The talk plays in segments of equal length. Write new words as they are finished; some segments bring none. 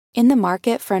In the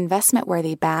market for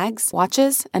investment-worthy bags,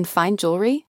 watches, and fine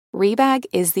jewelry, Rebag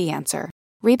is the answer.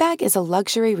 Rebag is a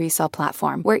luxury resale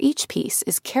platform where each piece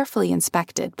is carefully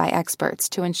inspected by experts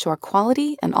to ensure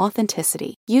quality and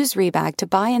authenticity. Use Rebag to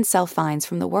buy and sell finds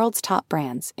from the world's top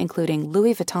brands, including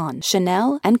Louis Vuitton,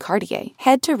 Chanel, and Cartier.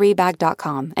 Head to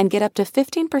Rebag.com and get up to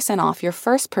 15% off your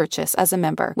first purchase as a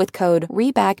member with code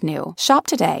REBAGNEW. Shop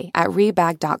today at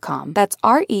Rebag.com. That's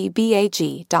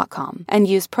REBAG.com. And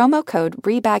use promo code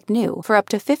REBAGNEW for up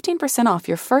to 15% off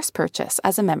your first purchase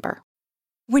as a member.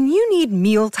 When you need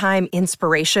mealtime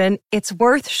inspiration, it's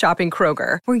worth shopping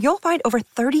Kroger, where you'll find over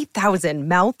 30,000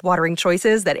 mouth-watering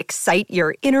choices that excite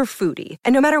your inner foodie.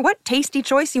 And no matter what tasty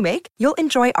choice you make, you'll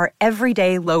enjoy our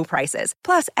everyday low prices,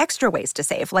 plus extra ways to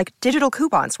save, like digital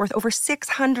coupons worth over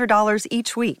 $600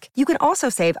 each week. You can also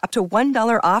save up to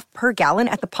 $1 off per gallon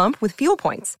at the pump with fuel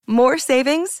points. More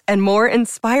savings and more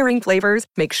inspiring flavors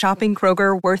make shopping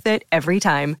Kroger worth it every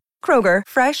time. Kroger,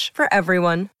 fresh for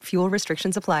everyone. Fuel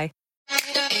restrictions apply.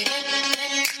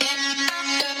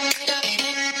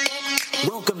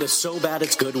 Welcome to So Bad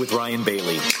It's Good with Ryan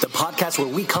Bailey, the podcast where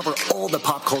we cover all the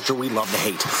pop culture we love to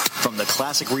hate, from the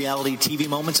classic reality TV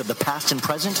moments of the past and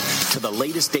present to the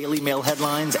latest Daily Mail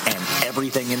headlines and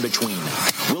everything in between.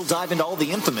 We'll dive into all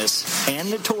the infamous and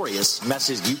notorious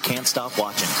messes you can't stop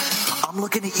watching. I'm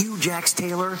looking at you, Jax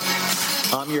Taylor.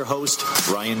 I'm your host,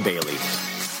 Ryan Bailey.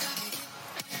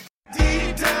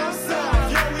 Deep down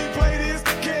south, yo, we play this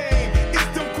game. It's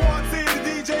the Quad City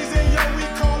DJs, and yo, we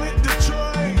call it the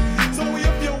train. So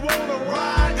if you wanna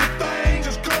ride the thing,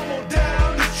 just come on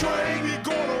down the train. We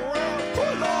going around,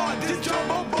 pull on this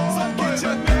jumbo ball. So get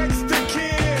your next to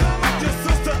kin, your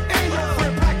sister and your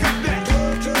friend, pack up that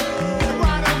and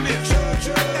ride on this.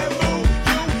 And boo,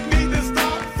 you need to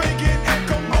stop faking and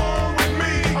come on with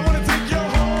me. I wanna take you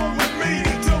home with me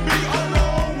to be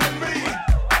alone with me.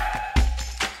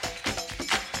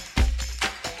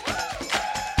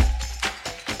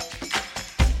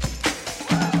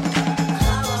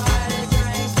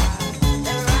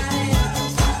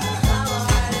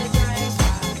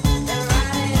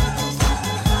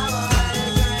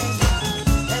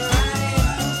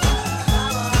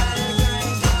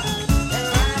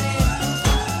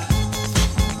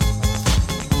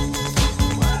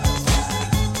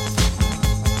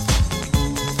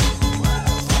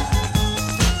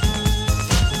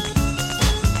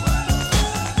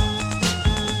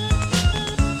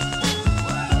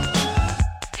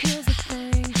 Here's the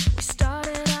thing, we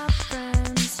started out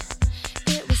friends.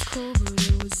 It was cool, but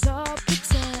it was all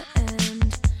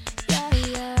pretend. Yeah,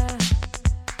 yeah.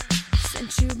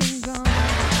 Since you've been gone,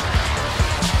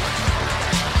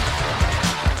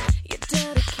 you're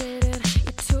dedicated,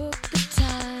 you took the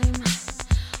time.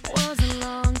 Wasn't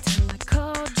long till I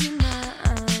called you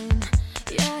mine.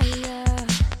 Yeah, yeah.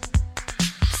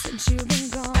 Since you've been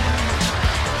gone.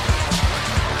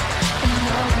 And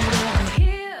all you ever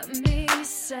hear me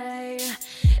say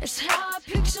is how I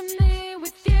picture me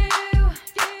with you.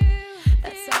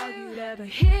 That's all you'd ever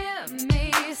hear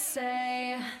me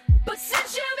say. But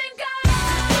since you've been gone,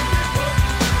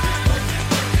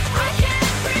 I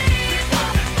can't breathe for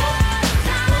the first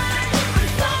time. I'm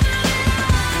so alone,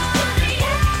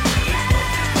 yeah, yeah.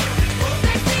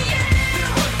 Thanks to you,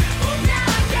 now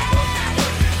I get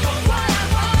what I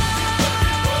want.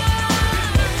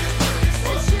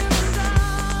 Since you've been gone.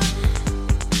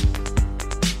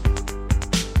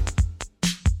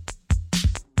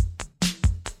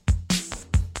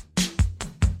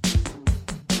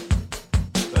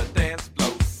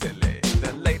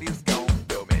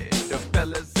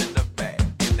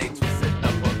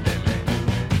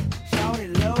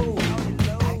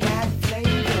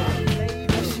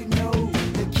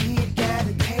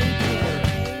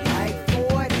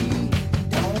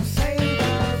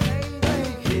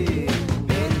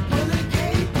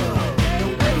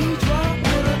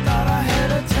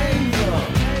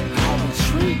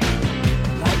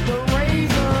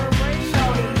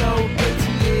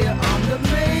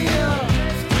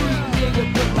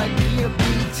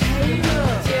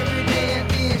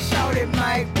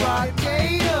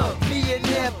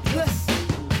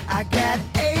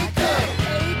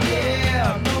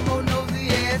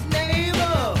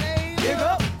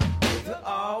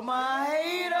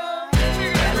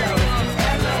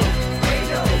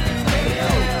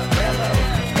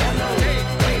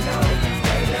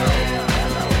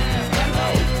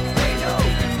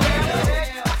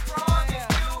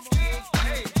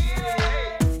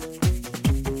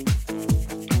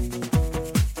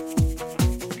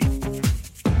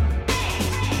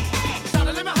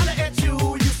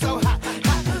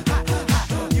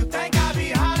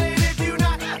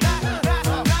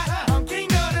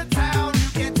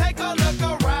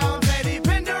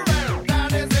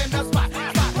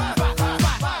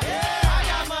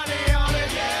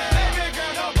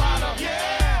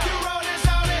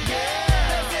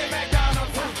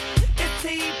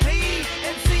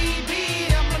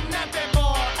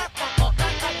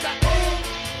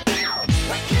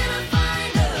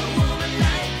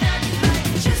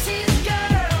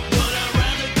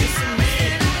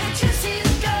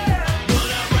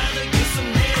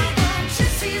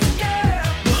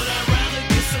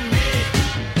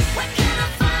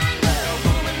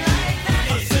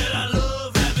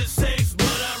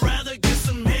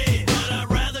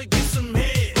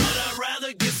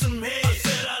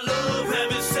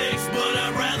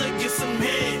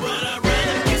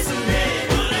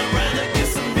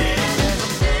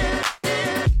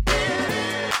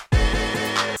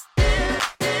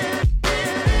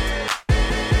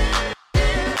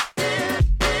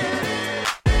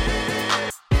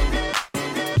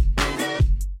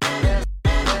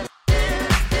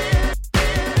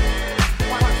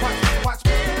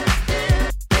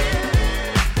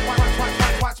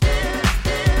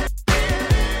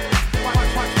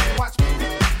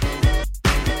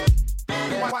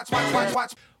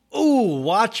 Ooh,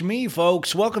 watch me,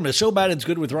 folks. Welcome to So Bad It's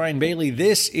Good with Ryan Bailey.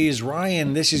 This is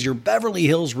Ryan. This is your Beverly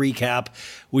Hills recap,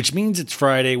 which means it's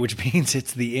Friday, which means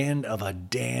it's the end of a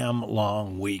damn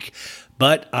long week.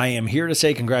 But I am here to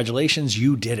say congratulations.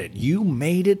 You did it. You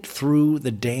made it through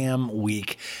the damn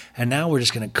week. And now we're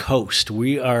just going to coast.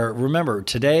 Remember,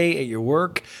 today at your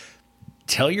work,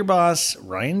 tell your boss,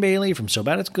 Ryan Bailey from So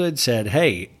Bad It's Good, said,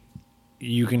 hey,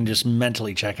 you can just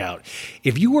mentally check out.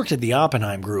 If you worked at the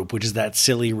Oppenheim Group, which is that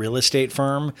silly real estate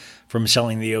firm from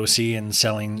selling the OC and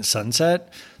selling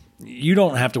Sunset, you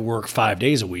don't have to work 5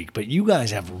 days a week, but you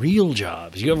guys have real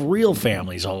jobs. You have real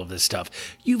families, all of this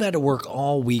stuff. You've had to work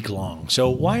all week long. So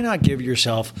why not give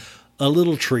yourself a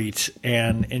little treat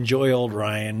and enjoy old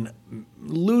Ryan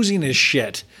losing his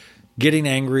shit, getting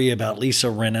angry about Lisa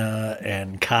Rinna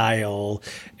and Kyle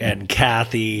and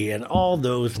Kathy and all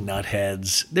those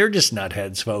nutheads. They're just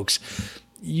nutheads, folks.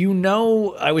 You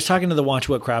know, I was talking to the Watch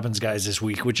What Crappens guys this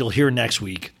week, which you'll hear next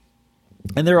week.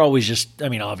 And they're always just,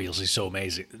 obviously so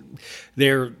amazing.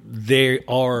 They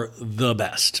are the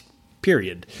best,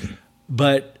 period.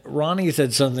 But Ronnie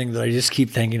said something that I just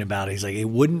keep thinking about. He's like, it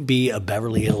wouldn't be a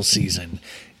Beverly Hills season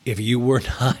if you were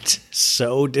not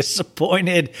so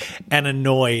disappointed and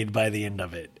annoyed by the end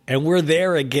of it. And we're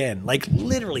there again. Like,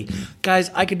 literally, guys,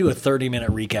 I could do a 30-minute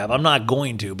recap. I'm not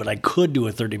going to, but I could do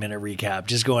a 30-minute recap.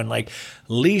 Just going like,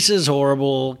 Lisa's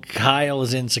horrible. Kyle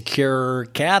is insecure.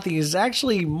 Kathy is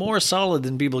actually more solid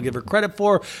than people give her credit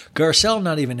for. Garcelle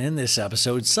not even in this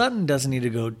episode. Sutton doesn't need to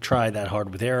go try that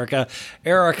hard with Erica.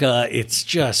 Erica, it's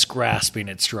just grasping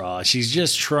at straws. She's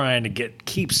just trying to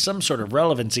keep some sort of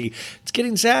relevancy. It's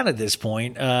getting sad at this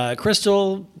point.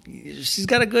 Crystal, she's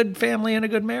got a good family and a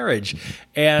good marriage.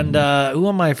 And who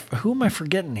am I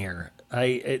forgetting here?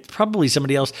 It's probably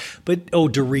somebody else. But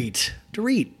Dorit.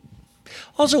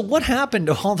 Also, what happened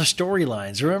to all the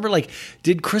storylines? Remember,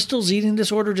 did Crystal's eating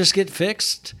disorder just get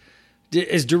fixed?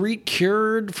 Is Dorit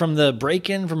cured from the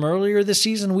break-in from earlier this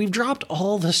season? We've dropped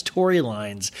all the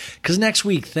storylines because next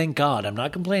week, thank God, I'm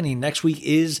not complaining. Next week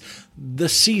is the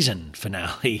season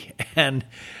finale, and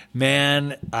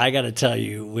man, I got to tell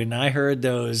you, when I heard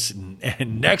those,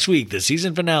 and next week, the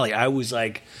season finale, I was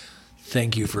like,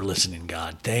 thank you for listening,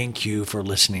 God. Thank you for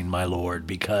listening, my Lord,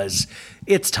 because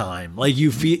it's time. Like,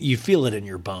 you feel it in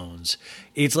your bones.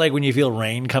 It's like when you feel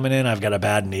rain coming in. I've got a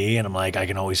bad knee, and I'm like, I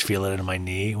can always feel it in my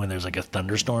knee when there's like a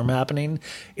thunderstorm happening.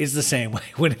 It's the same way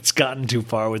when it's gotten too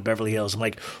far with Beverly Hills. I'm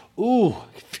like, ooh,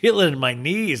 I feel it in my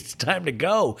knees. It's time to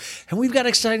go. And we've got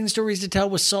exciting stories to tell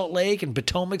with Salt Lake, and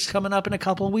Potomac's coming up in a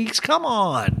couple of weeks. Come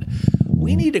on.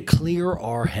 We need to clear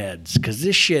our heads because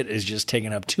this shit is just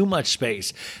taking up too much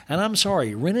space. And I'm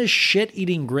sorry, Rinna's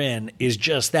shit-eating grin is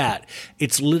just that.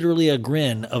 It's literally a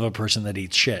grin of a person that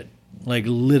eats shit. Like,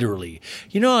 literally.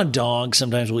 You know how dogs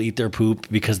sometimes will eat their poop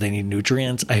because they need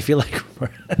nutrients? I feel like...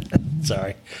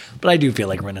 Sorry. But I do feel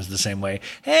like Rinna's the same way.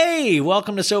 Hey,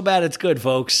 welcome to So Bad It's Good,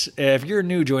 folks. If you're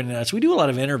new joining us, we do a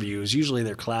lot of interviews. Usually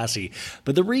they're classy.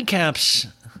 But the recaps,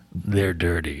 they're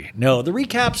dirty. No, the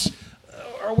recaps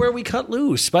are where we cut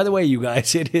loose. By the way, you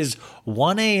guys, it is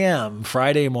 1 a.m.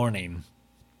 Friday morning.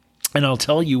 And I'll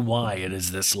tell you why it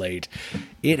is this late.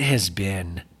 It has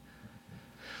been...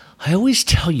 I always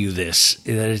tell you this,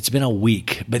 that it's been a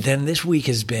week, but then this week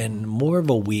has been more of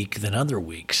a week than other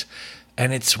weeks.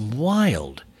 And it's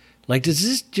wild. Like, does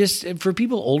this just, for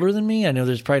people older than me, I know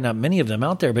there's probably not many of them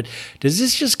out there, but does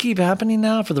this just keep happening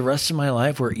now for the rest of my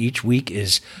life where each week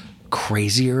is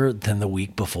crazier than the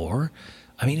week before?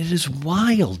 I mean, it is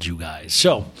wild, you guys.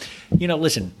 So,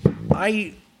 listen,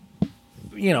 I'm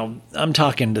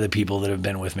talking to the people that have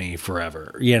been with me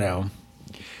forever,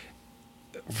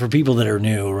 For people that are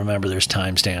new, remember there's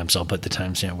timestamps. I'll put the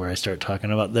timestamp where I start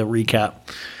talking about the recap.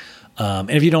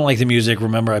 And if you don't like the music,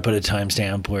 remember I put a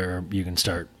timestamp where you can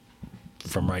start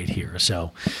from right here.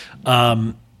 So,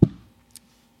 but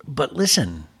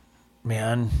listen,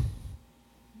 man,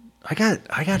 I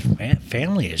got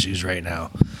family issues right now.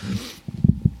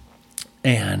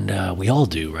 And we all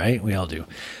do, right? We all do.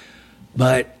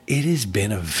 But it has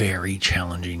been a very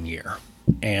challenging year.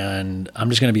 And I'm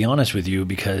just going to be honest with you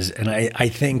because, and I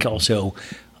think also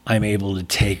I'm able to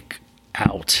take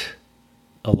out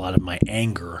a lot of my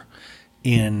anger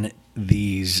in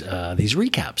these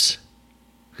recaps.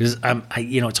 Because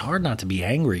it's hard not to be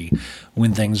angry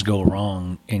when things go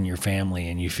wrong in your family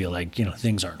and you feel like,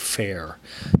 things aren't fair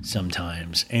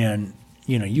sometimes. And,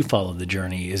 you follow the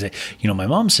journey. My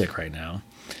mom's sick right now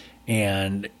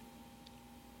and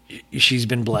she's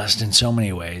been blessed in so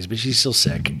many ways, but she's still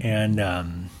sick.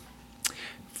 And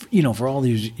for all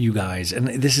these you guys, and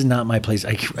this is not my place.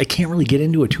 I can't really get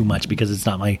into it too much because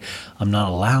I'm not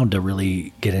allowed to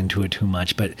really get into it too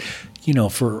much. But,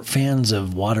 for fans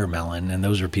of Watermelon, and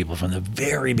those are people from the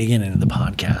very beginning of the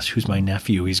podcast, who's my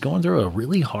nephew, he's going through a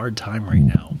really hard time right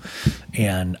now.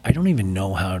 And I don't even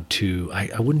know how to,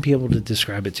 I wouldn't be able to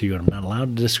describe it to you, and I'm not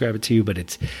allowed to describe it to you, but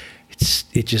it's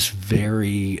just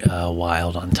very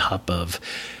wild on top of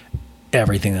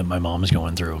everything that my mom is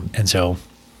going through. And so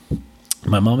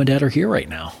my mom and dad are here right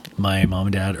now. My mom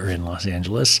and dad are in Los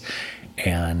Angeles,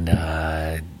 and,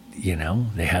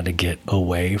 they had to get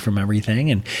away from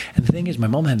everything. And the thing is, my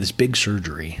mom had this big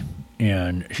surgery,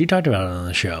 and she talked about it on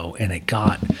the show, and it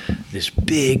got this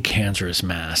big cancerous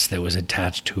mass that was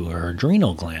attached to her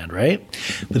adrenal gland, right?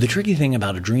 But the tricky thing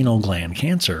about adrenal gland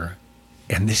cancer,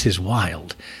 and this is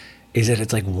wild, is that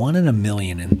it's like 1 in a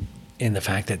million in the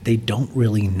fact that they don't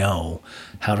really know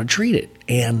how to treat it.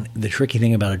 And the tricky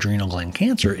thing about adrenal gland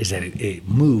cancer is that it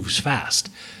moves fast.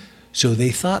 So they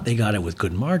thought they got it with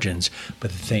good margins,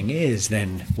 but the thing is,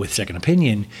 then with second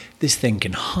opinion, this thing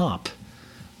can hop,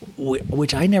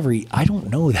 which I don't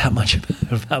know that much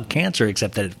about cancer,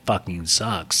 except that it fucking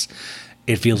sucks.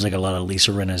 It feels like a lot of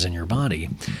Lisa Rinna's in your body,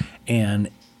 and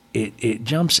it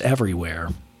jumps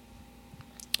everywhere.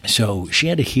 So she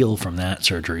had to heal from that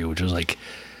surgery, which was like,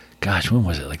 gosh, when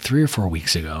was it? Like 3 or 4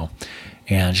 weeks ago.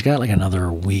 And she got like another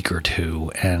week or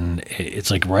two, and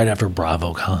it's like right after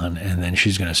BravoCon, and then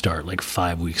she's going to start like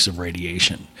 5 weeks of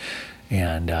radiation.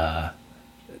 And,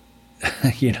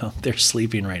 they're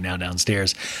sleeping right now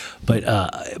downstairs.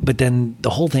 But then the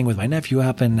whole thing with my nephew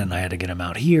happened, and I had to get him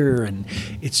out here, and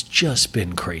it's just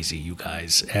been crazy, you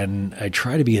guys. And I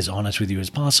try to be as honest with you as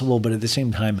possible, but at the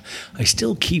same time, I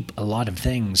still keep a lot of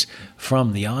things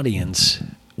from the audience,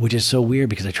 which is so weird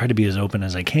because I try to be as open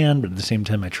as I can, but at the same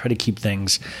time, I try to keep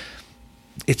things.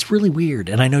 It's really weird.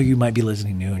 And I know you might be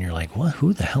listening new and you're like, what?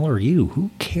 Who the hell are you?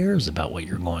 Who cares about what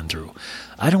you're going through?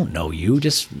 I don't know you.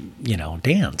 Just,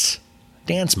 dance.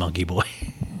 Dance, monkey boy.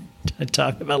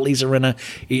 Talk about Lisa Rinna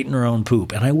eating her own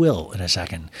poop. And I will in a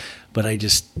second. But I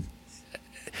just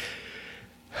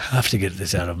have to get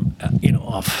this out of,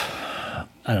 off.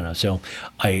 I don't know. So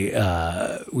we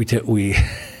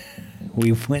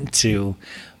went to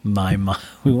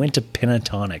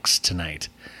Pentatonics tonight.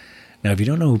 Now, if you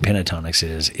don't know who Pentatonics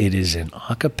is, it is an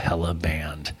a cappella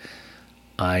band.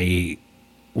 I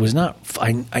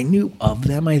knew of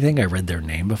them, I think. I read their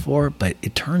name before, but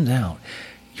it turns out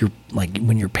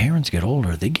when your parents get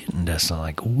older, they get into some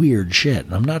like weird shit.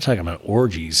 And I'm not talking about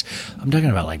orgies. I'm talking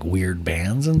about like weird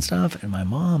bands and stuff. And my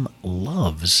mom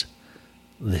loves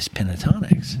this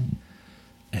Pentatonics.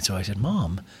 And so I said,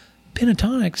 Mom,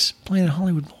 Pentatonics playing at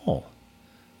Hollywood Bowl.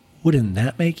 Wouldn't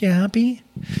that make you happy?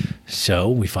 So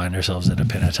we find ourselves at a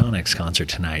Pentatonics concert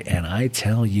tonight, and I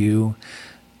tell you,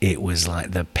 it was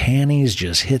like the panties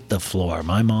just hit the floor.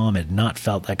 My mom had not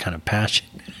felt that kind of passion.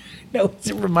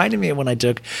 It reminded me of when I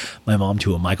took my mom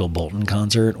to a Michael Bolton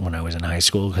concert when I was in high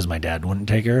school because my dad wouldn't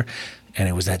take her, and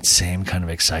it was that same kind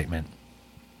of excitement.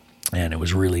 And it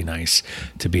was really nice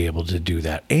to be able to do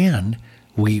that. And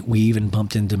we even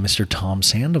bumped into Mr. Tom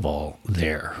Sandoval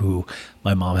there, who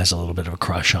my mom has a little bit of a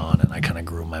crush on, and I kind of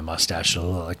grew my mustache to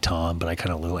look like Tom, but I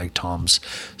kind of look like Tom's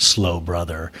slow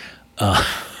brother. But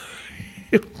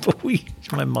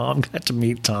my mom got to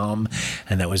meet Tom,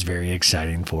 and that was very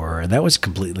exciting for her. And that was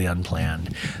completely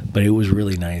unplanned, but it was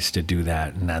really nice to do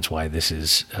that. And that's why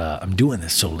I'm doing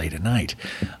this so late at night.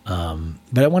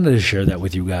 But I wanted to share that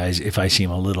with you guys. If I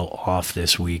seem a little off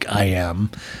this week, I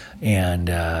am. And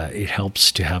it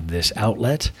helps to have this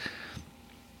outlet.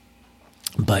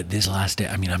 But this last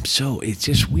day, it's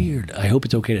just weird. I hope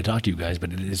it's okay to talk to you guys,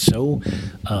 but it is so,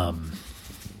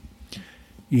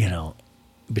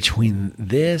 between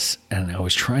this and I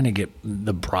was trying to get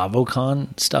the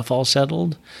BravoCon stuff all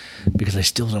settled because I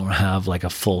still don't have like a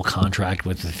full contract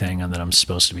with the thing that I'm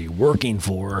supposed to be working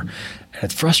for. And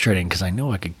it's frustrating because I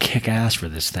know I could kick ass for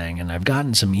this thing. And I've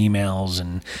gotten some emails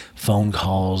and phone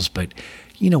calls, but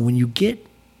when you get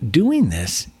doing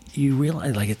this, you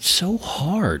realize like it's so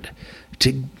hard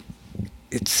to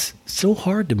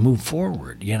move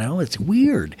forward. It's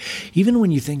weird. Even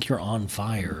when you think you're on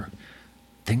fire,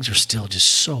 things are still just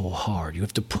so hard. You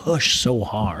have to push so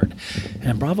hard.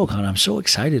 And BravoCon, I'm so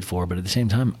excited for, but at the same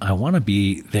time, I want to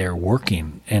be there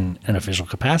working in an official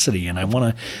capacity, and I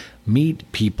want to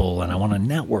meet people, and I want to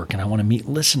network, and I want to meet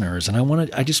listeners, and I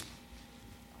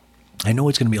know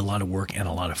it's going to be a lot of work and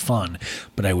a lot of fun,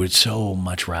 but I would so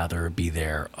much rather be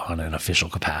there on an official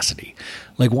capacity.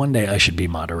 Like one day I should be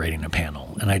moderating a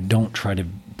panel, and I don't try to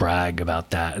brag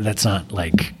about that. That's not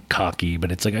like cocky,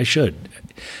 but it's like I should.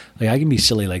 Like I can be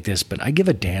silly like this, but I give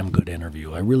a damn good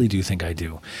interview. I really do think I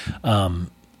do.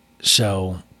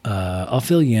 So I'll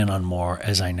fill you in on more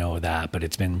as I know that, but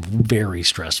it's been very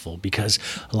stressful because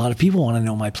a lot of people want to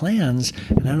know my plans,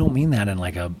 and I don't mean that in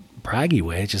like a braggy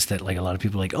way. It's just that like a lot of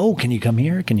people are like, oh, can you come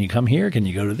here? Can you come here? Can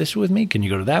you go to this with me? Can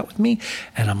you go to that with me?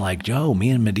 And I'm like, Joe,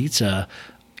 me and Mediza,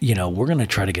 we're going to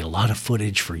try to get a lot of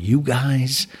footage for you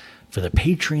guys, for the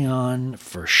Patreon,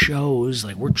 for shows.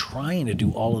 Like we're trying to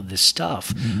do all of this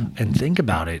stuff and think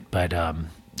about it. But I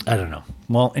don't know.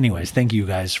 Well, anyways, thank you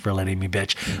guys for letting me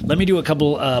bitch. Let me do a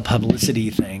couple publicity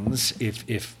things,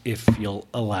 if you'll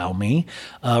allow me.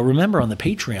 Remember, on the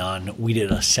Patreon, we did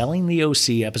a Selling the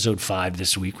OC episode 5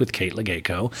 this week with Kate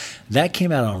Legayco. That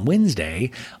came out on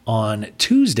Wednesday. On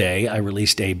Tuesday, I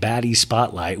released a Baddie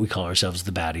Spotlight. We call ourselves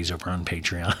the Baddies over on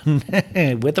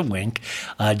Patreon, with a wink.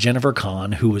 Jennifer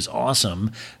Kahn, who was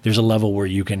awesome. There's a level where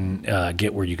you can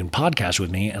get where you can podcast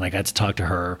with me, and I got to talk to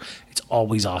her. It's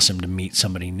always awesome to meet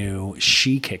somebody new.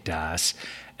 She kicked ass.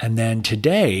 And then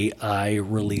today I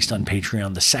released on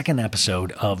Patreon the second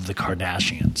episode of The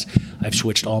Kardashians. I've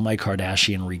switched all my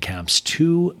Kardashian recaps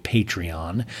to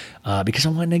Patreon because I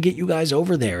wanted to get you guys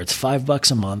over there. It's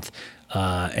 $5 a month,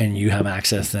 and you have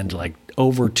access then to like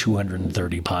over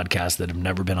 230 podcasts that have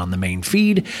never been on the main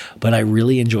feed. But I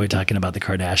really enjoy talking about the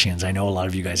Kardashians. I know a lot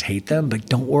of you guys hate them, but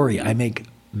don't worry. I make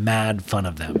mad fun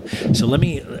of them. So let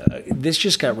me, this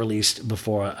just got released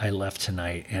before I left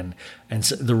tonight, and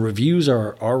so the reviews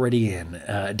are already in.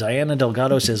 Diana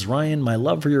Delgado says, Ryan, my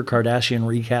love for your Kardashian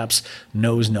recaps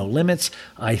knows no limits.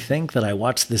 I think that I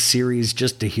watched this series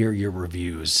just to hear your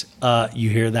reviews. You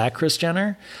hear that, Kris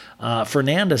Jenner?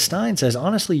 Fernanda Stein says,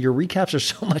 honestly, your recaps are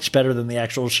so much better than the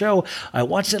actual show. I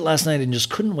watched it last night and just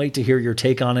couldn't wait to hear your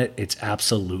take on it. It's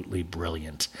absolutely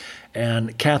brilliant.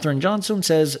 And Catherine Johnson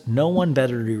says, no one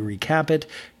better to recap it.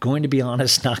 Going to be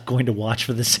honest, not going to watch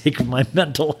for the sake of my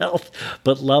mental health,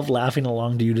 but love laughing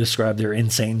along to you describe their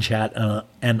insane chat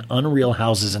and unreal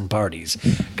houses and parties.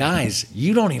 Guys,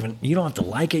 you don't have to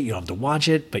like it, you don't have to watch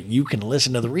it, but you can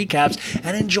listen to the recaps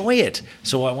and enjoy it.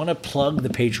 So I want to plug the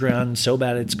Patreon, So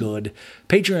Bad It's Good,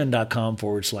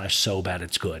 patreon.com/So Bad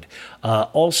It's Good.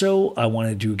 Also, I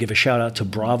wanted to give a shout out to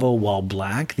Bravo While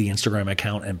Black, the Instagram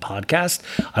account and podcast.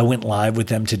 I went live with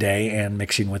them today and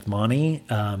mixing with Monty,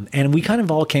 and we kind of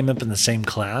all came up in the same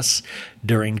class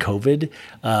during COVID,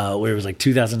 where it was like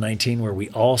 2019, where we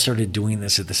all started doing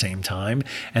this at the same time,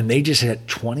 and they just hit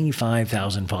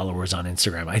 25,000 followers on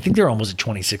Instagram. I think they're almost at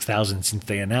 26,000 since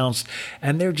they announced,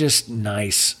 and they're just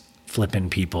nice flipping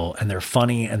people, and they're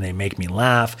funny, and they make me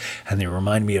laugh, and they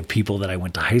remind me of people that I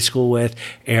went to high school with,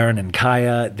 Aaron and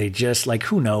Kaya. They just, like,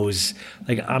 who knows,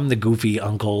 like, I'm the goofy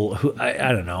uncle who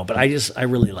I don't know, but I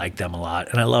really like them a lot,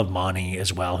 and I love Monty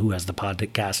as well, who has the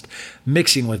podcast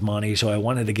Mixing with Monty. So I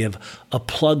wanted to give a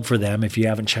plug for them. If you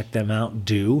haven't checked them out,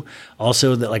 do.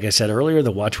 Also, that, like I said earlier,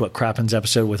 the Watch What Crappens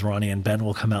episode with Ronnie and Ben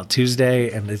will come out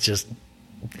Tuesday, and it's just,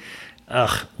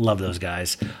 love those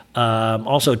guys.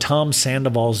 Also, Tom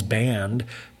Sandoval's band,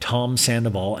 Tom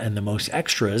Sandoval and the Most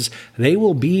Extras, they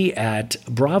will be at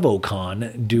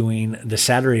BravoCon doing the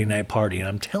Saturday night party. And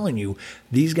I'm telling you,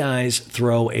 these guys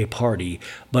throw a party.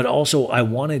 But also, I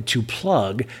wanted to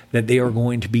plug that they are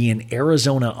going to be in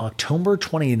Arizona October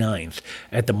 29th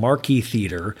at the Marquee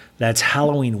Theater. That's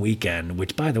Halloween weekend,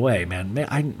 which, by the way,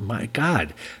 my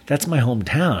God, that's my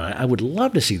hometown. I would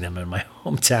love to see them in my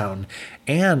hometown.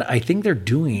 And I think they're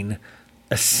doing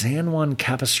a San Juan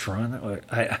Capistrano.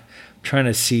 I'm trying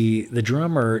to see. The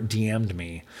drummer DM'd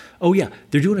me. Oh, yeah.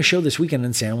 They're doing a show this weekend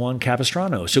in San Juan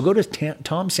Capistrano. So go to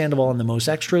Tom Sandoval and the Most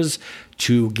Extras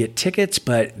to get tickets.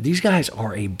 But these guys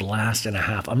are a blast and a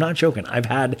half. I'm not joking. I've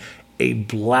had a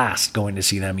blast going to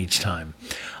see them each time.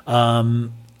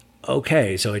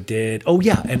 Okay, so it did. Oh,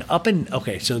 yeah. And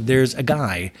okay, so there's a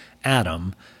guy,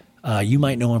 Adam. You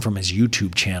might know him from his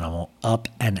YouTube channel, Up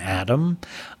and Adam,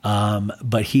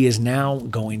 but he is now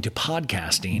going to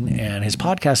podcasting, and his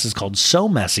podcast is called So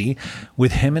Messy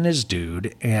with him and his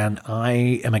dude, and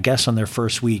I am a guest on their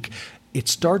first week. It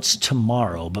starts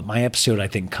tomorrow, but my episode, I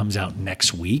think, comes out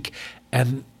next week,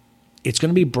 and it's going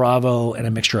to be Bravo and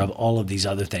a mixture of all of these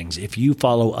other things. If you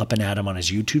follow Up and Adam on his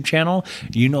YouTube channel,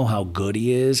 you know how good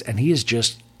he is, and he is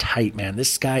just tight, man.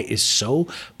 This guy is so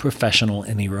professional,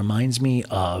 and he reminds me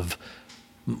of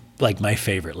like my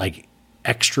favorite, like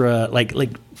extra, like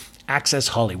Access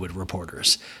Hollywood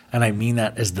reporters. And I mean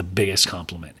that as the biggest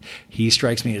compliment. He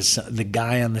strikes me as the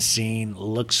guy on the scene,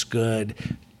 looks good,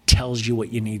 tells you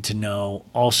what you need to know,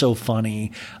 also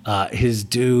funny. His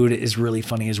dude is really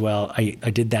funny as well. I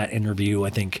did that interview,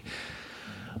 I think,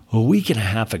 a week and a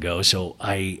half ago. So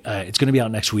it's going to be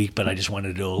out next week, but I just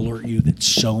wanted to alert you that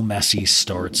So Messy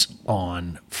starts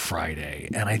on Friday.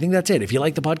 And I think that's it. If you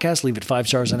like the podcast, leave it 5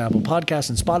 stars on Apple Podcasts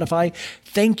and Spotify.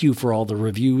 Thank you for all the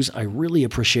reviews. I really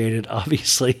appreciate it.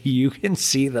 Obviously, you can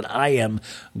see that I am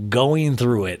going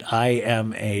through it.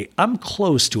 I'm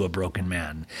close to a broken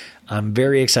man. I'm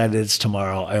very excited it's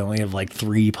tomorrow. I only have like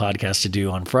 3 podcasts to do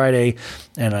on Friday,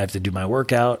 and I have to do my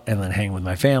workout and then hang with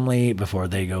my family before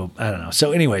they go. I don't know.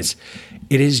 So anyways,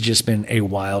 it has just been a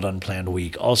wild, unplanned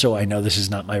week. Also, I know this is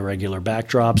not my regular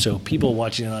backdrop, so people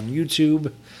watching it on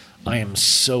YouTube, I am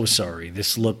so sorry.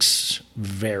 This looks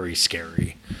very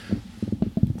scary.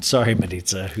 Sorry,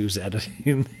 Maritza, who's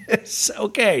editing this.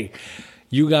 Okay.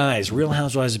 You guys, Real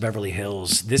Housewives of Beverly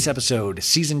Hills, this episode,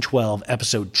 season 12,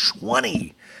 episode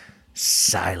 20.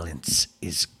 Silence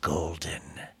is golden.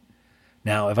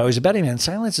 Now, if I was a betting man,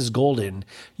 silence is golden.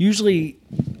 Usually,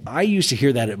 I used to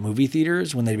hear that at movie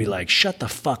theaters when they'd be like, shut the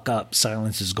fuck up,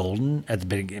 silence is golden at the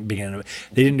beginning of it.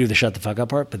 They didn't do the shut the fuck up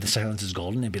part, but the silence is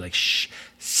golden. They'd be like, shh,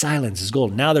 silence is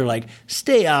golden. Now they're like,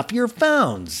 stay off your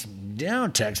phones.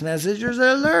 Don't text messages or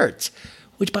alerts.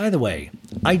 Which, by the way,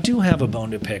 I do have a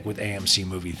bone to pick with AMC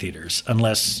movie theaters,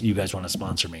 unless you guys want to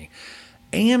sponsor me.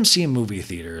 AMC movie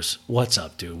theaters, what's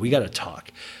up, dude? We got to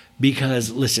talk.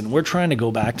 Because, listen, we're trying to go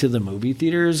back to the movie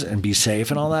theaters and be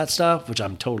safe and all that stuff, which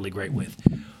I'm totally great with.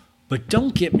 But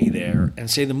don't get me there and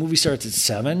say the movie starts at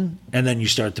 7 and then you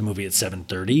start the movie at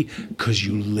 7:30 because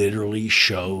you literally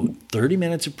show 30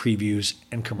 minutes of previews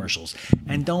and commercials.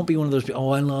 And don't be one of those people,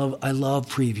 oh, I love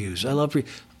previews. I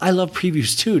love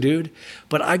previews too, dude.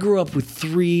 But I grew up with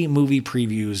 3 movie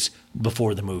previews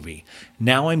before the movie.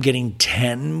 Now I'm getting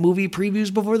 10 movie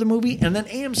previews before the movie. And then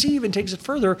AMC even takes it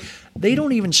further. They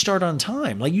don't even start on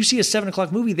time. Like you see a 7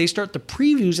 o'clock movie, they start the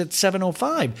previews at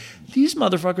 7:05. These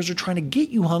motherfuckers are trying to get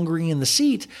you hungry in the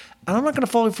seat. And I'm not going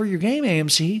to fall for your game,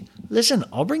 AMC. Listen,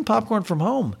 I'll bring popcorn from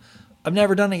home. I've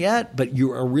never done it yet, but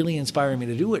you are really inspiring me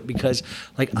to do it because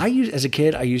like as a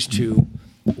kid, I used to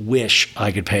wish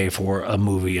I could pay for a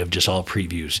movie of just all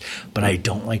previews, but I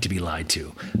don't like to be lied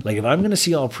to. Like if I'm going to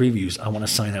see all previews, I want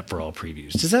to sign up for all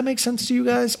previews. Does that make sense to you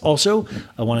guys? Also,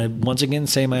 I want to once again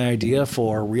say my idea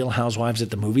for Real Housewives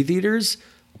at the movie theaters.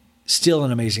 Still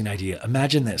an amazing idea.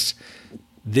 Imagine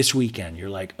this weekend, you're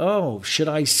like, oh, should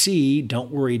I see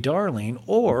Don't Worry, Darling,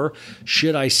 or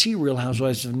should I see Real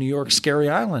Housewives of New York Scary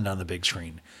Island on the big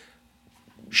screen?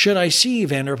 Should I see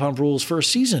Vanderpump Rules first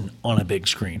season on a big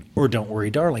screen? Or Don't Worry,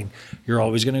 Darling? You're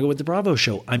always going to go with the Bravo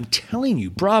show. I'm telling you,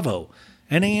 Bravo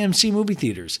and AMC movie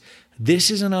theaters, this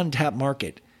is an untapped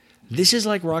market. This is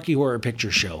like Rocky Horror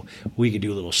Picture Show. We could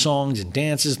do little songs and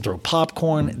dances, throw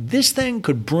popcorn. This thing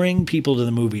could bring people to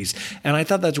the movies. And I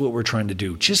thought that's what we're trying to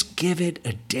do. Just give it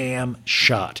a damn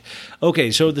shot.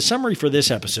 Okay, so the summary for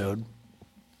this episode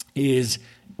is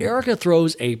Erica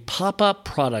throws a pop-up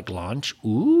product launch.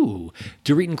 Ooh.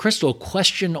 Dorit and Crystal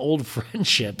question old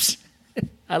friendships.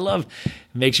 I love, it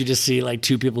makes you just see like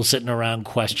 2 people sitting around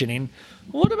questioning.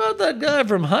 What about that guy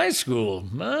from high school?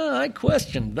 I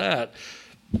questioned that.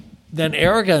 Then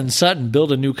Erica and Sutton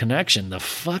build a new connection. The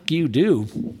fuck you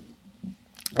do.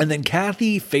 And then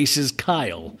Kathy faces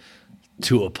Kyle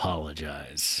to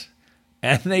apologize.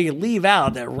 And they leave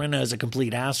out that Rinna is a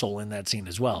complete asshole in that scene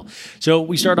as well. So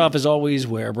we start off as always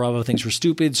where Bravo thinks we're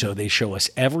stupid, so they show us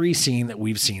every scene that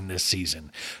we've seen this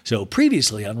season. So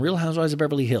previously on Real Housewives of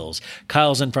Beverly Hills,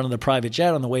 Kyle's in front of the private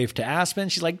jet on the way to Aspen.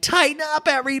 She's like, tighten up,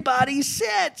 everybody,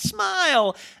 sit,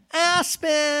 smile, Aspen.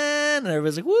 And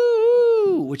everybody's like,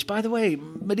 woo! Which, by the way,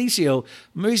 Mauricio,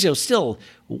 still,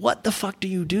 what the fuck do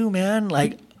you do, man?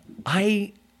 Like,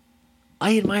 I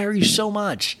admire you so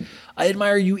much. I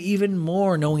admire you even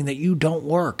more knowing that you don't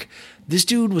work. This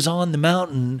dude was on the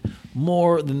mountain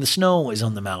more than the snow is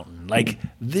on the mountain. Like,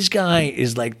 this guy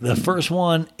is like the first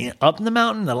one up in the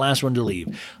mountain, the last one to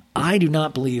leave. I do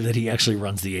not believe that he actually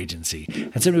runs the agency.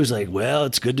 And somebody was like, well,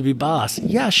 it's good to be boss.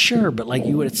 Yeah, sure. But like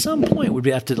you would at some point would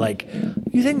have to like,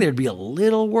 you think there'd be a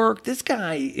little work? This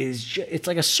guy is, it's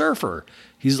like a surfer.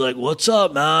 He's like, what's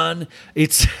up, man?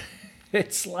 It's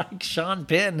like Sean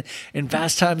Penn in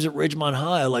Fast Times at Ridgemont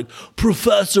High, like,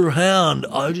 Professor Hand,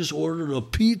 I just ordered a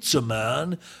pizza,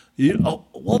 man.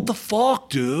 What the fuck,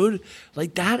 dude?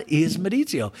 Like, that is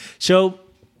Maurizio. So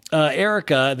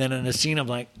Erica, then in a scene of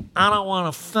like, I don't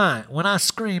want to fight. When I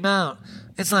scream out,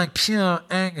 it's like pure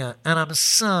anger, and I'm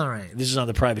sorry. This is on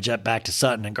the private jet back to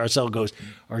Sutton, and Garcelle goes,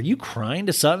 are you crying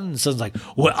to Sutton? And Sutton's like,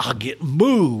 well, I get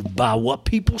moved by what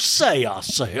people say, I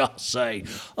say.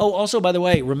 Oh, also, by the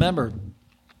way, remember,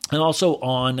 and also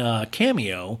on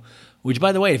Cameo, Which,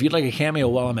 by the way, if you'd like a cameo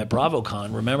while I'm at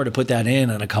BravoCon, remember to put that in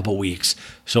a couple weeks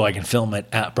so I can film it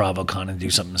at BravoCon and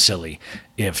do something silly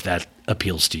if that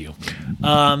appeals to you.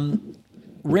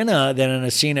 Rinna then in a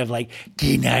scene of like,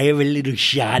 can I have a little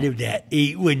shot of that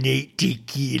 818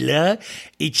 tequila?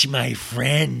 It's my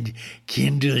friend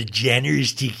Kendall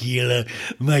Jenner's tequila,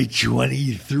 my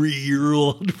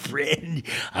 23-year-old friend.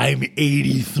 I'm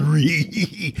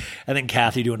 83. And then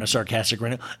Kathy doing a sarcastic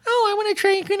Rinna, oh, I want to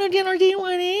try Kendall Jenner's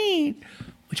 818.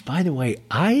 Which, by the way,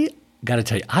 I got to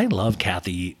tell you, I love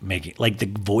Kathy making, like the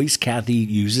voice Kathy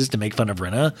uses to make fun of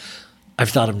Rinna. I've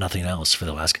thought of nothing else for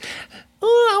the last...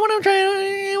 Oh, I want to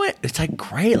try. It's like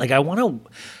great. Like I want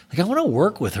to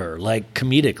work with her, like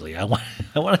comedically. I want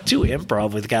to do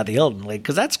improv with Kathy Hilton, like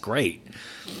because that's great.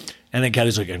 And then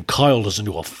Kathy's like, and Kyle doesn't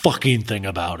do a fucking thing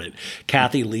about it.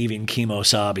 Kathy leaving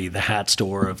Kimosabi, the hat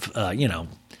store of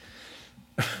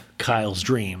Kyle's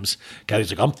dreams.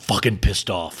 Kathy's like, I'm fucking pissed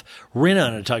off. Rinna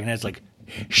on a talking head's like,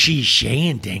 she's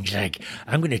saying things like,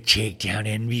 I'm going to take down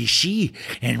NBC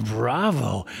and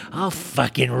Bravo. I'll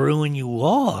fucking ruin you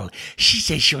all. She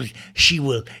says she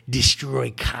will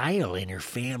destroy Kyle and her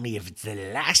family if it's the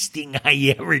last thing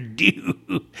I ever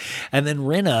do. And then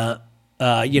Rinna,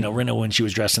 Rinna when she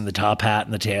was dressed in the top hat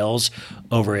and the tails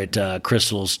over at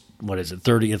Crystal's,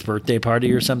 30th birthday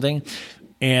party or something.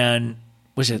 And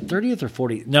was it 30th or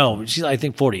 40th? No, I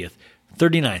think 40th.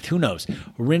 39th, who knows?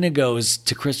 Rinna goes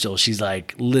to Crystal. She's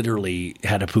like literally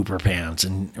had to poop her pants.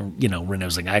 And, Rinna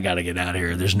was like, I got to get out of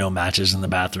here. There's no matches in the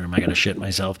bathroom. I got to shit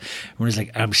myself. Rinna's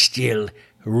like, I'm still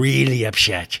really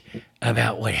upset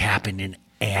about what happened in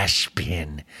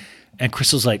Aspen. And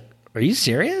Crystal's like, are you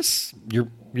serious? You're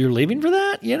leaving for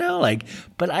that?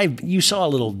 But you saw a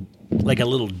little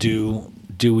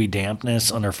dewy dampness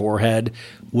on her forehead,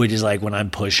 which is like when I'm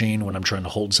pushing, when I'm trying to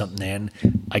hold something in,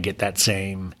 I get that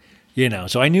same...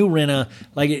 so I knew Rinna,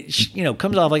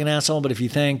 comes off like an asshole, but if you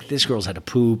think this girl's had to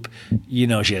poop, she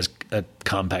has a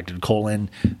compacted colon.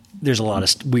 There's a lot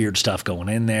of weird stuff going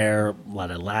in there, a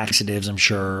lot of laxatives, I'm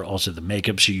sure. Also, the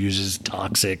makeup she uses,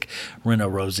 toxic,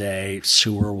 Rinna Rosé,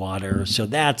 sewer water. So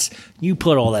you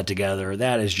put all that together,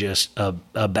 that is just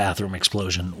a bathroom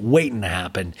explosion waiting to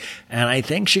happen. And I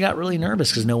think she got really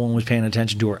nervous because no one was paying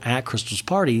attention to her at Crystal's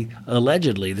party,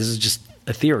 allegedly. This is just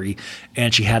a theory,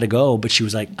 and she had to go, but she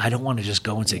was like, I don't want to just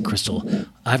go and say, Crystal,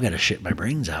 I've got to shit my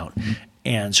brains out.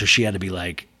 And so she had to be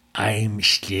like, I'm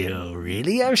still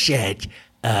really upset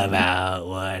about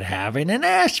what happened in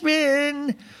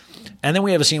Aspen. And then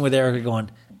we have a scene with Erica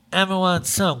going, everyone's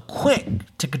so quick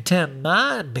to condemn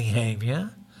my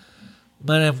behavior,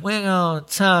 but if we're going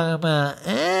to talk about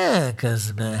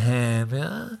Erica's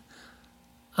behavior,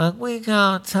 are we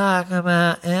going to talk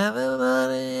about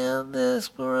everybody in this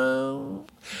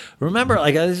group? Remember,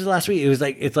 this is last week,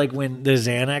 it's like when the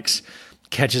Xanax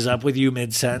catches up with you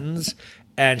mid-sentence,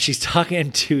 and she's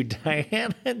talking to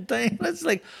Diana, and Diana's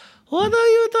like, what are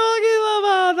you talking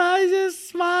about? I just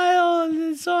smiled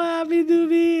and so happy to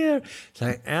be here. It's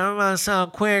like, everyone's so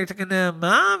quick to condemn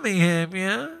my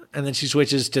behavior. And then she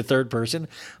switches to third person.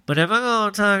 But if I'm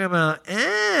going to talk about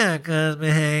Erica's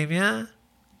behavior,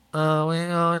 are we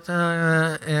going to talk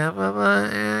about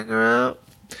everybody in the group?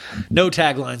 No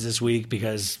taglines this week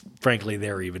because, frankly,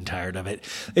 they're even tired of it.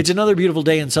 It's another beautiful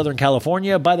day in Southern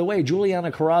California. By the way,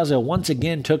 Juliana Carrazzo once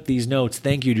again took these notes.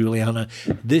 Thank you, Juliana.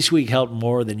 This week helped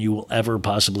more than you will ever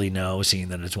possibly know, seeing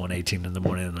that it's 1:18 in the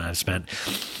morning and I've spent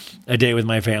a day with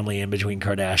my family in between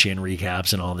Kardashian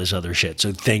recaps and all this other shit.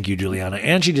 So thank you, Juliana.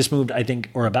 And she just moved, I think,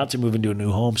 or about to move into a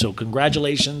new home. So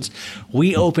congratulations.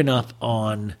 We open up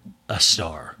on a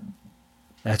star.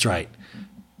 That's right.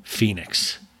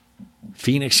 Phoenix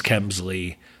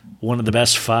Kemsley, one of the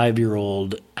best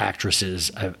 5-year-old actresses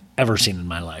I've ever seen in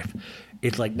my life.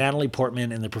 It's like Natalie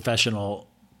Portman in The Professional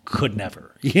could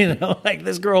never.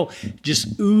 This girl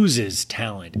just oozes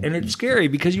talent. And it's scary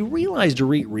because you realize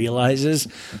Dorit realizes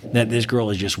that this girl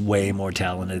is just way more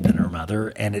talented than her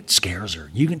mother, and it scares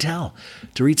her. You can tell.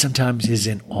 Dorit sometimes is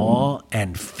in awe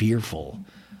and fearful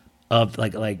of,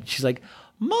 she's like,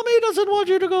 Mommy doesn't want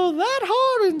you to go that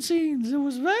hard in scenes. It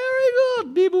was very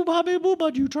good. Beep-boop, beep-boop,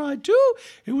 but you tried too.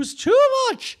 It was too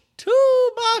much.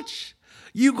 Too much.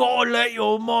 You gonna let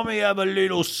your mommy have a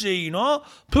little scene, huh?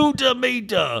 Puta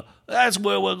mita. That's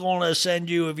where we're gonna send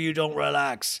you if you don't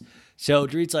relax. So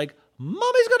Dorit's like,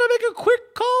 Mommy's gonna make a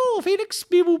quick call, Phoenix.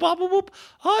 Beep-boop, boop-boop.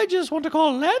 I just want to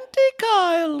call Auntie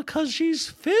Kyle because she's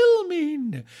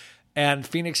filming. And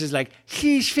Phoenix is like,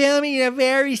 she's filming a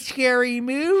very scary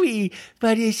movie,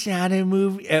 but it's not a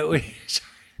movie.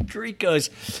 Dorit goes,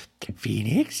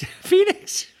 Phoenix,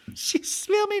 She's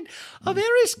filming a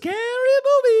very scary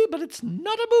movie, but it's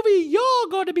not a movie you're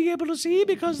going to be able to see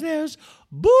because there's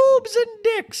boobs and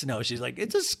dicks. No, she's like,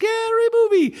 it's a scary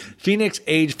movie. Phoenix,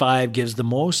 age 5, gives the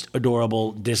most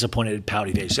adorable, disappointed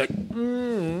pouty face. She's like,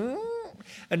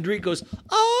 And Dorit goes,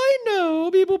 I know,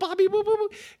 beep boop, bop, beep boop, boop,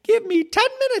 boop. Give me 10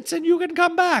 minutes and you can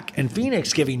come back. And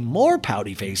Phoenix giving more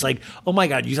pouty face. Like, oh my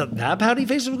God, you thought that pouty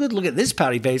face was good? Look at this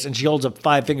pouty face. And she holds up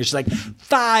 5 fingers. She's like,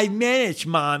 5 minutes,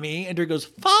 mommy. And Dorit goes,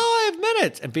 5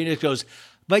 minutes. And Phoenix goes,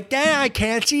 but then I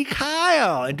can't see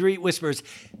Kyle. And Dorit whispers,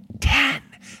 10.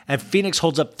 And Phoenix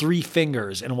holds up 3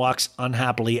 fingers and walks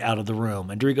unhappily out of the room.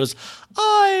 And Dorit goes,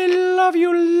 I love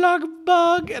you, lug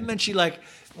bug. And then she like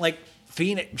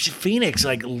Phoenix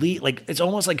like it's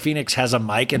almost like Phoenix has a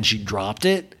mic and she dropped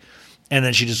it, and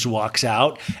then she just walks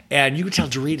out, and you can tell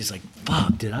Dorit is like,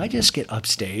 fuck, did I just get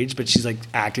upstaged? But she's like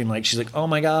acting like she's like, oh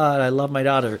my God, I love my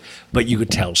daughter. But you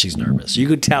could tell she's nervous. You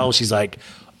could tell she's like,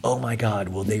 oh my God,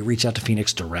 will they reach out to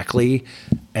Phoenix directly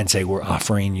and say, we're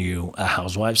offering you a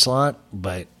housewife slot,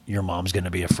 but your mom's going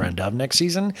to be a friend of next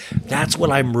season? That's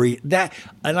what I'm and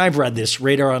I've read this.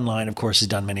 Radar Online, of course, has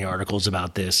done many articles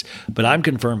about this, but I'm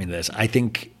confirming this. I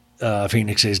think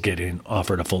Phoenix is getting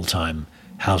offered a full-time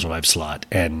housewife slot,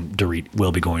 and Dorit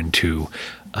will be going to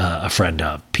a friend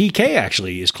of. PK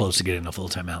actually is close to getting a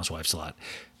full-time housewife slot.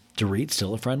 Dorit's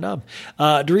still a friend of.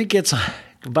 Dorit gets,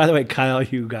 by the way, Kyle,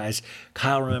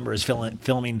 remember, is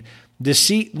filming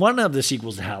one of the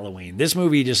sequels to Halloween. This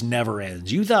movie just never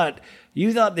ends. You thought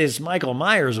this Michael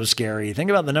Myers was scary. Think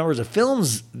about the numbers of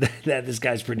films that this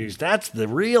guy's produced. That's the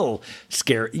real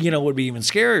scare. Would be even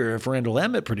scarier if Randall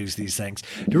Emmett produced these things.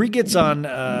 Dorit gets on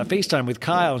FaceTime with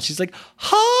Kyle, and she's like,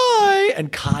 hi.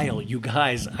 And Kyle, you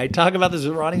guys, I talk about this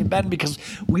with Ronnie and Ben because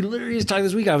we literally just talked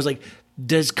this week. I was like,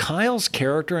 does Kyle's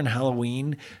character in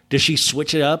Halloween, does she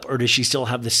switch it up, or does she still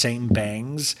have the same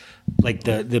bangs, like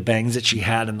the bangs that she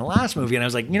had in the last movie? And I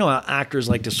was like, how actors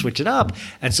like to switch it up,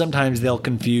 and sometimes they'll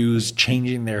confuse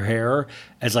changing their hair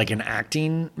as like an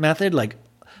acting method. Like,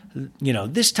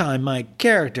 this time my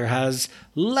character has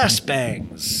less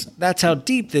bangs. That's how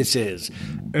deep this is.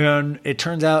 And it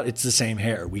turns out it's the same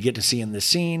hair we get to see in this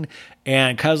scene.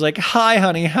 And Kyle's like, hi,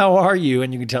 honey, how are you?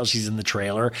 And you can tell she's in the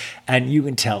trailer. And you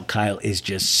can tell Kyle is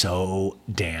just so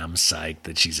damn psyched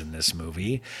that she's in this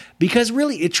movie. Because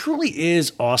really, it truly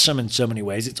is awesome in so many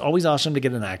ways. It's always awesome to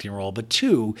get an acting role. But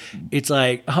 2, it's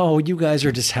like, oh, you guys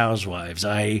are just housewives.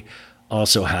 I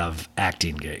also have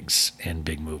acting gigs in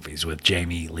big movies with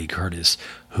Jamie Lee Curtis,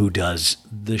 who does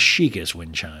the chicest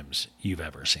wind chimes you've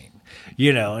ever seen.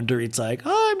 And Dorit's like,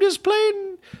 oh, I'm just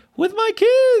playing with my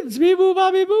kids. Beep boop,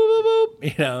 bop, beep boop, boop,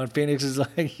 boop. And Phoenix is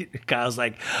like, Kyle's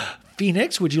like,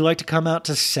 Phoenix, would you like to come out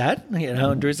to set?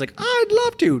 And Dorit's like, I'd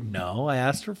love to. No, I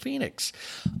asked for Phoenix.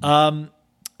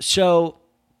 So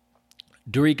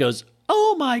Dorit goes,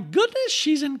 oh my goodness,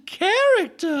 she's in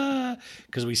character.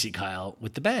 Because we see Kyle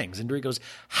with the bangs. And Dorit goes,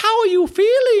 how are you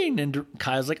feeling? And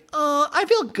Kyle's like, I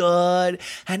feel good.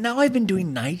 And now I've been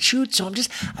doing night shoots, so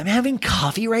I'm having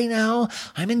coffee right now.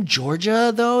 I'm in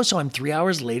Georgia, though, so I'm 3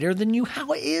 hours later than you.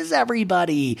 How is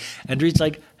everybody? And Dorit's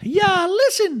like, yeah,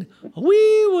 listen,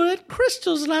 we were at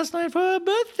Crystal's last night for her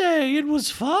birthday. It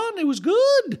was fun. It was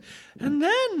good. And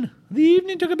then the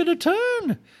evening took a bit of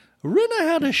turn. Rinna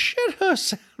had to shit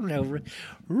herself. No,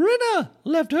 Rinna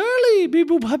left early, beep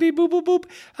boop, beep boop, boop, boop,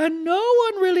 and no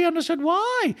one really understood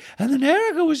why. And then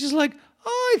Erica was just like,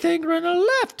 I think Rinna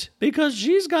left because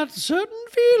she's got certain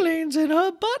feelings in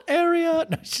her butt area.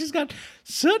 No, she's got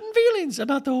certain feelings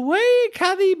about the way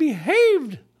Kathy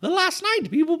behaved the last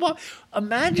night. People,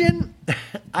 imagine,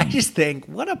 I just think,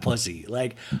 what a pussy.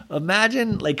 Like,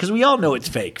 imagine, because we all know it's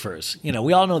fake first.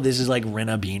 We all know this is like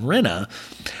Rinna being Rinna.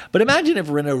 But imagine if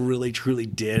Rinna really,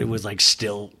 truly was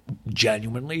still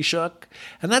genuinely shook.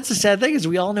 And that's the sad thing is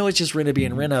we all know it's just Rinna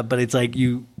being Rinna, but it's like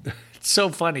it's so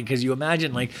funny because you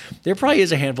imagine, there probably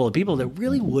is a handful of people that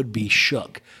really would be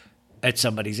shook at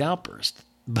somebody's outburst.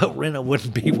 But Rinna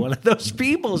wouldn't be one of those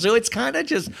people. So it's kind of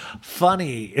just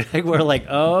funny. We're like,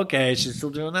 oh, okay, she's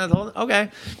still doing that. Okay,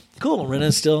 cool.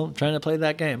 Rinna's still trying to play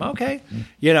that game. Okay.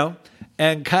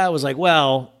 And Kyle was like,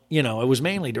 well, it was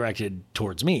mainly directed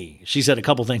towards me. She said a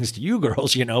couple things to you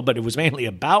girls, but it was mainly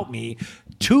about me,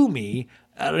 to me.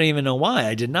 I don't even know why.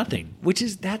 I did nothing.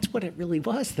 That's what it really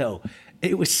was, though.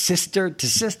 It was sister to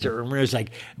sister. And Rinna's like,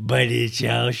 but it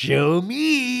shall show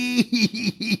me.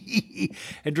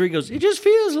 And Dorit goes, it just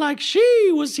feels like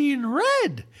she was seeing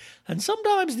red. And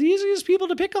sometimes the easiest people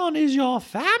to pick on is your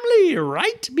family,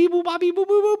 right? Beep boop, bop, beep boop,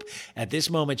 boop, boop. At this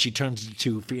moment, she turns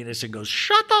to Phoenix and goes,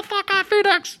 shut the fuck up,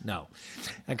 Phoenix. No.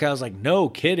 And Kyle's like, no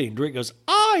kidding. Drake goes,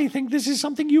 I think this is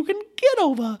something you can get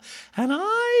over. And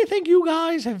I think you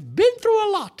guys have been through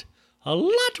a lot. A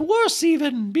lot worse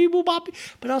even. Beep boop, bop.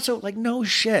 But also, like, no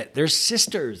shit. They're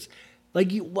sisters. Like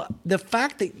the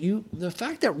fact that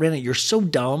Renna, you're so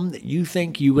dumb that you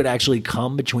think you would actually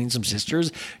come between some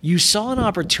sisters. You saw an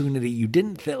opportunity. You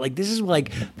didn't think like this is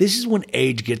when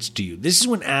age gets to you. This is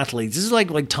when athletes. This is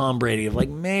like Tom Brady of like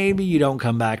maybe you don't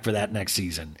come back for that next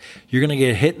season. You're gonna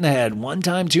get hit in the head one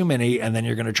time too many, and then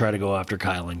you're gonna try to go after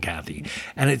Kyle and Kathy,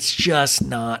 and it's just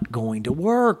not going to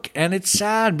work. And it's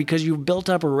sad because you've built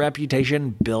up a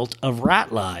reputation built of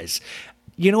rat lies.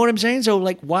 You know what I'm saying? So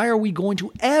like, why are we going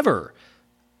to ever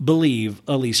believe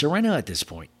Elisa Renna at this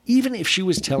point? Even if she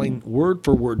was telling word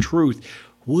for word truth,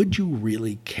 would you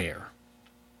really care?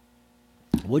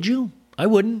 Would you? I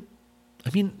wouldn't. I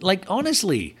mean, like,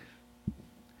 honestly.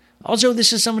 Also,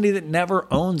 this is somebody that never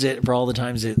owns it for all the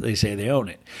times that they say they own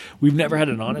it. We've never had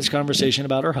an honest conversation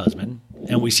about her husband,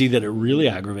 and we see that it really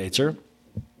aggravates her.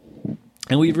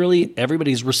 And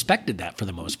everybody's respected that for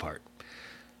the most part.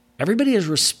 Everybody has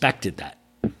respected that.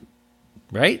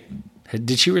 Right?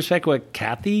 Did she respect what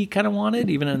Kathy kind of wanted,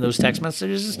 even in those text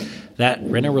messages that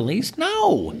Renna released?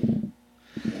 No.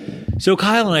 So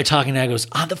Kyle and I talking, and I goes,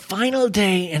 on the final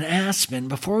day in Aspen,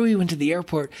 before we went to the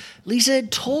airport, Lisa had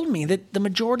told me that the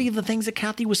majority of the things that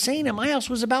Kathy was saying at my house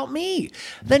was about me.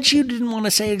 Then she didn't want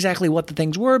to say exactly what the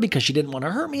things were because she didn't want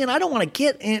to hurt me, and I don't want to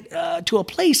get to a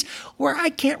place where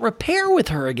I can't repair with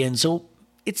her again. So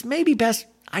it's maybe best,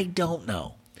 I don't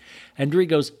know. And Dree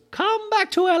goes, come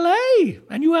back to LA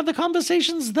and you have the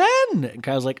conversations then. And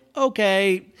Kyle's like,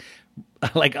 okay.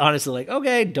 Like, honestly, like,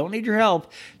 okay, don't need your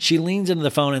help. She leans into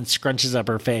the phone and scrunches up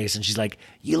her face. And she's like,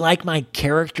 you like my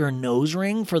character nose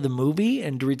ring for the movie?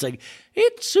 And Dorit's like,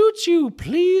 it suits you.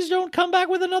 Please don't come back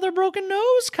with another broken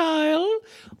nose, Kyle.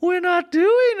 We're not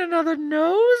doing another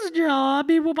nose job.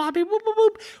 Beep, boop, boop, boop, boop,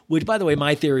 boop. Which, by the way,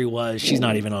 my theory was she's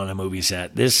not even on a movie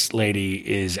set. This lady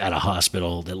is at a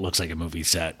hospital that looks like a movie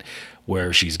set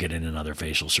where she's getting another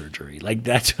facial surgery. Like,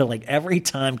 that's like every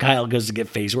time Kyle goes to get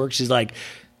face work, she's like,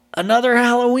 another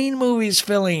Halloween movie's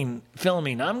filming.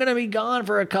 I'm going to be gone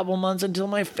for a couple months until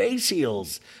my face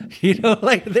heals. You know,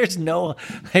 like there's no,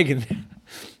 like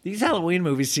these Halloween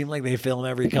movies seem like they film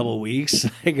every couple weeks.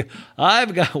 Like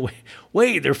I've got,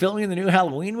 wait, they're filming the new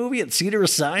Halloween movie at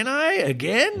Cedars-Sinai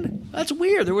again? That's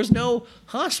weird. There was no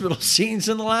hospital scenes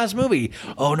in the last movie.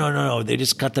 Oh, no. They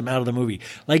just cut them out of the movie.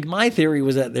 Like my theory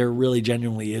was that there really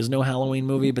genuinely is no Halloween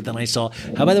movie. But then I saw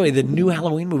how, by the way, the new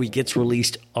Halloween movie gets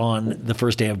released on the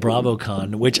first day of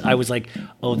BravoCon, which I was like,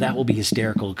 oh, that will be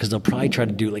hysterical because they'll probably try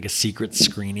to do like a secret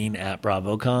screening at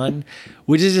BravoCon,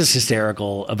 which is just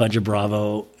hysterical. A bunch of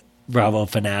Bravo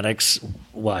fanatics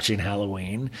watching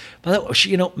Halloween. But,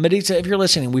 you know, Mediza, if you're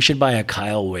listening, we should buy a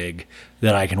Kyle wig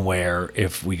that I can wear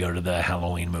if we go to the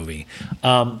Halloween movie.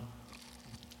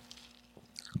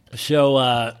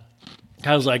 So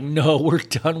Kyle's like, no, we're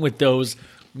done with those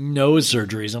nose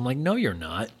surgeries. I'm like, no, you're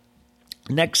not.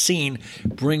 Next scene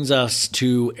brings us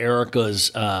to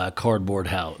Erica's cardboard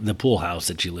house, the pool house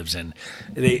that she lives in.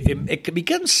 It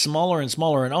becomes smaller and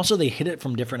smaller, and also they hit it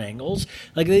from different angles.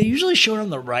 Like they usually show it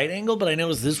on the right angle, but I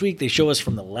noticed this week they show us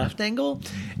from the left angle.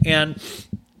 And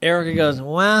Erica goes,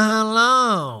 well,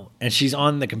 hello. And she's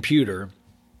on the computer,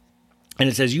 and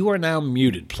it says, you are now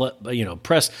muted.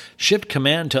 Press Shift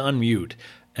Command to unmute.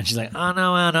 And she's like, I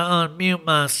know how to unmute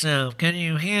myself. Can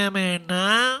you hear me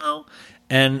now?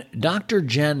 And Dr.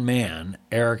 Jen Mann,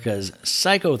 Erica's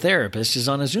psychotherapist, is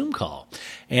on a Zoom call.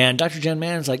 And Dr. Jen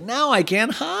Mann is like, now I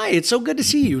can. Hi, it's so good to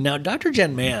see you. Now, Dr.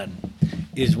 Jen Mann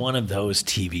is one of those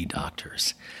TV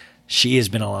doctors. She has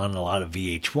been on a lot of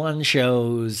VH1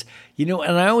 shows. You know,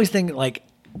 and I always think, like,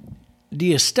 do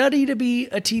you study to be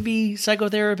a TV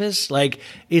psychotherapist? Like,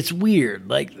 it's weird.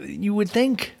 Like, you would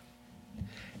think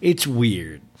it's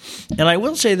weird. And I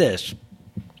will say this.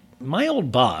 My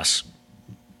old boss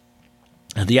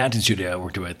at the acting studio I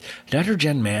worked with, Dr.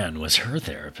 Jen Mann was her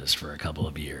therapist for a couple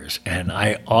of years. And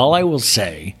all I will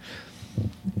say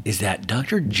is that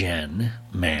Dr. Jen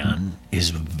Mann is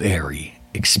very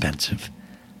expensive.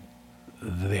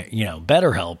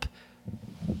 BetterHelp,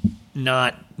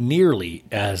 not nearly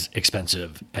as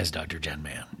expensive as Dr. Jen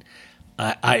Mann.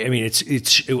 I mean,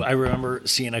 I remember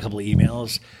seeing a couple of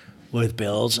emails with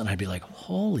bills, and I'd be like,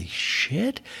 holy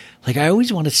shit. Like, I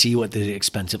always want to see what the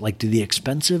expensive, like, do the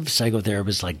expensive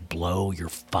psychotherapists, like, blow your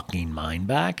fucking mind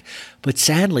back? But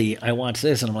sadly, I watch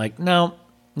this, and I'm like, nah.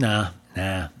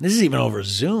 This is even over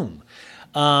Zoom.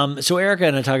 So Erica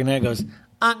in a talking head goes,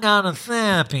 I got a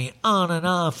therapy on and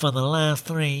off for the last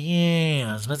 3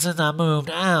 years, but since I moved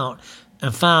out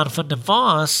and filed for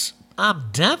divorce,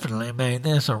 I've definitely made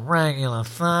this a regular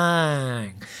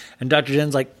thing. And Dr.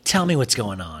 Jen's like, tell me what's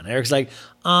going on. Eric's like,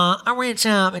 I reach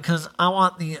out because I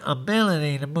want the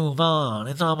ability to move on.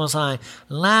 It's almost like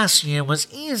last year was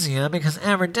easier because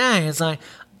every day it's like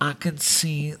I could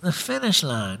see the finish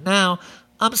line. Now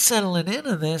I'm settling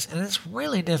into this and it's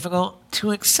really difficult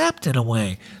to accept in a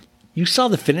way. You saw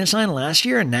the finish line last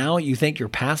year and now you think you're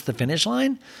past the finish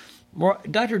line? Well,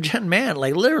 Dr. Jen, man,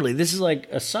 like literally, this is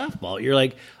like a softball. You're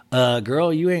like,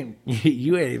 girl, you ain't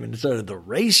even started the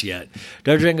race yet.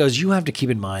 Dr. Jen goes, you have to keep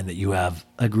in mind that you have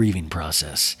a grieving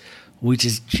process, which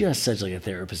is just such like a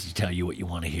therapist to tell you what you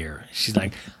want to hear. She's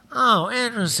like, oh,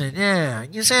 interesting. Yeah.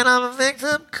 You said I'm a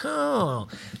victim? Cool.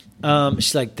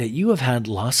 She's like, that you have had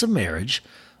loss of marriage,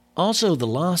 also the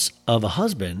loss of a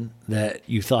husband that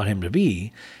you thought him to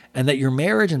be, and that your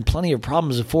marriage and plenty of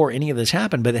problems before any of this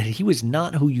happened, but that he was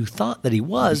not who you thought that he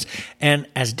was. And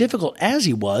as difficult as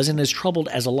he was and as troubled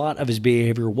as a lot of his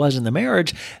behavior was in the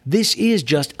marriage, this is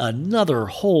just another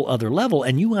whole other level.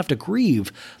 And you have to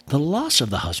grieve the loss of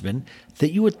the husband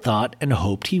that you had thought and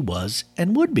hoped he was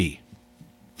and would be.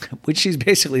 Which she's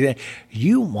basically saying,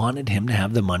 you wanted him to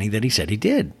have the money that he said he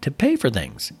did to pay for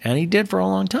things. And he did for a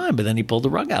long time, but then he pulled the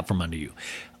rug out from under you.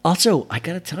 Also, I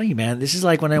got to tell you, man, this is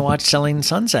like when I watched Selling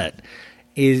Sunset.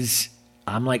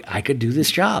 I'm like, I could do this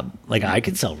job. Like, I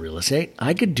could sell real estate.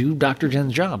 I could do Dr.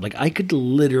 Jen's job. Like, I could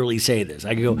literally say this.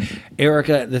 I could go,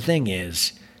 Erica, the thing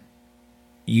is,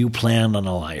 you planned on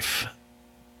a life.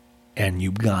 And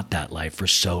you got that life for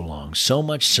so long. So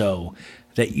much so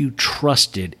that you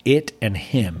trusted it and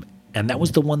him. And that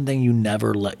was the one thing you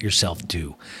never let yourself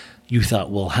do. You thought,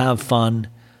 we'll have fun.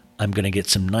 I'm going to get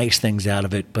some nice things out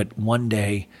of it. But one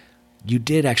day, you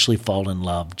did actually fall in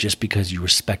love just because you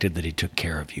respected that he took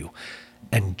care of you.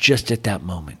 And just at that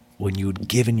moment, when you had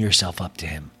given yourself up to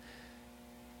him,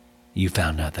 you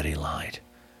found out that he lied.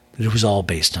 That it was all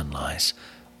based on lies.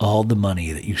 All the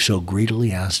money that you so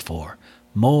greedily asked for,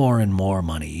 more and more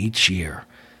money each year,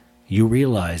 you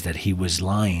realized that he was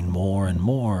lying more and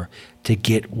more to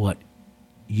get what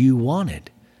you wanted.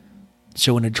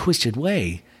 So in a twisted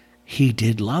way, he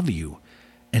did love you,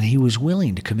 and he was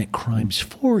willing to commit crimes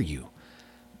for you.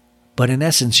 But in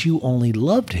essence, you only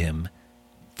loved him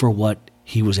for what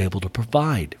he was able to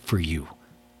provide for you.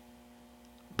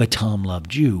 But Tom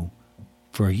loved you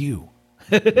for you.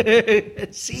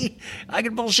 See, I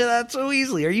can bullshit that so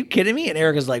easily. Are you kidding me? And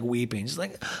Erica's like weeping. She's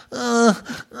like,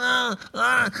 I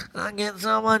get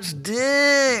so much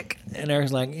dick. And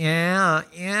Erica's like, yeah.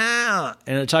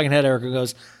 And the talking head, Erica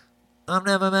goes, I've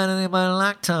never met anybody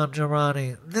like Tom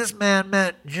Girardi. This man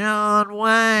met John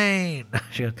Wayne.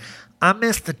 She goes, I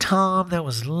missed the Tom that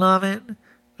was loving.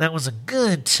 That was a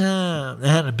good time. That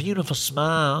had a beautiful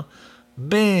smile.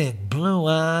 Big blue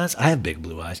eyes. I have big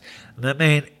blue eyes. That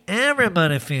made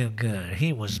everybody feel good.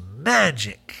 He was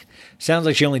magic. Sounds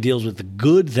like she only deals with the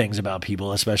good things about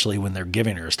people, especially when they're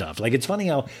giving her stuff. Like, it's funny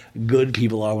how good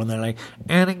people are when they're like,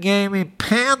 and he gave me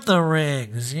panther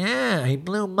rings. Yeah, he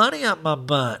blew money up my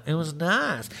butt. It was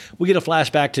nice. We get a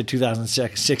flashback to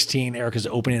 2016. Erica's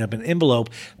opening up an envelope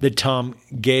that Tom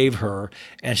gave her,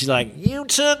 and she's like, you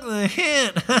took the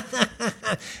hint.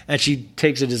 And she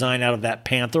takes a design out of that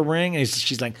panther ring, and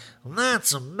she's like,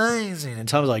 that's amazing. And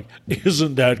Tom's like,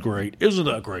 isn't that great? Isn't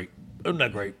that great? Isn't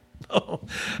that great? Oh,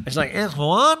 it's like, it's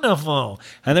wonderful.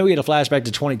 And then we get a flashback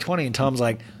to 2020, and Tom's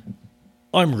like,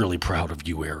 I'm really proud of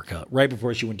you, Erica. Right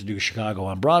before she went to do Chicago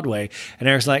on Broadway. And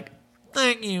Eric's like,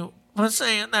 thank you for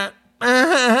saying that.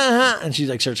 And she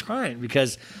like starts crying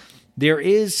because there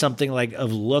is something like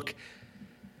of look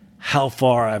how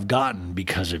far I've gotten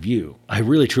because of you. I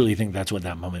really, truly think that's what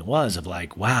that moment was of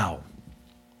like, wow,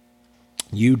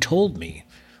 you told me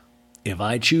if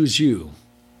I choose you,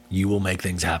 you will make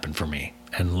things happen for me.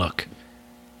 And look,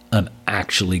 I'm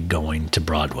actually going to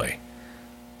Broadway.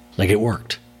 Like, it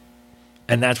worked.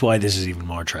 And that's why this is even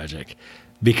more tragic.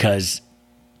 Because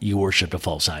you worshipped a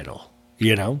false idol,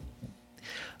 you know?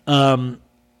 And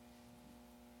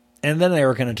then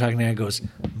Erica in a talking head goes,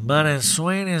 but as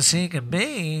sweet as he can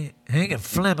be, he can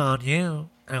flip on you.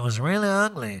 It was really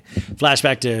ugly.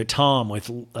 Flashback to Tom with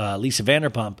Lisa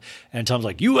Vanderpump. And Tom's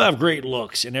like, you have great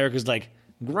looks. And Erica's like,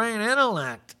 great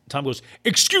intellect. Tom goes,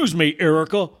 excuse me,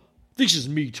 Erica. This is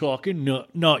me talking,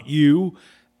 not you.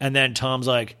 And then Tom's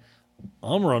like,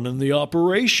 I'm running the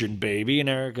operation, baby. And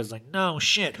Erica's like, no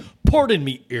shit. Pardon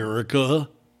me, Erica.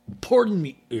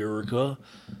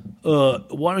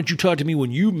 Why don't you talk to me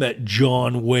when you met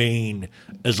John Wayne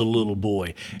as a little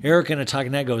boy? Erica in a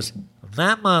talking head goes,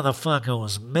 That motherfucker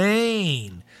was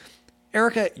mean.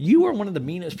 Erica, you are one of the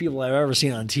meanest people I've ever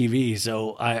seen on TV,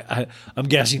 so I'm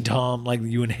guessing, Tom, like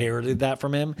you inherited that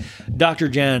from him. Dr.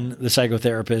 Jen, the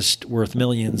psychotherapist worth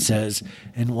millions, says,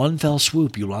 in one fell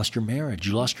swoop, you lost your marriage,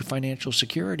 you lost your financial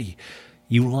security,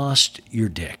 you lost your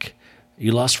dick,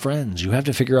 you lost friends. You have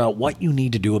to figure out what you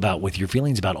need to do with your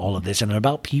feelings about all of this and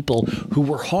about people who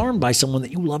were harmed by someone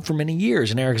that you loved for many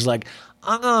years. And Erica's like,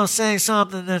 I'm going to say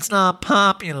something that's not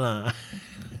popular.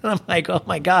 And I'm like, oh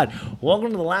my God,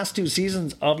 welcome to the last 2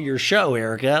 seasons of your show,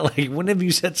 Erica. Like, when have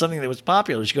you said something that was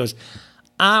popular? She goes,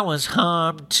 I was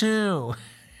harmed too.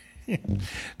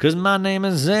 Because my name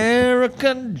is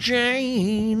Erica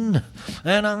Jane,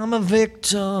 and I'm a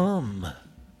victim.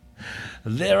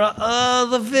 There are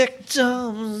other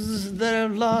victims that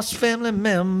have lost family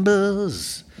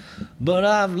members. But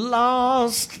I've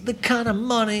lost the kind of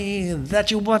money that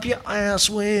you wipe your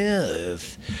ass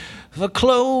with. For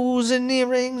clothes and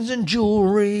earrings and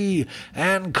jewelry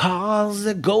and cars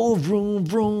that go vroom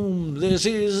vroom. This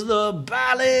is the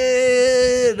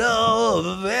ballad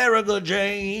of Erica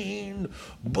Jane.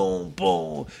 Boom,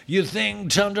 boom. You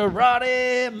think Tom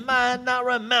Girardi might not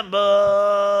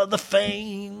remember the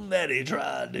fame that he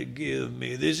tried to give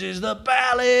me. This is the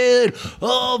ballad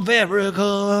of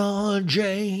Erica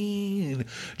Jane.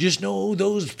 Just know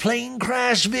those plane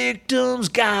crash victims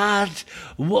got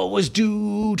what was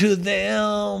due to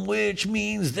them, which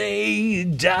means they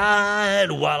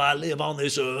died while I live on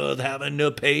this earth having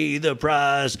to pay the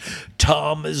price.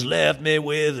 Tom has left me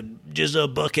with just a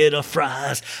bucket of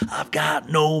fries. I've got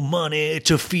no money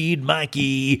to feed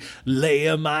Mikey.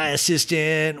 Leia, my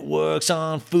assistant, works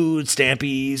on food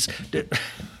stampies.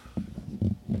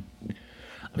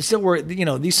 I'm still worried. You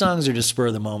know, these songs are just spur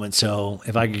of the moment, so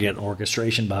if I could get an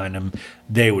orchestration behind them,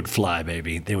 they would fly,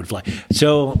 baby. They would fly.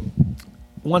 So,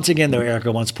 once again, though,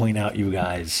 Erica wants to point out, you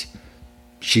guys,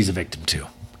 she's a victim too.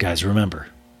 Guys, remember,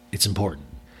 it's important.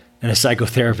 And a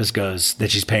psychotherapist goes,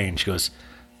 that she's paying, she goes,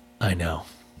 I know.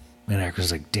 And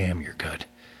Erica's like, damn, you're good.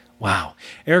 Wow.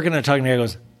 Erica and I are talking to her,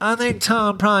 goes, I think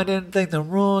Tom probably didn't think the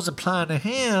rules applied to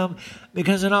him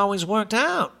because it always worked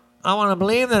out. I want to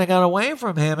believe that it got away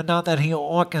from him and not that he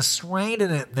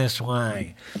orchestrated it this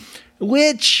way.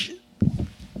 Which,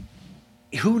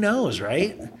 who knows,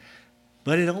 right?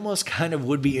 But it almost kind of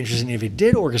would be interesting if it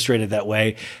did orchestrate it that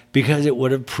way, because it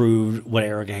would have proved what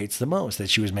Erica hates the most, that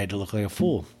she was made to look like a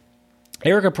fool.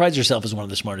 Erica prides herself as one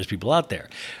of the smartest people out there.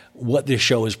 What this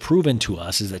show has proven to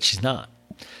us is that she's not.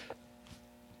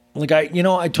 Like, I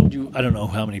told you, I don't know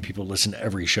how many people listen to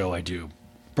every show I do.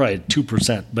 Probably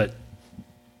 2%, but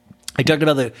I talked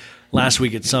about that last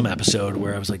week at some episode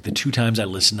where I was like, the 2 times I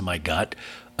listened to my gut,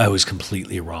 I was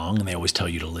completely wrong. And they always tell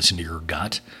you to listen to your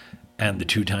gut. And the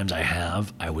 2 times I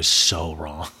have, I was so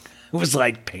wrong. It was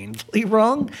like painfully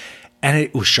wrong. And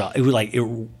it was shot. It was like,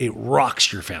 it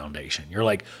rocks your foundation. You're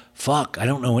like, fuck, I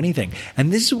don't know anything.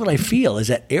 And this is what I feel, is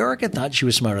that Erica thought she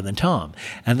was smarter than Tom.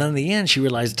 And then in the end, she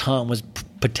realized Tom was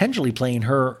potentially playing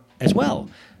her as well.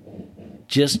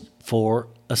 Just for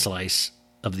a slice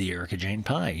of the Erica Jane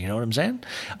pie. You know what I'm saying?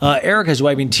 Erica's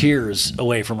wiping tears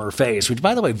away from her face, which,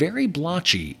 by the way, very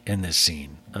blotchy in this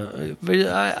scene.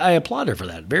 I applaud her for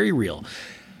that. Very real.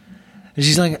 And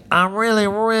she's like, I really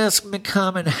risk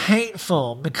becoming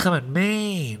hateful, becoming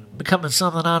mean, becoming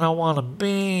something I don't want to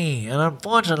be. And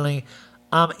unfortunately,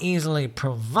 I'm easily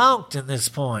provoked at this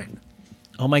point.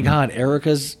 Oh my God,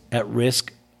 Erica's at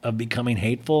risk of becoming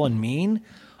hateful and mean?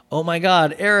 Oh my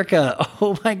God, Erica.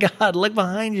 Oh my God, look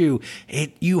behind you.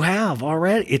 You have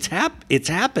already. It's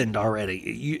happened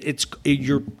already.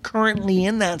 You're currently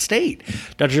in that state.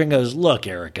 Dr. Jen goes, look,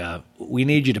 Erica, we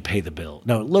need you to pay the bill.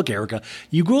 No, look, Erica,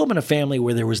 you grew up in a family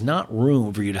where there was not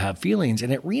room for you to have feelings,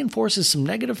 and it reinforces some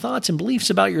negative thoughts and beliefs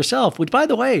about yourself, which, by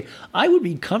the way, I would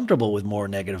be comfortable with more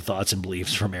negative thoughts and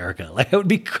beliefs from Erica. Like, I would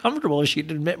be comfortable if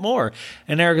she'd admit more.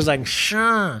 And Erica's like,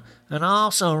 sure. It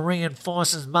also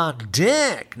reinforces my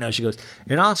dick. No, she goes,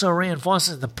 it also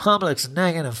reinforces the public's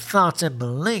negative thoughts and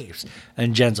beliefs.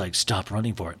 And Jen's like, stop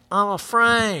running for it. I'm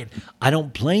afraid. I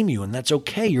don't blame you, and that's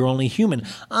okay. You're only human.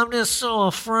 I'm just so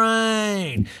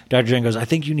afraid. Dr. Jen goes, I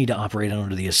think you need to operate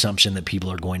under the assumption that people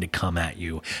are going to come at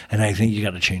you. And I think you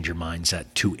got to change your mindset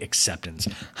to acceptance.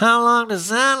 How long does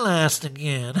that last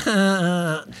again?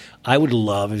 I would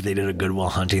love if they did a Good Will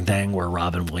Hunting thing where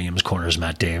Robin Williams corners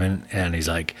Matt Damon, and he's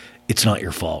like, it's not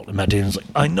your fault. And Matt Damon's like,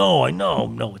 I know.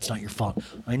 No, it's not your fault.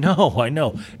 I know.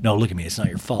 No, look at me. It's not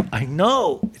your fault. I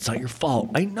know. It's not your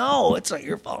fault. I know. It's not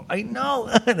your fault. I know.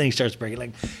 And then he starts breaking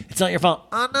like, it's not your fault.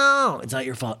 I know. It's not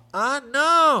your fault. I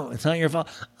know. It's not your fault.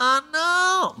 I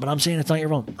know. But I'm saying it's not your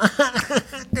fault.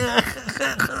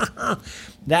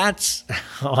 That's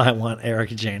how I want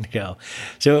Erica Jane to go.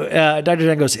 So Dr.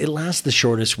 Jen goes, it lasts the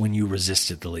shortest when you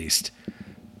resist it the least.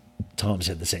 Tom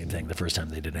said the same thing the first time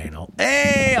they did anal.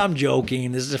 Hey, I'm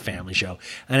joking. This is a family show.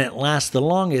 And it lasts the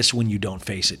longest when you don't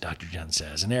face it, Dr. Jen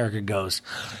says. And Erica goes,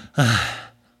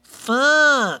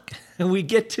 fuck. And we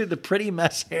get to the Pretty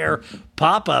Mess Hair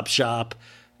pop-up shop.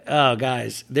 Oh,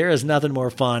 guys, there is nothing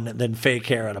more fun than fake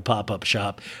hair at a pop-up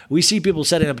shop. We see people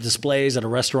setting up displays at a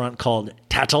restaurant called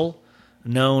Tattle,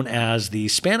 known as the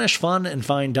Spanish Fun and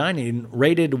Fine Dining,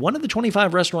 rated one of the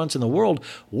 25 restaurants in the world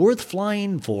worth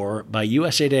flying for by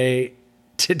USA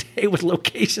Today with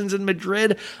locations in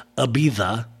Madrid,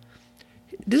 Ibiza.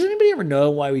 Does anybody ever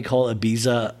know why we call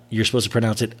Ibiza, you're supposed to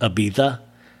pronounce it Ibiza?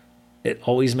 It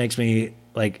always makes me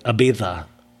like, Ibiza.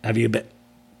 Have you been,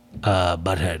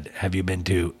 Butthead, have you been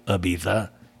to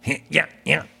Ibiza?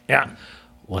 Yeah.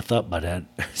 What's up, Butthead?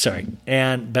 Sorry.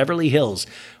 And Beverly Hills,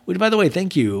 which, by the way,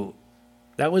 thank you.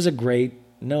 That was a great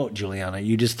note, Juliana.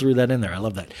 You just threw that in there. I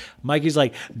love that. Mikey's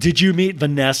like, did you meet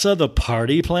Vanessa, the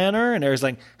party planner? And Eric's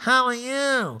like, how are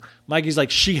you? Mikey's like,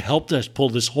 she helped us pull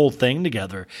this whole thing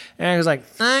together. And Eric's like,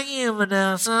 thank you,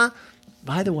 Vanessa.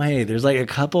 By the way, there's like a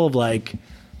couple of like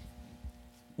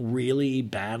really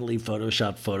badly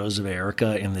photoshopped photos of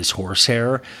Erica in this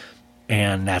horsehair.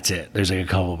 And that's it. There's like a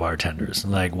couple of bartenders.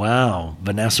 Like, wow,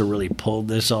 Vanessa really pulled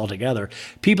this all together.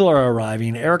 People are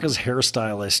arriving. Erica's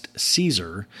hairstylist,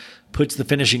 Caesar, puts the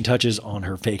finishing touches on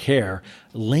her fake hair.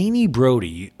 Lainey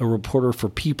Brody, a reporter for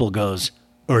People, goes,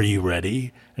 are you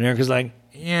ready? And Erica's like,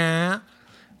 yeah.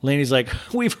 Lainey's like,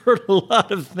 we've heard a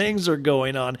lot of things are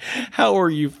going on. How are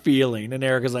you feeling? And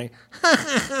Erica's like,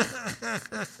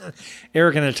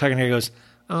 Erica in a tucking hair goes,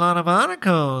 a lot of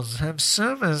articles have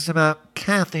surfaced about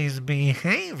Kathy's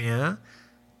behavior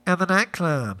at the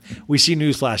nightclub. We see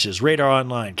news flashes. Radar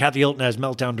online. Kathy Hilton has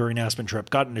meltdown during Aspen trip.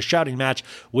 Got in a shouting match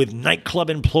with nightclub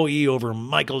employee over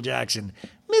Michael Jackson.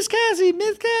 Miss Kathy,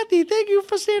 thank you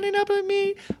for standing up with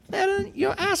me at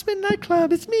your Aspen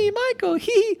nightclub. It's me, Michael.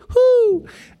 Hee hoo.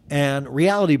 And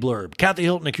reality blurb. Kathy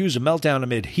Hilton accused of meltdown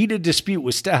amid heated dispute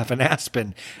with staff in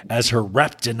Aspen as her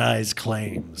rep denies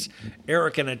claims.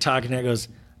 Eric in a talking head goes,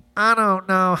 I don't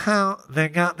know how they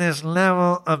got this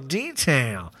level of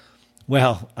detail.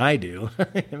 Well, I do.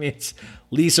 I mean, it's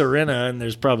Lisa Rinna, and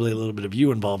there's probably a little bit of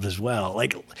you involved as well.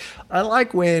 Like, I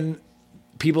like when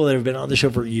people that have been on the show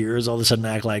for years all of a sudden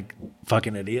act like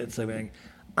fucking idiots. They're like,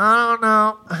 I don't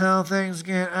know how things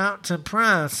get out to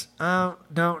press. I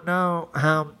don't know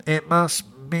how it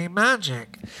must be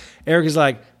magic. Eric is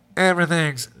like,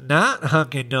 everything's not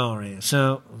hunky-dory,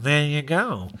 so there you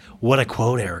go. What a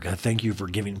quote, Erica. Thank you for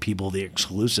giving people the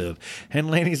exclusive.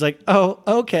 And Lainey's like, oh,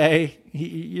 okay.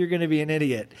 You're going to be an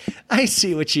idiot. I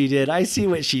see what she did. I see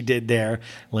what she did there.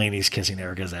 Lainey's kissing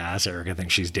Erica's ass. Erica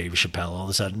thinks she's Dave Chappelle all of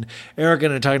a sudden. Erica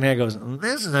in a talking head goes,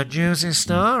 this is a juicy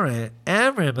story.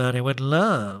 Everybody would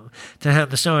love to have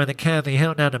the story that Kathy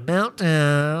Hilton had a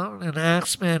meltdown in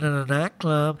Aspen in a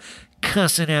nightclub,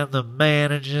 cussing out the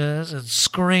managers and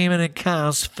screaming in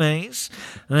Kyle's face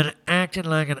and then acting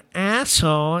like an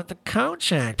asshole at the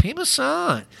coach act. People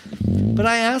saw it. But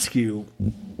I ask you,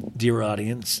 dear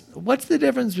audience, what's the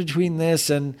difference between this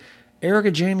and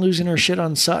Erica Jane losing her shit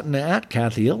on Sutton at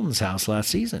Kathy Hilton's house last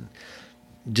season?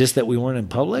 Just that we weren't in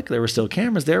public? There were still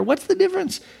cameras there. What's the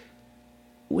difference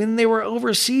when they were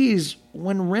overseas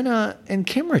when Rinna and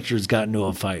Kim Richards got into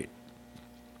a fight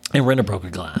and Rinna broke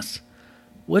a glass?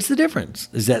 What's the difference?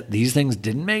 Is that these things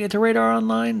didn't make it to Radar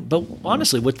Online? But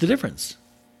honestly, what's the difference?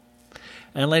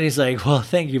 And Lainey's like, well,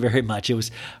 thank you very much. It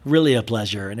was really a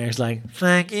pleasure. And Eric's like,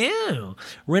 thank you.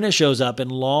 Rinna shows up in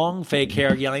long fake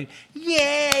hair yelling,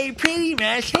 yay, pretty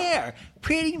mesh hair.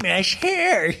 Pretty mesh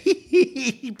hair.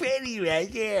 Pretty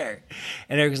mesh hair.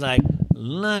 And Eric's like,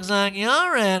 looks like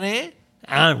you're ready.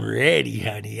 I'm ready,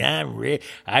 honey. I'm ready.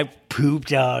 I've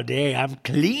pooped all day. I'm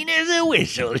clean as a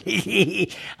whistle.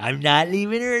 I'm not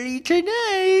leaving early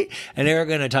tonight. And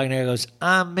Erica talking to her goes,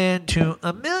 I've been to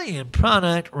 1 million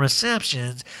product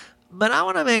receptions, but I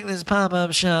want to make this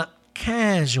pop-up shop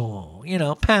casual. You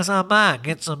know, pass on by,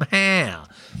 get some hair.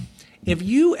 If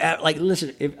you, like,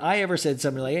 listen, if I ever said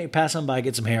something like, hey, pass on by,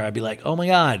 get some hair, I'd be like, oh my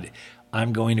God,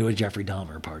 I'm going to a Jeffrey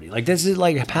Dahmer party. Like, this is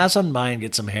like, pass on by and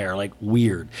get some hair. Like,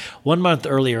 weird. 1 month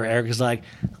earlier, Erica's like,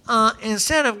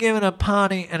 instead of giving a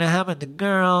party and having the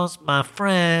girls, my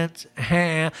friends,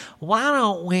 hair, why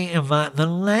don't we invite the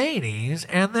ladies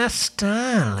and their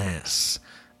stylists?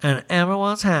 And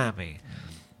everyone's happy.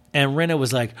 And Rinna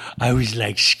was like, I was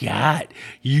like, Scott,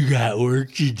 you got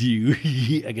work to do.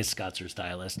 I guess Scott's her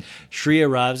stylist. Shri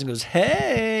arrives and goes,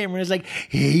 hey. And Rinna's like,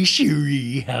 hey,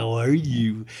 Shri, how are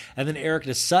you? And then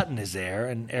Erica Sutton is there.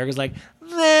 And Erica's like,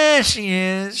 there she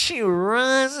is. She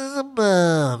rises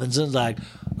above. And Sutton's like,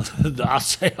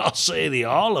 I'll say the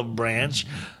olive branch.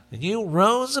 You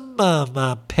rose above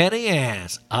my petty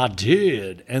ass. I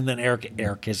did. And then Eric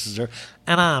kisses her,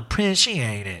 and I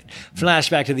appreciate it.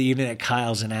 Flashback to the evening at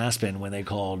Kyle's in Aspen when they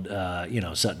called,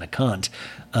 Sutton a cunt.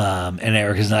 And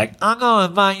Eric is like, I'm going to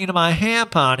invite you to my hair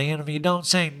party, and if you don't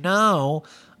say no,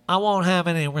 I won't have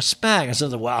any respect. And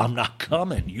Sutton's like, well, I'm not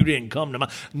coming. You didn't come to my...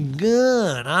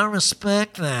 Good. I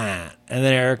respect that. And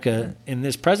then Erica, in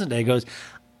this present day, goes,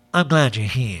 I'm glad you're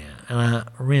here, and I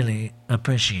really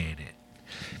appreciate it.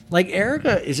 Like,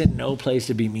 Erica is in no place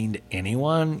to be mean to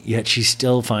anyone, yet she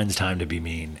still finds time to be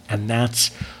mean. And that's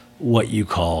what you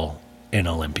call an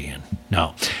Olympian.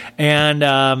 No.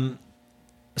 And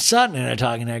Sutton in a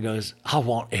talking head goes, I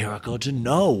want Erica to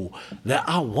know that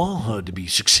I want her to be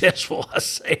successful. I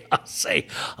say,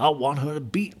 I want her to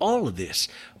beat all of this.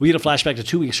 We get a flashback to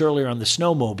 2 weeks earlier on the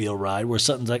snowmobile ride where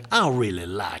Sutton's like, I really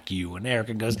like you. And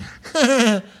Erica goes,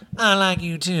 I like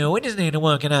you too. We just need to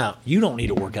work it out. You don't need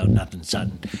to work out nothing,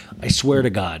 Sutton. I swear to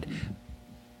God.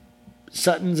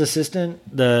 Sutton's assistant,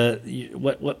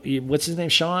 what's his name,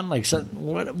 Sean? Like Sutton,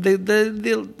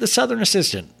 the Southern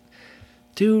assistant.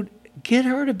 Dude, get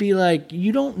her to be like,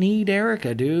 you don't need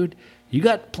Erica, dude. You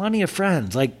got plenty of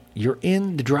friends. Like, you're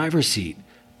in the driver's seat.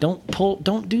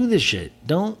 Don't do this shit.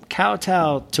 Don't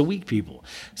kowtow to weak people.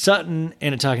 Sutton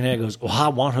in a talking head goes, well, I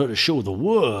want her to show the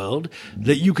world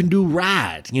that you can do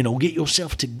right. Get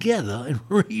yourself together and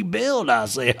rebuild, I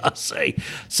say.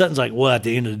 Sutton's like, well, at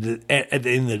the end of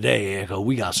the day, Erica,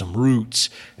 we got some roots.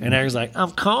 And Erica's like,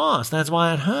 of course, that's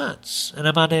why it hurts. And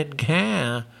if I didn't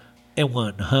care, it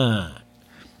wouldn't hurt.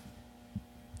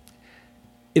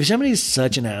 If somebody's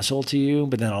such an asshole to you,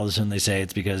 but then all of a sudden they say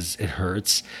it's because it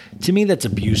hurts, to me that's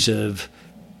abusive.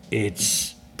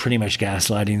 It's pretty much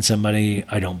gaslighting somebody.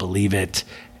 I don't believe it.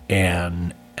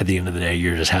 And at the end of the day,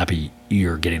 you're just happy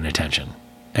you're getting attention.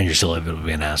 And you're still able to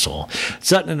be an asshole.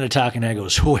 Sutton in the talking head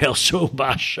goes, well, so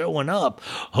by showing up,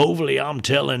 hopefully I'm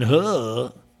telling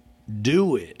her,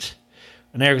 do it.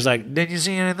 And Eric's like, did you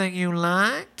see anything you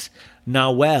liked?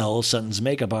 Now, well, Sutton's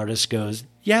makeup artist goes,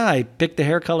 yeah, I picked the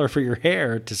hair color for your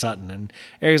hair to Sutton. And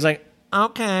Eric's like,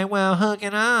 okay, well, hook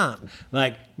it up.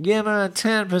 Like, give her a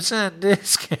 10%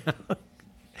 discount.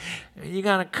 You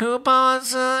got a coupon,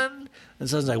 Sutton? And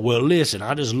Sutton's like, well, listen,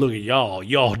 I just look at y'all.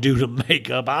 Y'all do the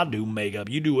makeup, I do makeup.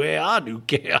 You do hair, I do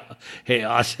hair. Hey,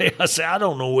 I say, I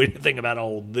don't know anything about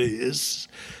all this.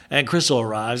 And Crystal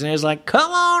arrives, and he's like,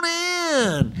 come on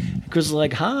in. And Crystal's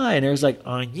like, hi. And Eric's like,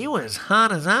 are you as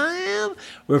hot as I am?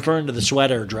 Referring to the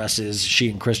sweater dresses she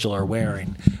and Crystal are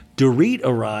wearing. Dorit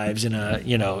arrives in a,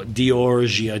 Dior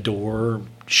J'adore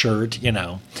shirt,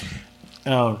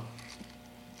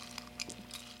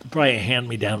 probably a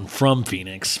hand-me-down from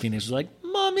Phoenix. Phoenix was like,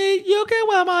 Mommy, you can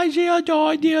wear my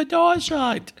J'adore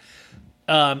shirt.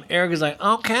 Eric is like,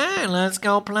 okay, let's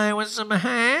go play with some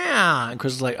hair. And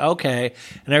Chris is like, okay.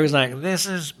 And Eric's like, this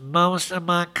is most of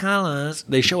my colors.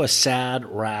 They show a sad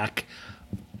rack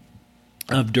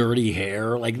of dirty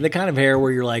hair. Like the kind of hair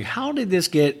where you're like, how did this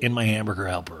get in my hamburger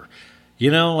helper?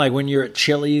 Like when you're at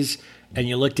Chili's and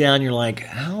you look down, you're like,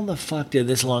 how the fuck did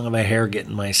this long of a hair get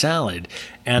in my salad?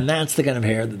 And that's the kind of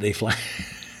hair that they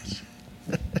flash.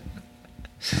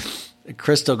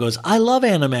 Crystal goes, I love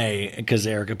anime, because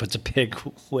Erica puts a pig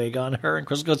wig on her, and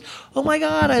Crystal goes, oh my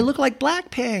God, I look like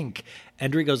Blackpink.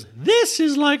 And Dorit goes, this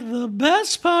is like the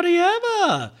best party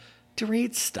ever.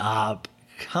 Dorit, stop.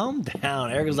 Calm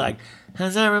down. Erica's like,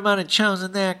 has everybody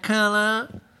chosen their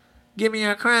color? Give me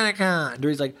your credit card.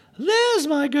 Dorit's like, there's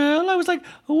my girl. I was like,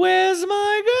 where's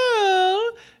my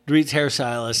girl? Dorit's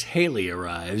hairstylist, Haley,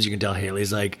 arrives. You can tell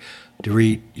Haley's like,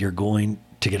 Dorit, you're going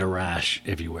to get a rash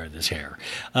if you wear this hair.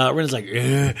 Rena's like,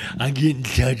 I'm getting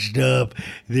touched up.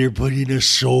 They're putting a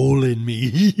soul in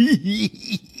me.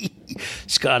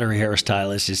 Scott, her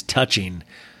hairstylist, is touching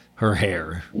her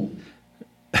hair.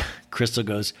 Crystal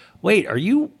goes, wait, are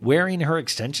you wearing her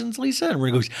extensions, Lisa? And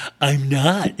Rena goes, I'm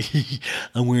not.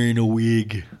 I'm wearing a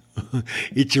wig.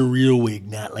 It's a real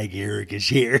wig, not like Erica's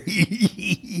hair.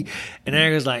 And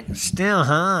Erica's like, still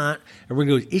hot. And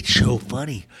Rena goes, it's so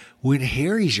funny. When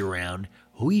Harry's around,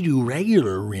 we do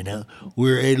regular Rena,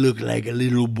 where I look like a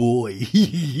little boy.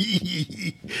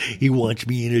 He wants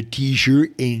me in a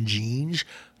t-shirt and jeans,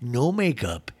 no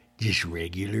makeup, just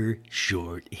regular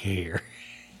short hair.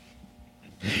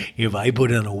 If I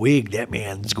put on a wig, that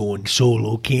man's going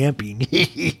solo camping.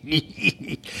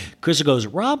 Crystal goes,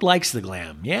 Rob likes the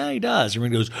glam. Yeah, he does. And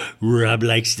Rena goes, Rob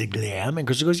likes the glam. And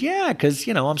Crystal goes, yeah, because,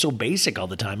 I'm so basic all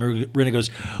the time. And Rena goes,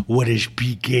 what does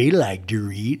PK like,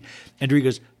 Dorit? And Dorit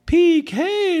goes,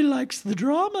 PK likes the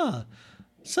drama.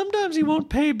 Sometimes he won't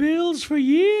pay bills for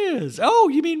years. Oh,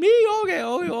 you mean me? Okay.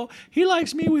 Oh, he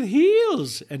likes me with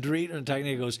heels. And Dorit and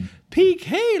Tiny goes,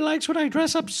 PK likes when I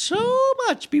dress up so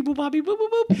much. Beep, boop, bop, beep, boop, boop,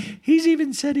 boop. He's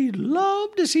even said he'd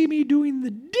love to see me doing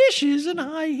the dishes in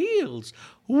high heels.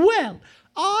 Well,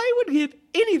 I would give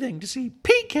anything to see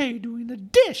PK doing the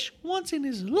dish once in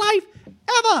his life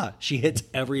ever. She hits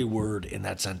every word in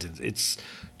that sentence. It's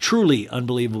truly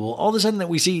unbelievable. All of a sudden that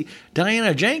we see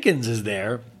Diana Jenkins is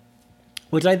there,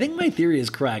 which I think my theory is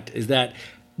correct, is that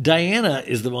Diana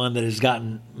is the one that has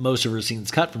gotten most of her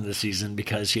scenes cut from this season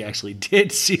because she actually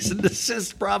did cease and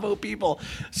desist. Bravo, people.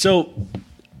 So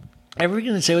everyone's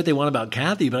going to say what they want about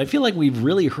Kathy, but I feel like we've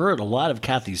really heard a lot of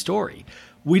Kathy's story.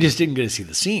 We just didn't get to see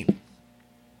the scene.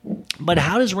 But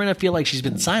how does Rinna feel like she's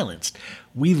been silenced?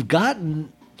 We've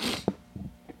gotten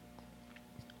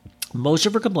most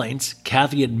of her complaints.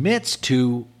 Kathy admits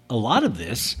to a lot of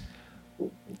this.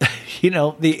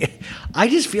 I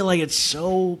just feel like it's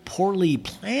so poorly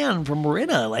planned from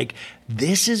Rinna. Like,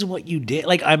 this is what you did.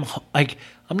 I'm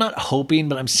not hoping,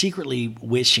 but I'm secretly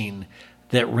wishing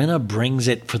that Rinna brings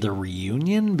it for the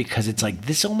reunion, because it's like,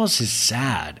 this almost is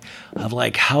sad of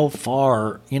like how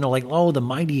far, the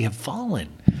mighty have fallen.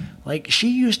 Like, she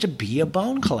used to be a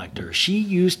bone collector. She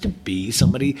used to be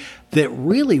somebody that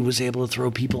really was able to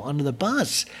throw people under the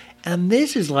bus. And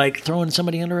this is like throwing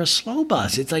somebody under a slow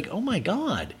bus. It's like, oh my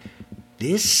God,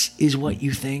 this is what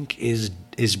you think is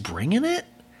bringing it?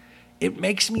 It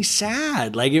makes me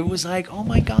sad. Like, it was like, oh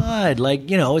my God. Like,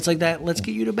 it's like that, let's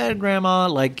get you to bed, Grandma.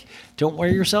 Like, don't wear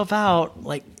yourself out.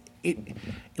 Like,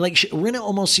 Rinna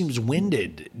almost seems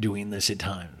winded doing this at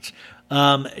times.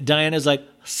 Diana's like,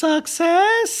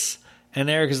 success? And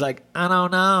Eric is like, I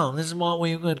don't know. This is what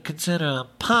we would consider a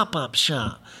pop-up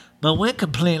shop. But we're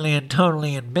completely and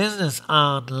totally in business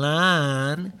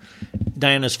online.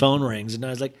 Diana's phone rings, and I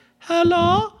was like,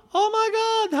 hello? Oh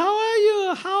my God, how are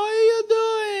you? How are you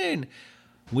doing?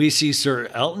 We see Sir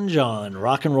Elton John,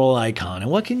 rock and roll icon.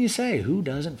 And what can you say? Who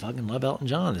doesn't fucking love Elton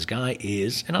John? This guy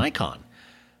is an icon.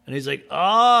 And he's like,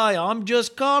 I'm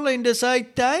just calling to say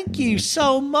thank you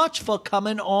so much for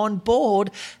coming on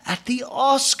board at the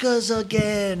Oscars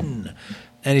again.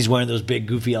 And he's wearing those big,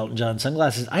 goofy Elton John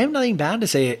sunglasses. I have nothing bad to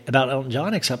say about Elton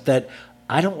John, except that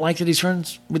I don't like that he's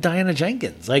friends with Diana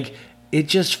Jenkins. Like, it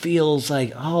just feels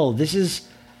like, this is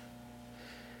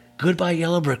Goodbye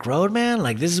Yellow Brick Road, man.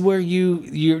 Like, this is where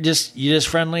you're just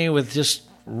friendly with just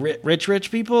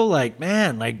rich people. Like,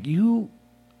 man, like, you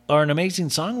are an amazing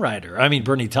songwriter. I mean,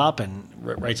 Bernie Taupin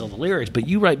writes all the lyrics, but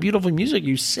you write beautiful music.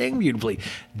 You sing beautifully.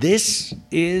 This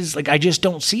is, like, I just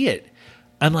don't see it.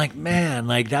 I'm like, man,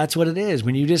 like, that's what it is.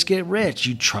 When you just get rich,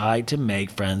 you try to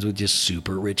make friends with just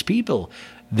super rich people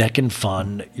that can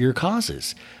fund your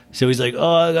causes. So he's like,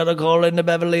 I got to call into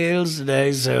Beverly Hills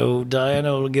today, so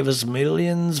Diana will give us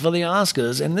millions for the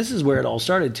Oscars. And this is where it all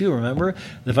started, too, remember?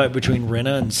 The fight between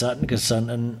Rinna and Sutton, because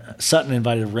Sutton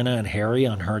invited Rinna and Harry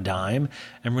on her dime.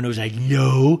 And Rinna was like,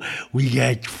 no, we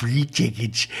got free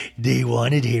tickets. They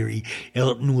wanted Harry.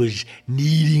 Elton was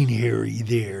needing Harry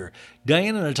there.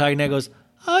 Diana and Tiny goes,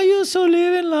 I used to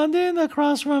live in London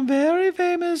across from very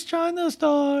famous China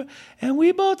store, and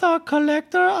we both are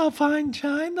collector of fine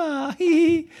china.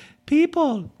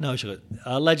 People. No, she goes,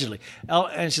 allegedly.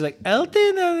 And she's like,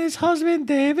 Elton and his husband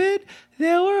David,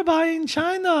 they were buying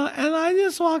china, and I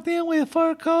just walked in with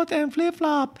fur coat and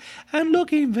flip-flop and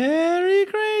looking very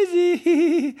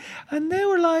crazy. And they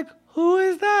were like, who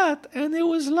is that? And it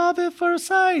was love at first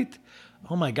sight.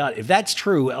 Oh my God. If that's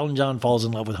true, Elton John falls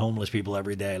in love with homeless people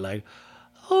every day. Like,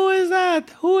 who is that?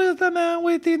 Who is the man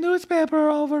with the newspaper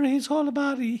over his whole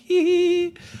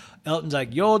body? Elton's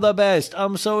like, you're the best.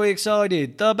 I'm so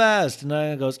excited. The best. And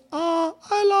Diana goes,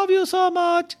 I love you so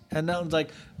much. And Elton's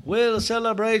like, we'll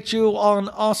celebrate you on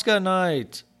Oscar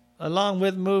night, along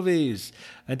with movies.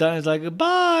 And Diana's like,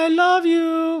 bye, love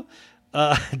you.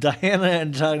 Diana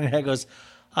and Diana goes,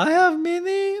 I have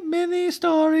many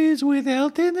stories with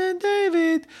Elton and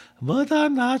David, but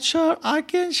I'm not sure I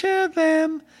can share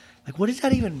them. Like, what does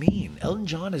that even mean? Elton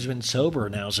John has been sober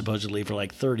now, supposedly, for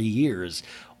like 30 years.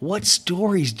 What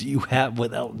stories do you have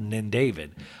with Elton and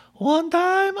David? One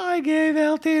time I gave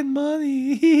Elton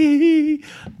money.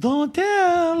 Don't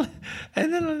tell.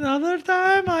 And then another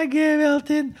time I gave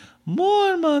Elton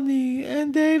more money,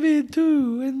 and David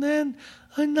too. And then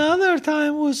another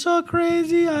time was so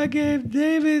crazy I gave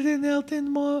David and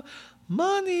Elton more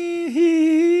money.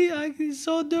 He's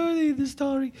so dirty, the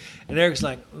story. And Eric's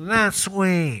like, that's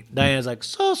sweet. Diana's like,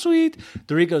 so sweet.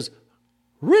 Dorit goes,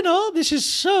 Rinna, this is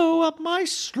so up my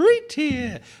street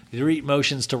here. Dorit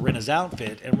motions to Rinna's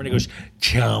outfit, and Rinna goes,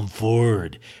 Tom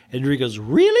Ford. And Dorit goes,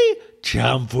 really?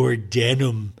 Tom Ford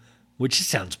denim. which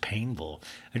sounds painful.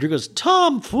 And Drew goes,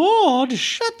 Tom Ford,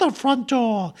 shut the front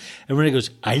door. And Renee goes,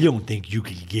 I don't think you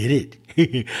can get it.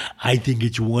 I think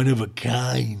it's one of a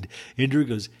kind. And Drew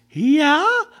goes, yeah,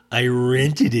 I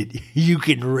rented it. You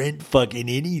can rent fucking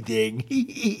anything.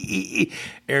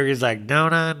 Erica's like,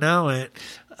 don't I know it?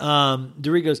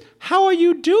 Dorit goes, how are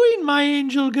you doing, my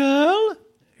angel girl?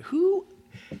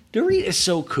 Dorit is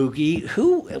so kooky.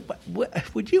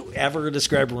 Would you ever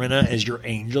describe Rinna as your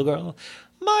angel girl?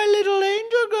 My little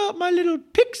angel girl, my little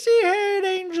pixie-haired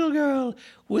angel girl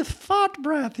with fart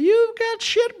breath. You've got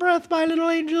shit breath, my little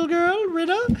angel girl,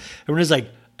 Rinna. And Rinna's like,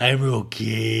 I'm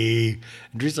okay.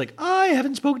 And Dorit's like, I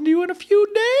haven't spoken to you in a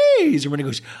few days. And Rinna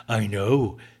goes, I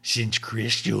know, since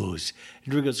Crystal's.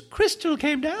 And Dorit goes, Crystal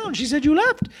came down. She said you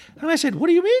left. And I said, what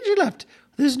do you mean she left?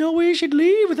 There's no way she'd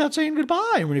leave without saying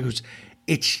goodbye. And Rinna goes,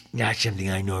 it's not something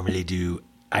I normally do.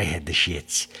 I had the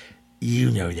shits.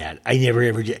 You know that. I never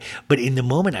ever did. But in the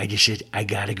moment, I just said, I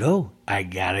gotta go. I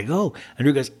gotta go. And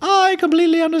Rinna goes, I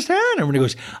completely understand. And Rinna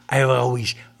goes, I've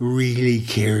always really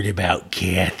cared about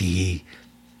Kathy.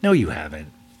 No, you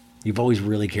haven't. You've always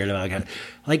really cared about Kathy.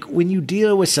 Like when you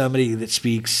deal with somebody that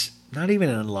speaks not even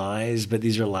in lies, but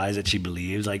these are lies that she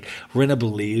believes. Like Rinna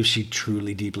believes she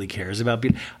truly, deeply cares about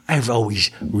people. I've always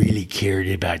really cared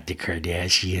about the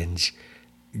Kardashians.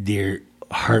 They're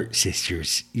heart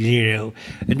sisters, you know?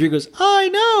 And Drew goes, I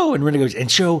know. And Rinna goes,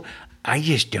 and so I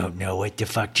just don't know what the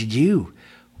fuck to do.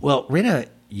 Well, Rinna,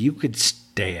 you could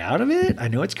stay out of it. I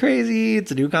know it's crazy.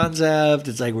 It's a new concept.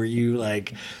 It's like where you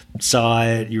like saw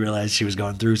it, you realized she was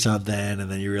going through something,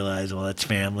 and then you realize, well, that's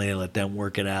family and let them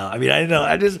work it out. I mean, I don't know.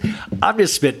 I'm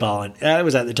just spitballing. I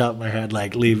was at the top of my head,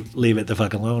 like, leave it the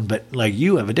fuck alone. But like,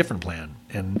 you have a different plan,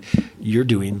 and you're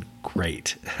doing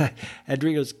great. And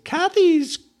Drew goes,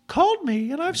 Kathy's called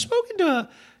me, and I've spoken to her.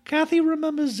 Kathy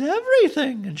remembers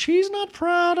everything, and she's not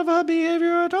proud of her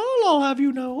behavior at all, I'll have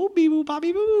you know. Bee-boo,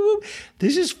 bobby, boo-boo.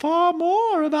 This is far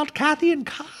more about Kathy and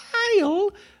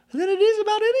Kyle than it is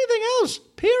about anything else,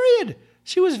 period.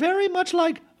 She was very much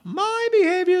like, my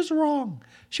behavior's wrong.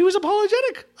 She was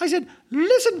apologetic. I said,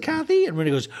 listen, Kathy. And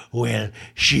Renee goes, well,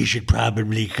 she should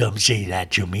probably come say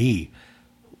that to me.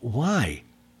 Why?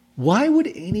 Why would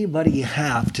anybody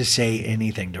have to say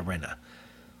anything to Rinna?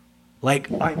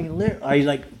 Like, I mean,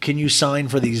 can you sign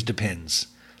for these Depends?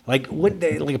 Like, what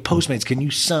they, like a Postmates, can you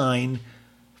sign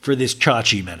for this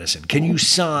Chachi medicine? Can you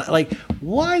sign? Like,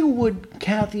 why would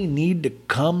Kathy need to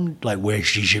come? Like, well,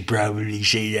 she should probably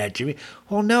say that to me.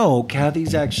 Well, no, Kathy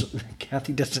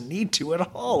doesn't need to at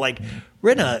all. Like,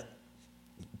 Rinna,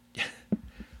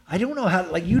 I don't know how,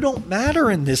 like, you don't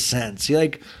matter in this sense.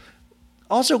 Like,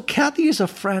 also, Kathy is a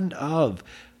friend of.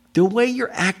 The way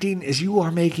you're acting is you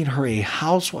are making her a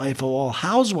housewife of all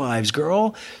housewives,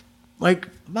 girl. Like,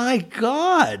 my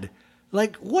God.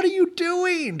 Like, what are you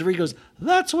doing? Dorit goes,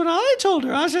 that's what I told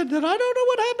her. I said that I don't know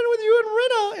what happened with you and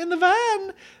Rinna in the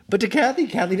van. But to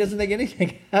Kathy doesn't think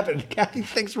anything happened. Kathy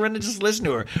thinks Rinna just listened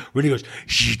to her. Rinna goes,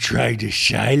 she tried to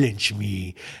silence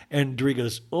me. And Dorit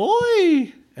goes,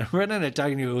 oi. And Rinna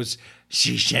talking to her goes,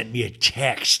 she sent me a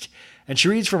text. And she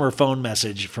reads from her phone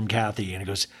message from Kathy, and it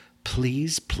goes,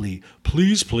 please,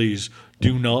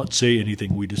 do not say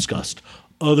anything we discussed.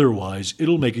 Otherwise,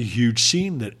 it'll make a huge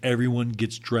scene that everyone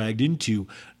gets dragged into.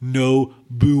 No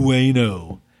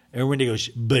bueno. And Rinna goes,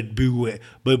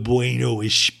 but bueno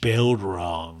is spelled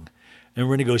wrong. And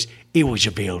Rinna goes, it was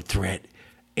a veiled threat,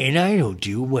 and I don't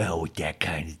do well with that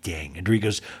kind of thing. And Dorit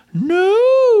goes,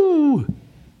 no.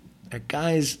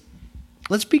 Guys,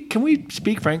 can we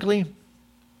speak frankly?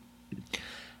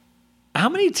 How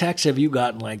many texts have you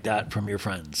gotten like that from your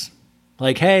friends?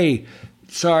 Like, hey,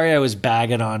 sorry I was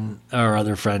bagging on our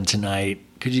other friend tonight.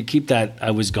 Could you keep that?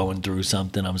 I was going through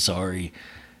something. I'm sorry.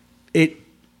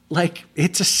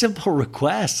 It's a simple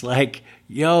request. Like,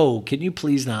 yo, can you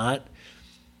please not?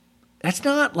 That's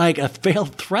not like a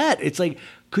failed threat. It's like,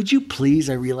 could you please?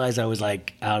 I realized I was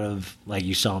like out of, like,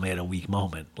 you saw me at a weak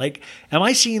moment. Like, am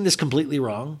I seeing this completely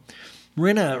wrong?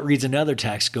 Rinna reads another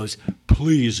text, goes,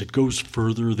 please, it goes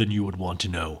further than you would want to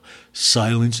know.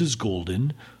 Silence is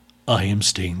golden. I am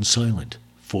staying silent.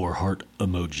 4 heart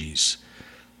emojis.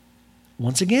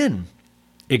 Once again,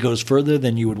 it goes further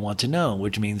than you would want to know,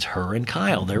 which means her and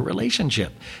Kyle, their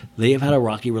relationship. They have had a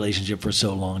rocky relationship for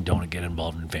so long, don't get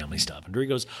involved in family stuff. And Dorit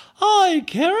goes, I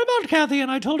care about Kathy, and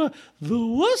I told her the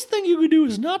worst thing you could do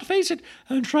is not face it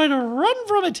and try to run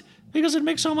from it because it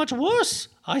makes so much worse.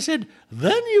 I said,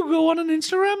 then you go on an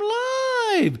Instagram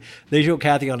Live. They show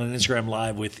Kathy on an Instagram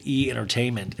Live with E!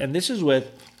 Entertainment. And this is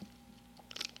with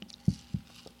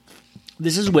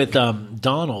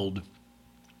Donald,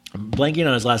 I'm blanking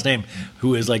on his last name,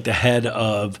 who is like the head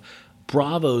of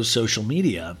Bravo's social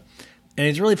media. And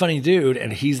he's a really funny dude,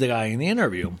 and he's the guy in the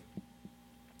interview.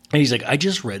 And he's like, I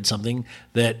just read something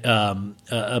that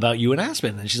about you and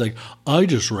Aspen. And she's like, I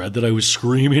just read that I was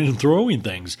screaming and throwing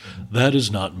things. That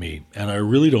is not me. And I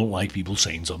really don't like people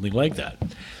saying something like that.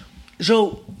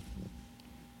 So,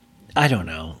 I don't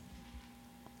know.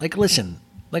 Like, listen,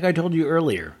 like I told you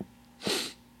earlier,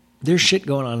 there's shit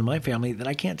going on in my family that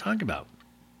I can't talk about.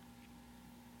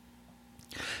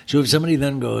 So if somebody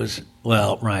then goes,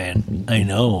 well, Ryan, I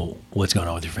know what's going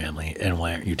on with your family, and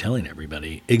why aren't you telling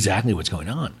everybody exactly what's going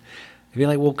on? I'd be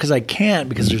like, well, because I can't,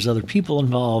 because there's other people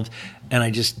involved, and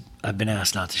I've been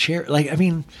asked not to share. Like, I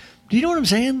mean, do you know what I'm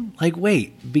saying? Like,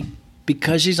 wait,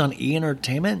 because she's on E!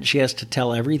 Entertainment, she has to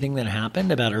tell everything that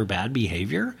happened about her bad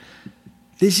behavior?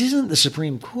 This isn't the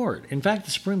Supreme Court. In fact,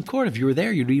 the Supreme Court, if you were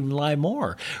there, you'd even lie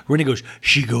more. Renee goes,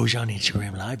 she goes on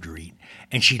Instagram Live to read,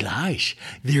 and she lies.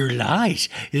 They're lies.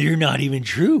 They're not even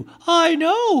true. I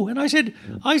know. And I said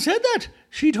that.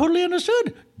 She totally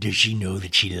understood. Does she know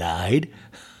that she lied?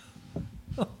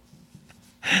 Does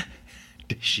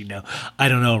she know? I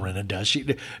don't know, Rena. Does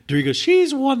she? Dewey goes,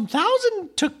 she's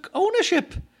 1,000 took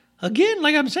ownership. Again,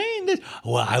 like I'm saying this.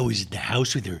 Well, I was in the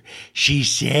house with her. She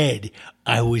said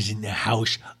I was in the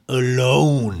house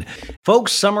alone.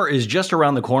 Folks, summer is just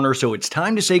around the corner, so it's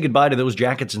time to say goodbye to those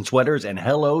jackets and sweaters and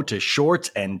hello to shorts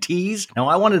and tees. Now,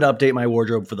 I wanted to update my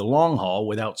wardrobe for the long haul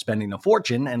without spending a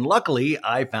fortune, and luckily,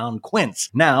 I found Quince.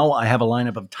 Now, I have a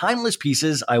lineup of timeless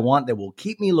pieces I want that will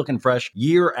keep me looking fresh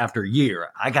year after year.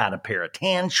 I got a pair of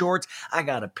tan shorts. I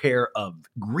got a pair of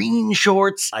green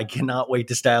shorts. I cannot wait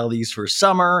to style these for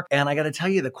summer, and I gotta tell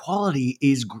you, the quality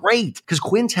is great because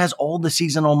Quince has all the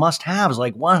seasonal must-haves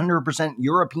like 100%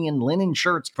 European linen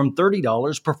shirts from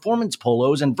 $30, performance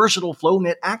polos, and versatile flow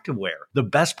knit activewear. The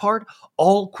best part?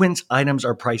 All Quince items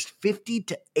are priced 50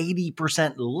 to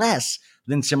 80% less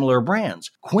than similar brands.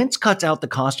 Quince cuts out the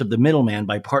cost of the middleman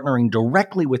by partnering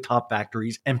directly with top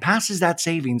factories and passes that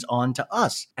savings on to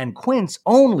us. And Quince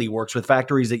only works with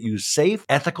factories that use safe,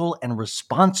 ethical, and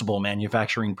responsible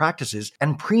manufacturing practices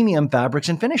and premium fabrics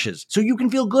and finishes, so you can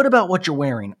feel good about what you're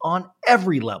wearing on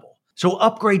every level. So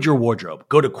upgrade your wardrobe.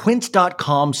 Go to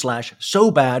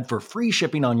quince.com/sobad for free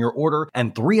shipping on your order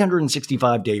and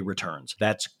 365-day returns.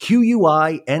 That's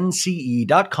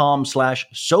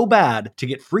QUINCE.com/sobad to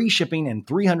get free shipping and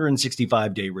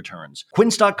 365-day returns.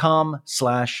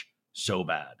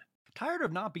 Quince.com/sobad. Tired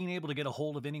of not being able to get a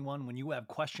hold of anyone when you have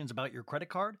questions about your credit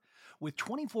card? With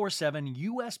 24/7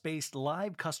 US-based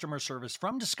live customer service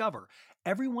from Discover,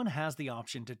 everyone has the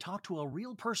option to talk to a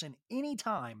real person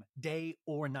anytime, day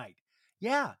or night.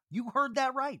 Yeah, you heard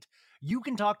that right. You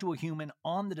can talk to a human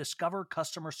on the Discover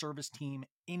customer service team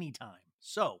anytime.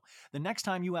 So, the next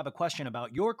time you have a question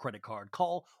about your credit card,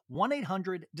 call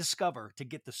 1-800-DISCOVER to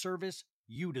get the service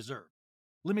you deserve.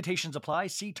 Limitations apply.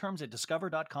 See terms at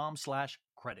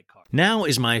discover.com/credit card. Now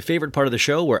is my favorite part of the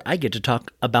show where I get to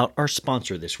talk about our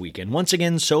sponsor this week. And once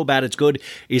again, So Bad It's Good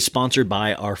is sponsored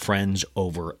by our friends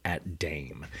over at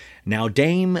Dame. Now,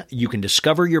 Dame, you can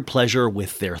discover your pleasure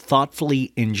with their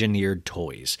thoughtfully engineered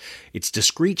toys. It's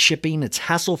discreet shipping, it's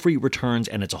hassle-free returns,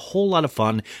 and it's a whole lot of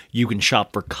fun. You can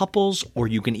shop for couples, or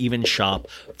you can even shop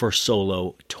for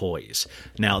solo toys.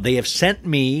 Now, they have sent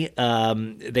me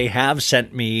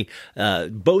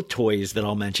both toys that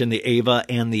I'll mention, the Ava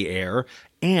and the Air.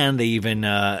 And they even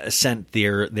sent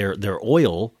their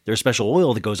oil, their special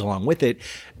oil that goes along with it.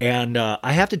 And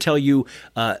I have to tell you,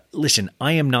 listen,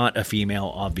 I am not a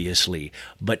female, obviously,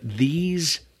 but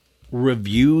these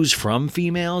reviews from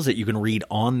females that you can read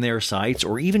on their sites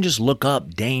or even just look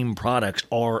up Dame products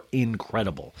are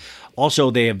incredible. Also,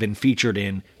 they have been featured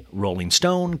in Rolling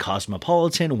Stone,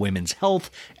 Cosmopolitan, Women's Health,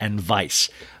 and Vice.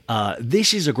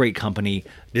 This is a great company,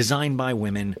 designed by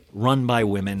women, run by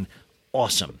women.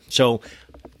 Awesome. So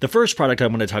the first product I'm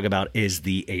going to talk about is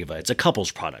the Ava. It's a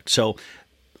couples product. So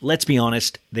let's be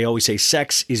honest, they always say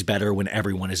sex is better when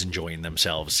everyone is enjoying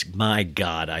themselves. My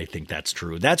God, I think that's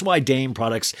true. That's why Dame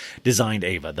Products designed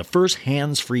Ava, the first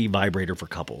hands-free vibrator for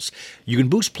couples. You can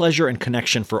boost pleasure and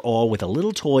connection for all with a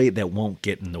little toy that won't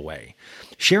get in the way.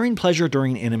 Sharing pleasure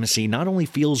during intimacy not only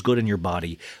feels good in your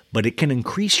body, but it can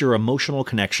increase your emotional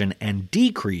connection and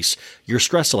decrease your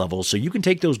stress levels so you can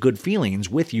take those good feelings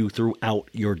with you throughout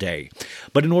your day.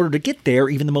 But in order to get there,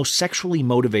 even the most sexually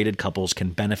motivated couples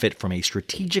can benefit from a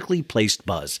strategically placed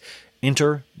buzz.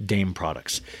 Enter Dame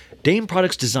Products. Dame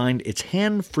Products designed its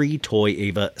hand-free toy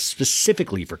Ava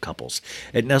specifically for couples.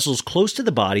 It nestles close to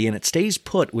the body and it stays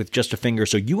put with just a finger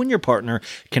so you and your partner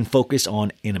can focus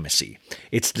on intimacy.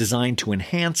 It's designed to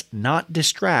enhance, not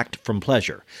distract from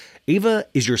pleasure. Ava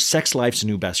is your sex life's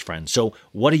new best friend, so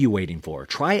what are you waiting for?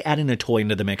 Try adding a toy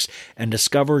into the mix and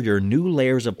discover your new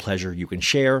layers of pleasure you can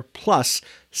share, plus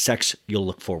sex you'll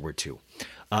look forward to.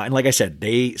 And like I said,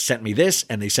 they sent me this,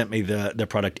 and they sent me the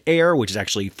product Air, which is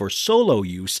actually for solo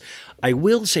use. I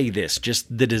will say this,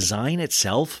 just the design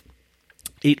itself,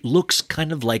 it looks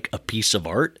kind of like a piece of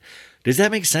art. Does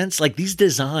that make sense? Like, these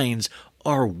designs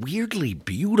are weirdly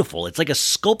beautiful. It's like a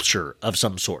sculpture of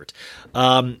some sort.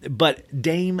 But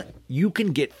Dame, you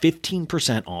can get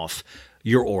 15% off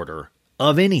your order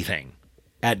of anything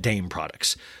at Dame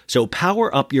Products. So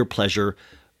power up your pleasure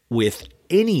with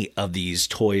any of these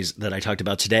toys that I talked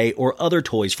about today or other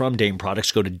toys from Dame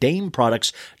Products. Go to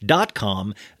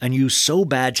dameproducts.com and use So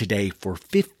Bad today for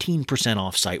 15%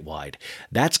 off site-wide.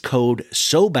 That's code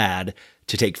So Bad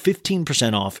to take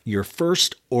 15% off your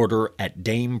first order at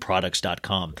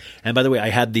dameproducts.com. And by the way, I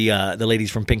had the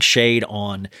ladies from Pink Shade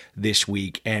on this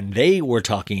week, and they were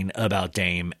talking about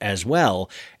Dame as well.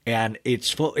 And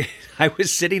I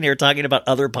was sitting there talking about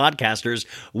other podcasters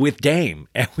with Dame,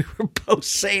 and we were both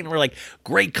saying, we're like,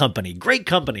 great company, great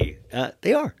company.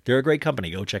 They're a great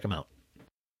company. Go check them out.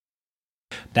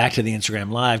 Back to the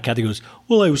Instagram Live, Kathy goes,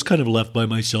 well, I was kind of left by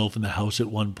myself in the house at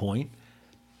one point.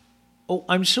 Oh,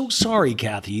 I'm so sorry,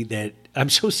 Kathy, I'm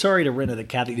so sorry to Rinna that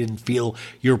Kathy didn't feel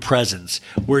your presence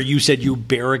where you said you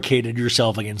barricaded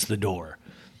yourself against the door.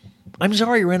 I'm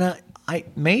sorry, Rinna.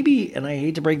 And I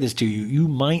hate to break this to you, you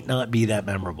might not be that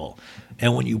memorable.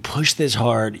 And when you push this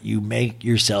hard, you make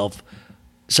yourself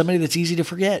somebody that's easy to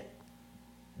forget.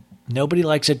 Nobody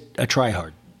likes a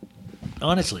tryhard.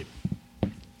 Honestly.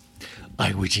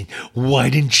 Why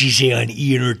didn't she say on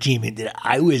E! that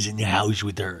I was in the house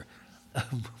with her?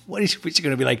 What's she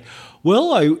going to be like?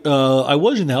 Well, I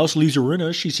was in the house. Lisa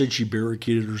Rinna, she said she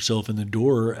barricaded herself in the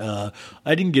door.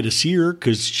 I didn't get to see her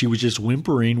because she was just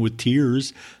whimpering with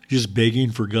tears, just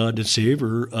begging for God to save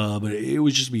her. But it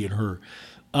was just me and her.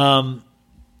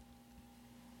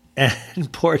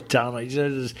 And poor Tom, he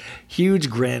has this huge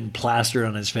grin plastered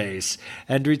on his face.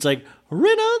 And Dorit's like,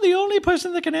 Rinna, the only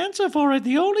person that can answer for it,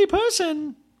 the only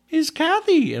person is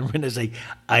Kathy. And Rinna's like,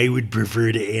 I would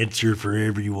prefer to answer for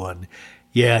everyone.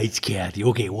 Yeah, it's Kathy.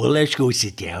 Okay, well, let's go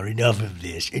sit down. Enough of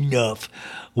this. Enough.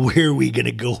 Where are we going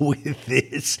to go with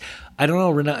this? I don't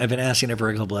know, Rinna. I've been asking her for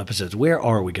a couple episodes. Where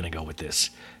are we going to go with this?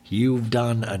 You've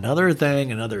done another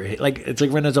thing, it's like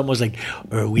Rinna's almost like,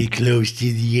 are we close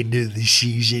to the end of the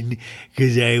season?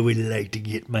 Because I would like to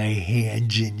get my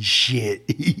hands in shit.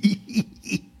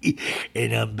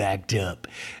 And I'm backed up.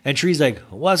 And Tree's like,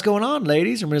 what's going on,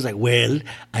 ladies? And Rinna's like, well,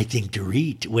 I think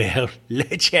Dorit. Well,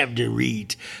 let's have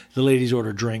Dorit. The ladies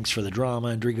order drinks for the drama,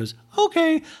 and Dorit goes,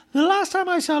 okay, the last time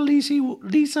I saw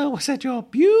Lisa was at your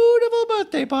beautiful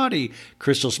birthday party.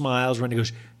 Crystal smiles. Rinna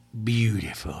goes,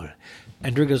 beautiful.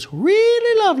 And Dorit goes,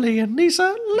 really lovely. And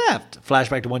Lisa left.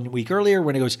 Flashback to 1 week earlier.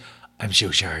 Rinna goes, I'm so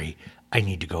sorry. I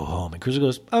need to go home. And Crystal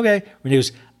goes, okay. Rinna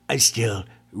goes, I'm still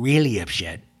really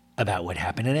upset about what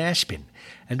happened in Aspen.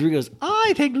 And Dorit goes,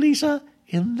 I think Lisa,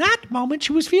 in that moment,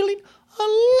 she was feeling a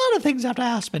lot of things after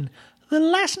Aspen. The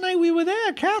last night we were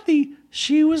there, Kathy,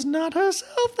 she was not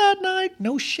herself that night.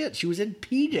 No shit. She was in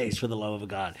PJs, for the love of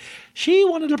God. She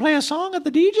wanted to play a song at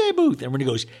the DJ booth. And Rinna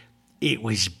goes, it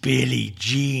was Billie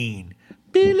Jean.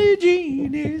 Billie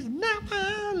Jean is not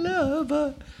my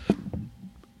lover.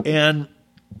 And,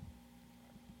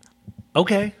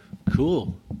 okay,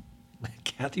 cool.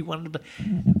 Kathy wanted to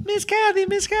Miss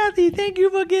Kathy, thank you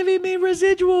for giving me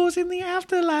residuals in the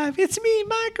afterlife. It's me,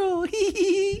 Michael.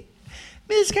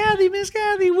 Miss Kathy,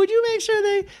 would you make sure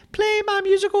they play my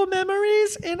musical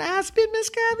memories in Aspen, Miss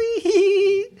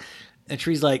Kathy? And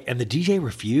Tree's like, and the DJ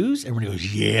refused? And Rinna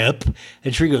goes, yep.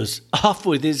 And Tree goes, off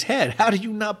with his head. How did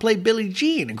you not play Billie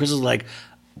Jean? And Crystal's like,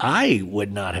 I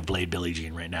would not have played Billie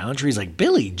Jean right now. And Tree's like,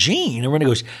 Billie Jean? And Rinna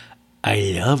goes,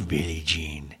 I love Billie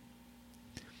Jean.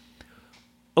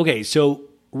 Okay, so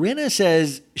Rinna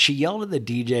says she yelled at the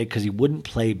DJ because he wouldn't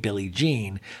play Billie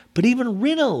Jean, but even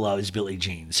Rinna loves Billie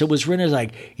Jean. So was Rinna's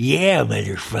like, yeah,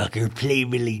 motherfucker, play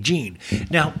Billie Jean.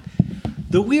 Now,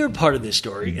 the weird part of this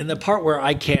story, and the part where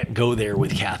I can't go there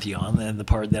with Kathy on, and the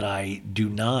part that I do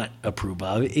not approve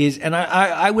of is, and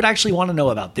I would actually want to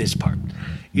know about this part,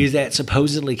 is that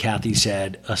supposedly Kathy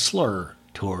said a slur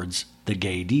towards the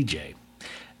gay DJ,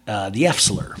 the F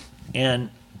slur. And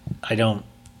I don't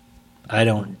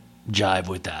jive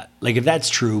with that. Like, if that's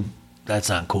true, That's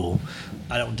not cool.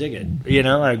 I don't dig it.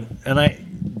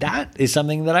 That is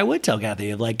something that I would tell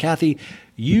Kathy. Like, Kathy,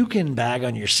 you can bag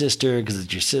on your sister because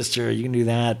it's your sister. You can do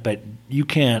that, but you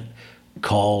can't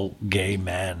call gay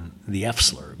men the F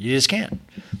slur. You just can't.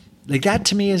 Like, that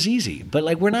to me is easy. But,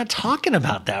 like, we're not talking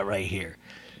about that right here.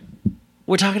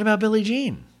 We're talking about Billie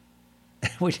Jean.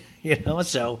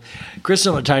 So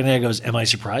Crystal Tagnia goes, am I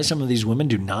surprised some of these women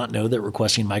do not know that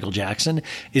requesting Michael Jackson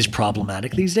is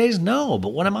problematic these days? No, but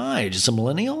what am I? Just a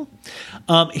millennial?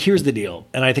 Here's the deal,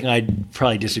 and I think I'd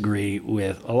probably disagree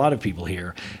with a lot of people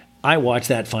here. I watched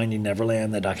that Finding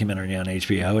Neverland, that documentary on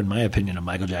HBO, and my opinion of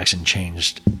Michael Jackson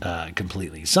changed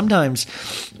completely. Sometimes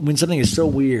when something is so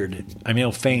weird, I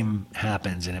mean, fame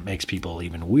happens and it makes people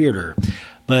even weirder.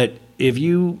 But if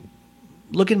you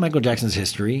look at Michael Jackson's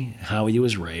history, how he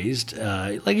was raised,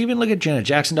 like even look at Janet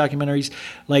Jackson documentaries.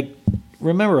 Like,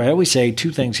 remember, I always say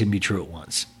two things can be true at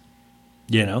once.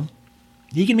 You know?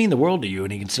 He can mean the world to you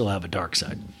and he can still have a dark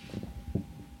side.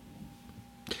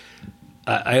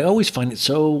 I always find it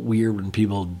so weird when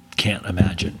people can't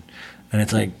imagine. And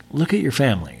it's like, look at your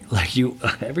family. Like,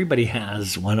 everybody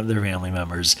has one of their family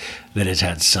members that has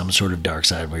had some sort of dark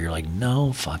side where you're like,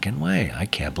 no fucking way. I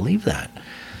can't believe that.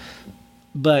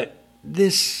 But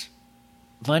this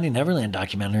Finding Neverland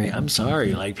documentary, I'm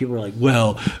sorry. Like, people are like,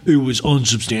 well, it was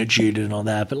unsubstantiated and all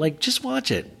that. But, like, just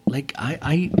watch it. Like,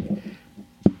 I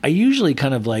usually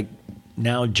kind of, like,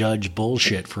 now judge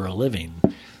bullshit for a living.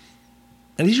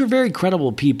 And these were very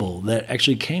credible people that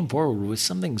actually came forward with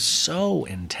something so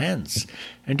intense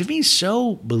and to me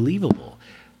so believable.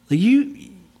 Like,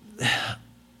 you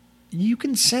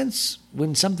can sense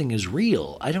when something is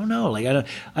real. I don't know. Like, I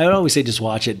would always say just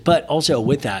watch it. But also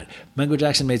with that, Michael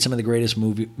Jackson made some of the greatest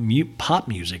pop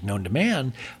music known to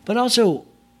man. But also,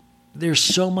 there's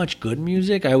so much good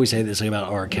music. I always say this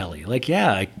about R. Kelly. Like,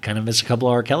 yeah, I kind of miss a couple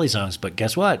of R. Kelly songs. But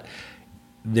guess what?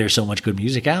 There's so much good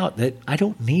music out that I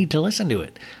don't need to listen to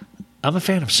it. I'm a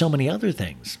fan of so many other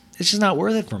things. It's just not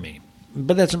worth it for me.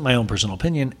 But that's my own personal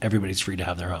opinion. Everybody's free to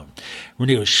have their own. When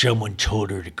he goes, someone told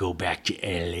her to go back to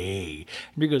L.A.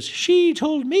 And he goes, she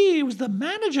told me it was the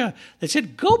manager that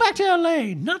said, go back to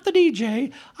L.A., not the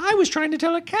DJ. I was trying to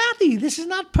tell her, Kathy, this is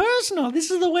not personal. This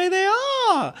is the way they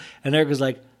are. And Erica's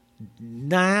like,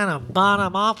 Diana bought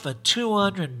them off for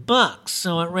 $200.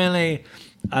 So it really...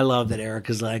 I love that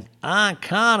Erica's like, I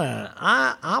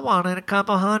wanted a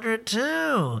couple hundred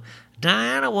too.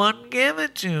 Diana wouldn't give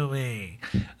it to me.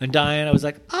 And Diana was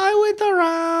like, I went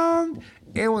around.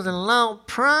 It was a low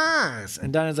price.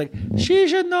 And Diana's like, she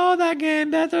should know that game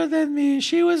better than me.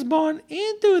 She was born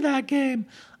into that game.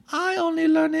 I only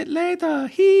learned it later.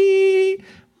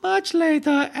 Much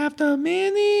later, after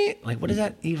many... Like, what does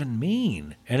that even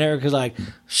mean? And Erica's like,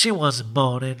 she wasn't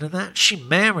born into that. She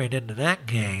married into that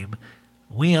game.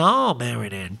 We all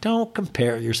married in. Don't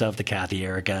compare yourself to Kathy,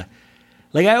 Erica.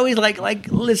 Like, I always like,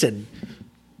 listen.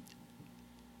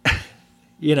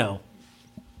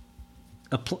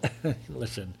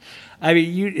 Listen. I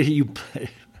mean,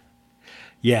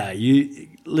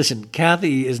 listen,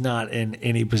 Kathy is not in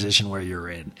any position where you're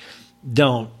in.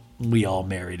 We all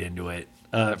married into it.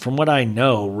 From what I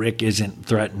know, Rick isn't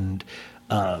threatened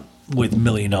with $1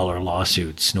 million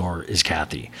lawsuits, nor is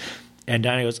Kathy. And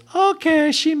Diana goes,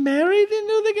 okay, she married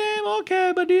into the game,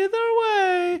 okay, but either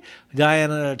way.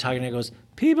 Diana talking to goes,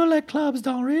 people at clubs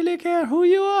don't really care who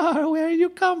you are, where you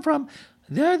come from.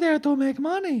 They're there to make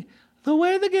money. The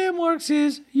way the game works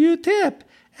is you tip,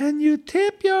 and you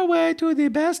tip your way to the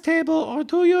best table or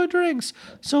to your drinks.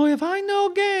 So if I know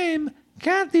game,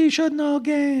 Kathy should know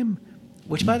game.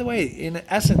 Which, by the way, in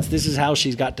essence, this is how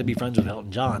she's got to be friends with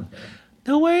Elton John.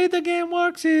 The way the game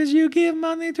works is you give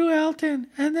money to Elton,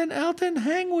 and then Elton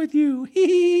hang with you.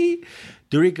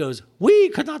 Derek goes, we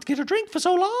could not get a drink for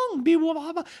so long.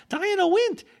 Diana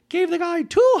went, gave the guy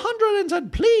 $200 and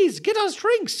said, please get us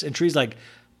drinks. And Tree's like,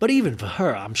 but even for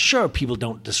her, I'm sure people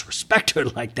don't disrespect her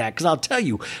like that. Because I'll tell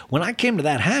you, when I came to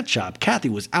that hat shop, Kathy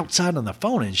was outside on the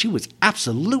phone and she was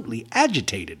absolutely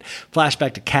agitated.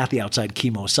 Flashback to Kathy outside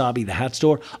Kimosabi, the hat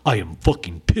store. I am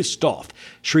fucking pissed off.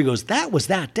 Shri goes, that was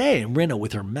that day. And Rinna,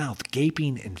 with her mouth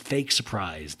gaping in fake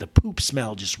surprise, the poop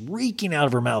smell just reeking out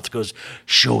of her mouth, goes,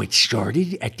 so it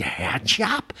started at the hat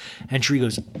shop? And Shri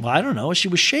goes, well, I don't know. She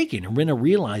was shaking. And Rinna,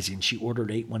 realizing she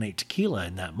ordered 818 tequila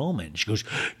in that moment, she goes,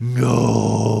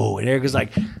 no. And Erica's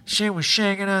like, she was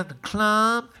shaking at the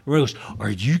club. And Rinna goes, are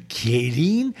you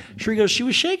kidding? Shri goes, she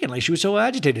was shaking like she was so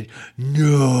agitated.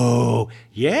 No.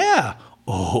 Yeah.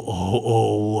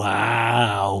 Oh,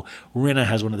 wow. Rinna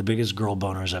has one of the biggest girl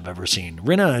boners I've ever seen.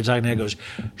 Rinna talking to her goes,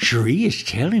 Cherie is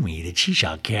telling me that she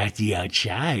saw Kathy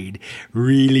outside,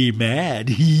 really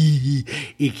mad.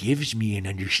 It gives me an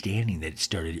understanding that it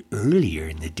started earlier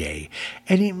in the day,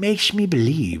 and it makes me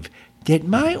believe that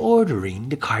my ordering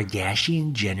the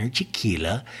Kardashian Jenner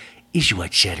tequila is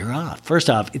what set her off. First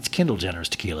off, it's Kendall Jenner's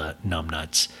tequila,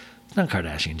 numbnuts. It's not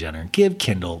Kardashian Jenner. Give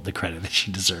Kendall the credit that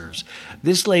she deserves.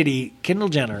 This lady, Kendall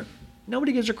Jenner,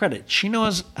 nobody gives her credit. She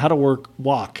knows how to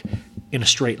walk in a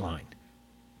straight line.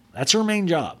 That's her main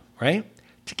job, right?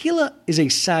 Tequila is a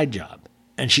side job,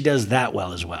 and she does that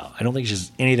well as well. I don't think she has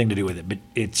anything to do with it, but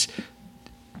it's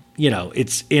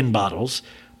in bottles.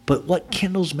 But what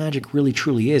Kendall's magic really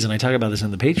truly is, and I talk about this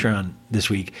on the Patreon this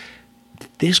week,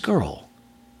 this girl,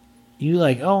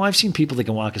 I've seen people that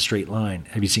can walk a straight line.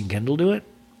 Have you seen Kendall do it?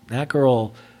 That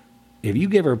girl, if you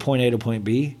give her point A to point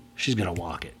B, she's going to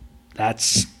walk it.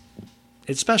 It's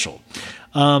special.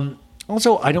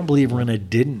 Also, I don't believe Rinna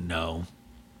didn't know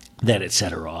that it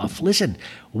set her off. Listen,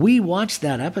 we watched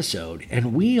that episode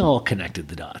and we all connected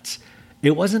the dots.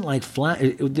 It wasn't like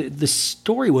the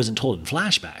story wasn't told in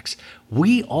flashbacks.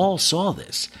 We all saw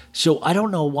this. So I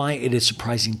don't know why it is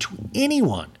surprising to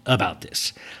anyone about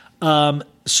this.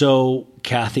 So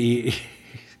Kathy...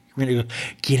 We're going to go,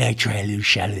 can I try a little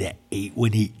shot of that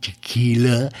 818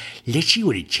 tequila? Let's see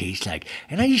what it tastes like.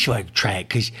 And I just want to try it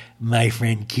because my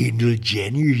friend Kendall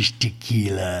Jenner's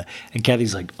tequila. And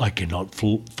Kathy's like, I cannot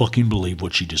fucking believe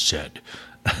what she just said.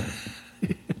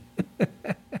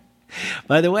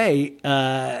 By the way,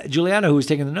 Juliana, who was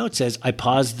taking the notes, says, I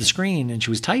paused the screen and she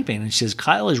was typing and she says,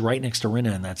 Kyle is right next to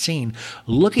Rinna in that scene,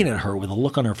 looking at her with a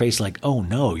look on her face like, oh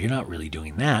no, you're not really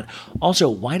doing that. Also,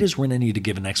 why does Rinna need to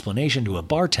give an explanation to a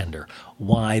bartender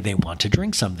why they want to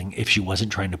drink something if she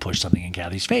wasn't trying to push something in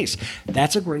Kathy's face?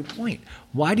 That's a great point.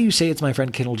 Why do you say it's my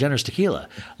friend Kendall Jenner's tequila?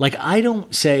 Like, I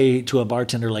don't say to a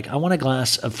bartender, like, I want a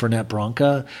glass of Fernet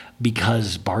Branca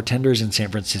because bartenders in San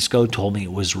Francisco told me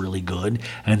it was really good.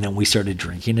 And then we started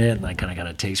drinking it and I kind of got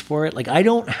a taste for it. Like, I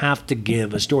don't have to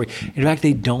give a story. In fact,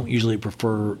 they don't usually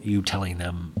prefer you telling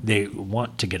them they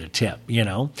want to get a tip,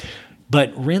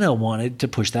 But Rinna wanted to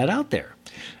push that out there.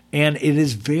 And it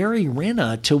is very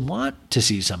Rinna to want to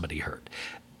see somebody hurt.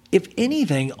 If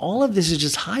anything, all of this is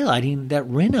just highlighting that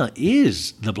Rinna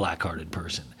is the black-hearted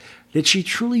person, that she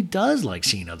truly does like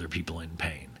seeing other people in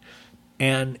pain.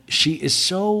 And she is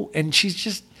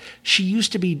she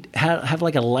used to have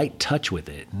like a light touch with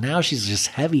it. Now she's just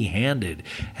heavy-handed,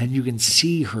 and you can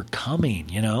see her coming,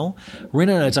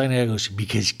 Rinna is talking to her, goes,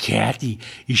 because Kathy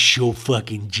is so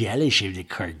fucking jealous of the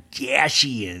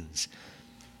Kardashians.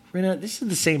 Rinna, this is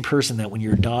the same person that when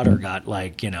your daughter got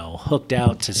hooked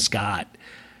out to Scott,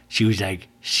 she was like,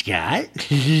 Scott?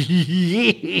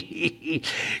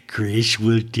 Chris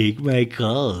will take my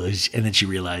calls. And then she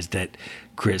realized that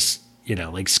Chris,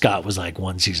 Scott was like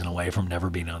one season away from never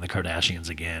being on the Kardashians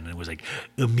again. And it was like,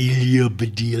 Amelia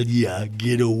Bedelia,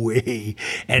 get away.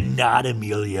 And not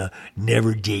Amelia,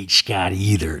 never date Scott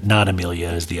either. Not Amelia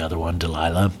is the other one,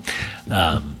 Delilah.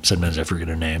 Sometimes I forget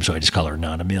her name, so I just call her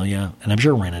Not Amelia. And I'm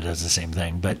sure Rinna does the same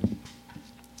thing. But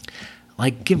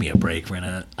give me a break,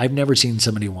 Rinna. I've never seen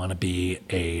somebody want to be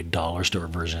a dollar store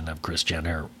version of Kris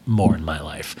Jenner more in my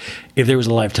life. If there was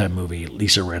a Lifetime movie,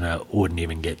 Lisa Rinna wouldn't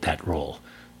even get that role.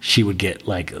 She would get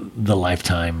the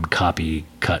Lifetime copy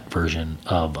cut version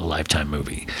of a Lifetime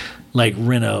movie.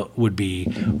 Rinna would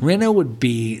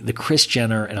be the Kris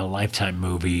Jenner in a Lifetime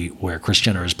movie where Kris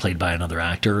Jenner is played by another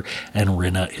actor and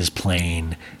Rinna is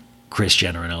playing Kris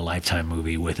Jenner in a Lifetime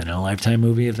movie within a Lifetime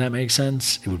movie, if that makes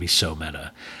sense. It would be so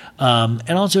meta.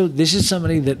 And also, this is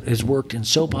somebody that has worked in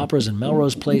soap operas and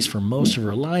Melrose Place for most of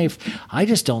her life. I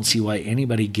just don't see why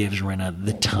anybody gives Rinna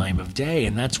the time of day.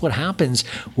 And that's what happens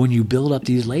when you build up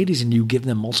these ladies and you give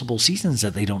them multiple seasons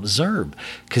that they don't deserve.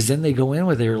 Because then they go in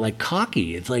with their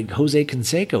cocky. It's like Jose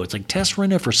Canseco. It's like test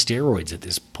Rinna for steroids at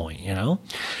this point,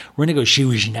 Rinna goes, she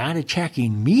was not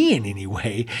attacking me in any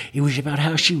way. It was about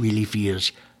how she really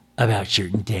feels about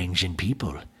certain things and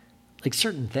people.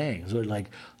 Certain things.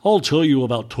 I'll tell you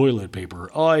about toilet paper.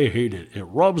 I hate it. It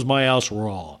rubs my ass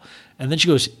raw. And then she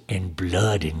goes, and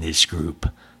blood in this group.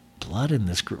 Blood in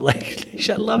this group.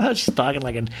 I love how she's talking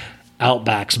like an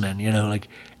Outbacksman,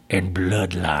 and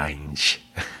bloodlines.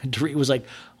 Dorit was like,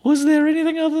 was there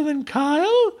anything other than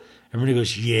Kyle? And Renee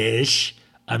goes, yes,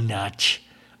 I'm not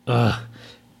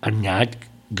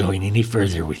going any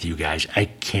further with you guys. I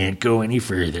can't go any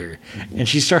further. And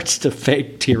she starts to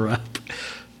fake tear up.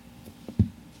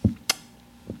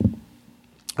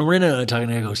 Rinna talking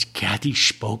to her goes, Kathy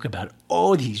spoke about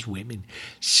all these women.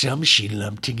 Some she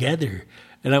lumped together.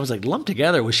 And I was like, lumped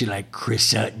together, was she like Chris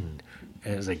Sutton?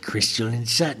 And it was like Crystal and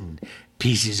Sutton.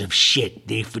 Pieces of shit.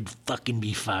 They would fucking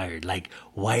be fired. Like,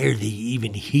 why are they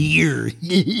even here?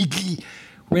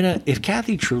 Rinna, if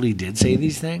Kathy truly did say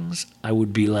these things, I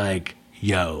would be like,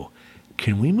 yo,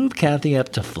 can we move Kathy up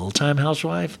to full-time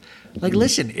housewife? Like,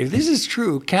 listen, if this is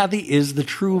true, Kathy is the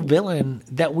true villain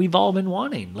that we've all been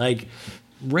wanting. Like,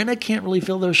 Rinna can't really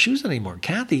fill those shoes anymore.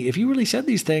 Kathy, if you really said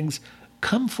these things,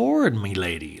 come forward, me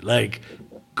lady. Like,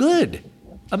 good.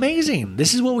 Amazing.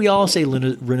 This is what we all say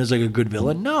Rinna's like a good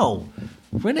villain. No,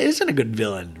 Rinna isn't a good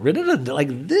villain. Rinna,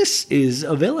 like, this is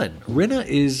a villain. Rinna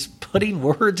is putting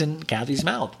words in Kathy's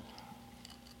mouth.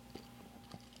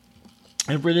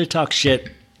 And Rinna talks shit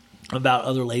about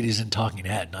other ladies in talking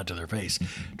head, not to their face.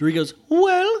 Dorit goes,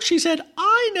 well, she said,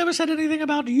 I never said anything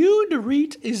about you,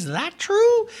 Dorit. Is that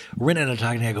true? Rinna in a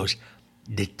talking head goes,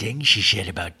 the thing she said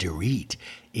about Dorit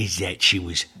is that she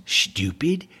was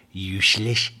stupid,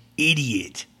 useless,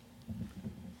 idiot.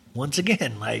 Once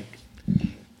again, like,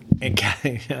 and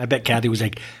Kathy, I bet Kathy was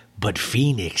like, but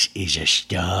Phoenix is a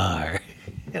star.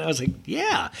 And I was like,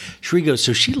 yeah. Sheree goes,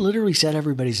 so she literally said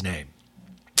everybody's name.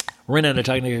 Rinna in a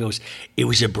talking goes, it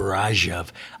was a barrage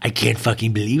of, I can't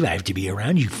fucking believe I have to be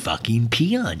around you fucking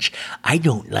peons. I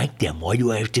don't like them. Why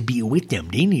do I have to be with them?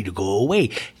 They need to go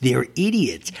away. They're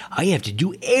idiots. I have to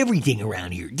do everything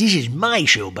around here. This is my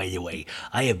show, by the way.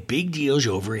 I have big deals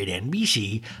over at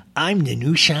NBC. I'm the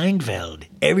new Seinfeld.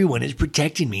 Everyone is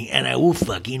protecting me, and I will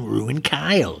fucking ruin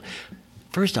Kyle.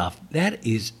 First off, that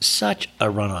is such a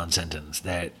run-on sentence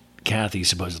that Kathy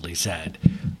supposedly said.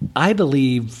 I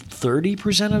believe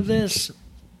 30% of this,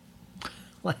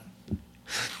 like,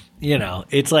 you know,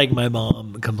 it's like my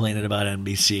mom complaining about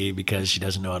NBC because she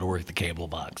doesn't know how to work the cable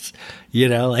box. You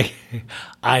know, like,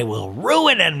 I will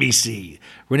ruin NBC.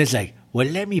 When it's like, well,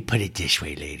 let me put it this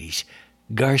way, ladies.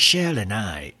 Garcelle and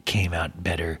I came out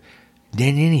better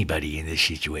than anybody in this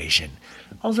situation.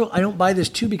 Also, I don't buy this,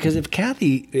 too, because if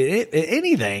Kathy,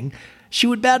 anything, she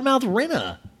would badmouth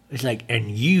Rinna. It's like, and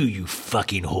you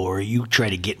fucking whore, you try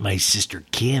to get my sister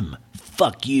Kim.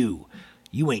 Fuck you.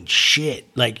 You ain't shit.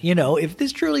 Like, you know, if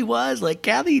this truly was, like,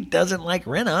 Kathy doesn't like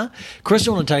Rinna.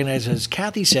 Crystal in Talking Head says,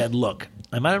 Kathy said, look,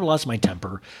 I might have lost my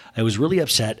temper. I was really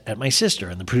upset at my sister.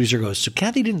 And the producer goes, so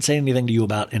Kathy didn't say anything to you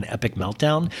about an epic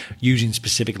meltdown, using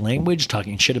specific language,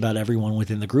 talking shit about everyone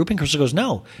within the group? And Crystal goes,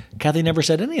 no, Kathy never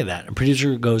said any of that. And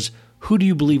producer goes, who do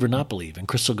you believe or not believe? And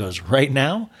Crystal goes, right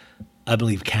now, I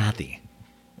believe Kathy.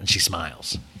 And she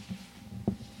smiles.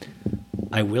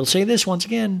 I will say this once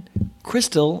again.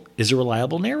 Crystal is a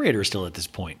reliable narrator still at this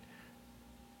point.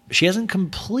 She hasn't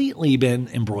completely been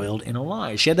embroiled in a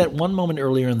lie. She had that one moment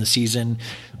earlier in the season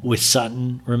with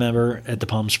Sutton, remember, at the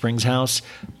Palm Springs house.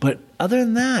 But other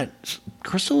than that,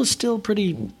 Crystal is still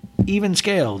pretty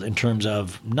even-scaled in terms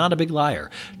of not a big liar.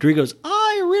 Dorit goes,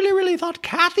 I really thought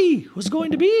Kathy was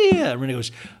going to be here. And Rinna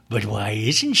goes, but why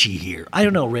isn't she here? I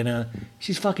don't know, Rinna.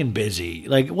 She's fucking busy.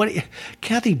 Like, what?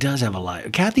 Kathy does have a liar.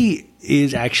 Kathy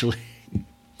is actually,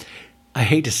 I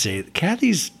hate to say it,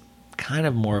 Kathy's kind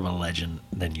of more of a legend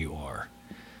than you are.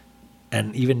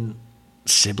 And even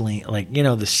sibling, like, you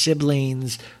know, the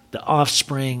siblings, the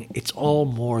offspring, it's all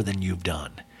more than you've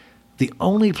done. The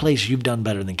only place you've done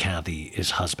better than Kathy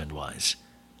is husband-wise.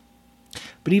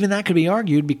 But even that could be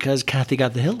argued because Kathy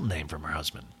got the Hilton name from her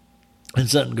husband. And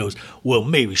Sutton goes, well,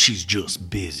 maybe she's just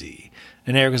busy.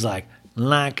 And Erica's like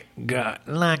Garcelle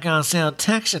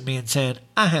texted me and said,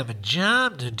 I have a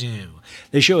job to do.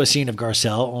 They show a scene of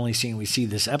Garcelle, only scene we see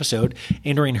this episode,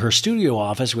 entering her studio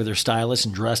office with her stylist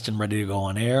and dressed and ready to go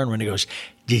on air. And Rinna goes,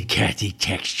 did Kathy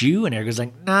text you? And Erica's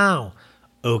like, no.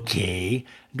 Okay.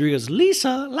 And Dorit goes,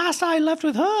 Lisa, last I left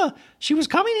with her, she was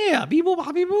coming here. Beep, boop,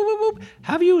 beep, boop, boop, boop.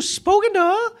 Have you spoken to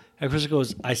her? And Chris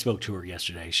goes, I spoke to her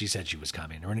yesterday. She said she was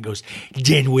coming. And Rinna goes,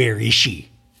 then where is she?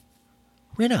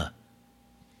 Rinna,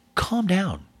 calm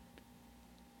down.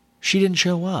 She didn't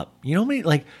show up. You know what I mean?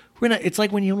 Like, Rinna, it's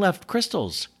like when you left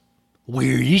Crystal's.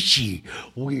 Where is she?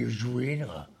 Where's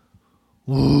Rinna?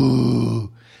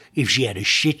 Ooh. If she had a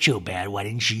shit so bad, why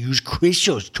didn't she use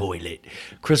Crystal's toilet?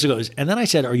 Crystal goes, and then I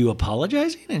said, are you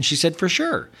apologizing? And she said, for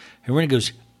sure. And Rinna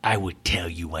goes, I would tell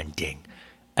you one thing.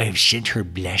 I have sent her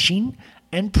blessing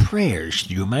and prayers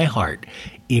through my heart,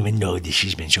 even though this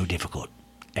has been so difficult,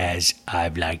 as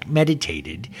I've, like,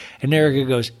 meditated. And Erica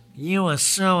goes, you are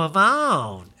so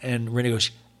evolved. And Rinna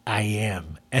goes, I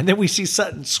am. And then we see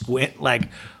Sutton squint like,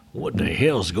 what the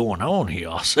hell's going on here?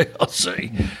 I'll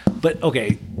say. But,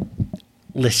 okay,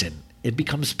 listen, it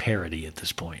becomes parody at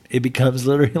this point. It becomes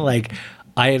literally like,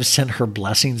 I have sent her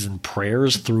blessings and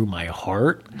prayers through my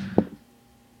heart.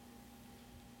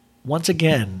 Once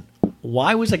again,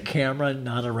 why was a camera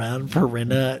not around for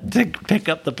Rinna to pick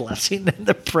up the blessing and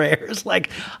the prayers? Like,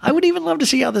 I would even love to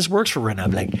see how this works for Rinna.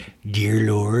 I'm like,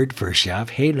 dear Lord, first off,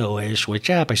 hey Lois, what's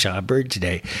up? I saw a bird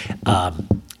today.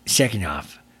 Second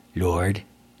off, Lord,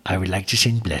 I would like to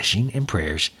send blessing and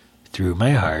prayers through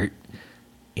my heart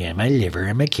and my liver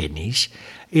and my kidneys.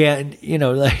 And,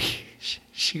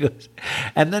 she goes,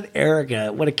 and then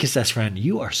Erica, what a kiss ass friend,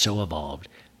 you are so evolved.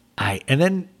 And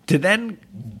then to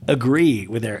agree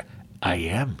with her, I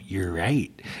am, you're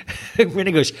right.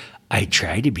 Rinna goes, I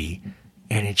try to be,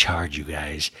 and it's hard, you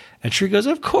guys. And Tree goes,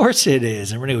 of course it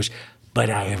is. And Rinna goes, but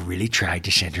I have really tried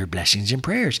to send her blessings and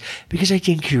prayers because I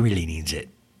think she really needs it.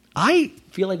 I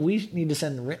feel like we need to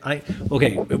send, I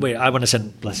want to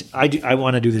send blessings. I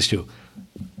want to do this too.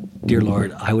 Dear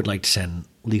Lord, I would like to send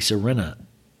Lisa Rinna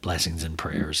blessings and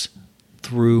prayers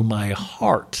through my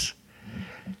heart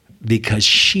because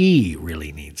she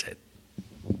really needs it.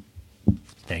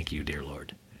 Thank you, dear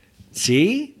Lord.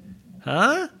 See?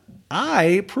 Huh?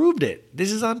 I proved it.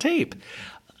 This is on tape.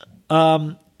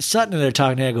 Sutton and they're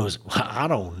talking and goes, I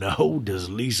don't know. Does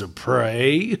Lisa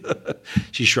pray?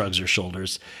 She shrugs her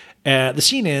shoulders. The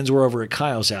scene ends. We're over at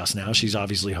Kyle's house now. She's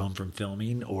obviously home from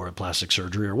filming or plastic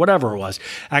surgery or whatever it was.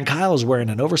 And Kyle is wearing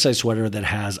an oversized sweater that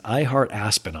has I Heart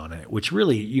Aspen on it, which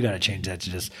really, you got to change that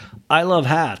to just I love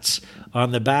hats.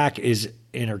 On the back is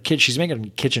in her kitchen. She's making in the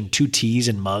kitchen 2 teas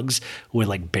and mugs with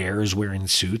like bears wearing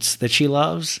suits that she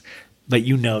loves. But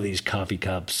these coffee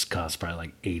cups cost probably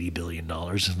like $80 billion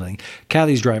or something.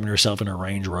 Kathy's driving herself in a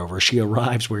Range Rover. She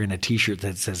arrives wearing a T-shirt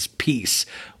that says Peace,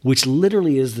 which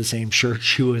literally is the same shirt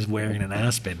she was wearing in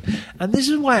Aspen. And this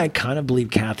is why I kind of believe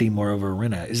Kathy more over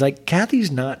Rinna. Is like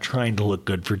Kathy's not trying to look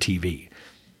good for TV.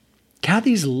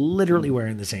 Kathy's literally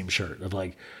wearing the same shirt of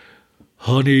like,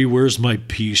 honey, where's my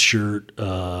Peace shirt?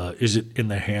 Is it in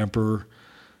the hamper?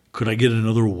 Could I get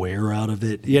another wear out of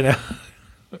it?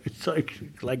 It's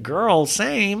like, girl,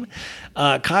 same.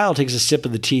 Kyle takes a sip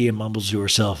of the tea and mumbles to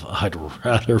herself, I'd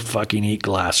rather fucking eat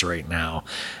glass right now.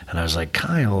 And I was like,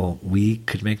 Kyle, we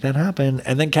could make that happen.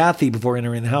 And then Kathy, before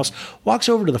entering the house, walks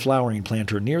over to the flowering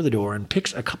planter near the door and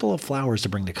picks a couple of flowers to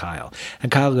bring to Kyle.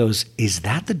 And Kyle goes, is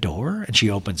that the door? And she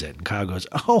opens it. And Kyle goes,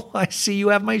 oh, I see you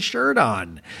have my shirt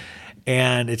on.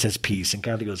 And it says Peace. And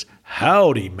Kathy goes,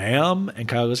 howdy, ma'am. And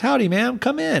Kyle goes, howdy, ma'am.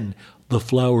 Come in. The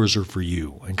flowers are for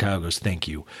you. And Kyle goes, thank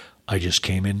you. I just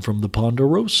came in from the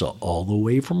Ponderosa, all the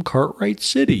way from Cartwright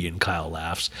City. And Kyle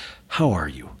laughs. How are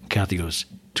you? And Kathy goes,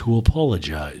 to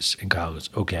apologize. And Kyle goes,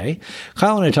 okay.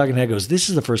 Kyle and I talking, and I goes, this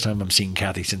is the first time I'm seeing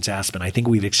Kathy since Aspen. I think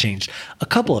we've exchanged a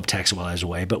couple of texts while I was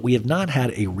away, but we have not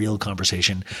had a real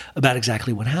conversation about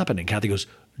exactly what happened. And Kathy goes,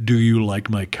 do you like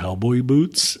my cowboy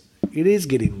boots? It is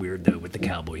getting weird, though, with the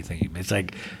cowboy theme. It's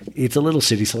like, it's a little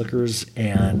City Slickers,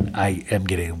 and I am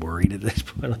getting worried at this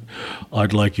point.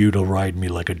 I'd like you to ride me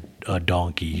like a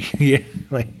donkey. Yeah,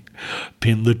 like,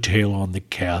 pin the tail on the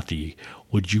Kathy.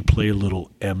 Would you play a little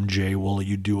MJ while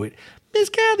you do it? Miss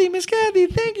Kathy,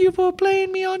 thank you for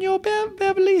playing me on your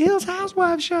Beverly Hills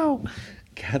Housewives show.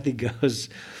 Kathy goes...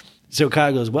 So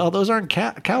Kyle goes, well, those aren't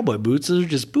cowboy boots. Those are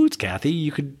just boots, Kathy.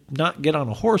 You could not get on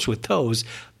a horse with those.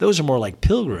 Those are more like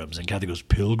pilgrims. And Kathy goes,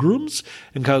 pilgrims?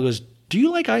 And Kyle goes, do you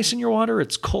like ice in your water?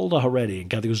 It's cold already. And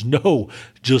Kathy goes, no,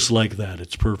 just like that.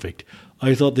 It's perfect.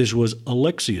 I thought this was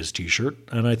Alexia's T-shirt,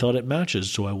 and I thought it matches,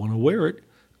 so I want to wear it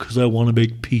because I want to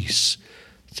make peace.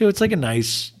 So it's like a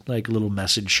nice, like, little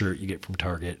message shirt you get from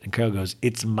Target. And Kyle goes,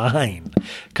 it's mine.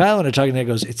 Kyle and I talking, and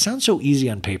goes, it sounds so easy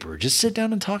on paper. Just sit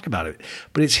down and talk about it.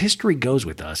 But as history goes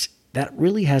with us, that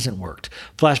really hasn't worked.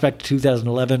 Flashback to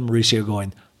 2011, Mauricio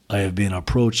going, I have been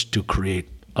approached to create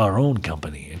our own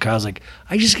company. And Kyle's like,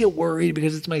 I just get worried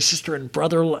because it's my sister and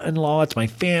brother-in-law. It's my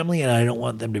family, and I don't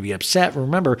want them to be upset.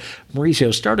 Remember,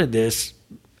 Mauricio started this,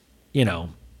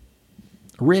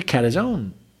 Rick had his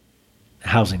own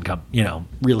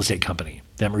real estate company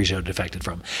that Mauricio defected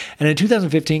from. And in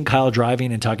 2015, Kyle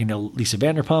driving and talking to Lisa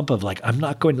Vanderpump of like, I'm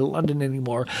not going to London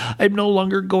anymore. I'm no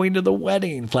longer going to the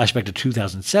wedding. Flashback to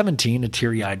 2017, a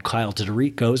teary-eyed Kyle to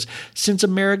Dorit goes, since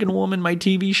American Woman, my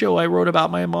TV show I wrote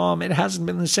about my mom, it hasn't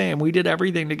been the same. We did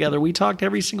everything together. We talked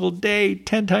every single day,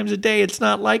 10 times a day. It's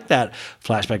not like that.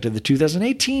 Flashback to the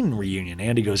 2018 reunion.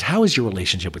 Andy goes, how is your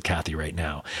relationship with Kathy right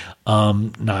now?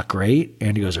 Not great.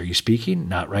 Andy goes, are you speaking?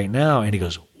 Not right now. Andy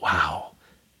goes, wow.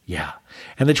 Yeah.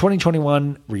 And the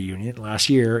 2021 reunion last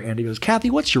year, Andy goes, Kathy,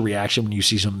 what's your reaction when you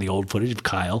see some of the old footage of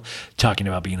Kyle talking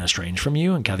about being estranged from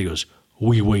you? And Kathy goes,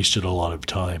 we wasted a lot of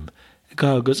time. And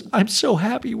Kyle goes, I'm so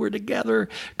happy we're together.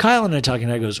 Kyle and I talking,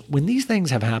 and I goes, when these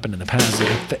things have happened in the past,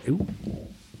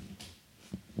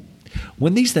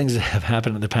 When these things have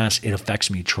happened in the past, it affects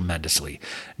me tremendously.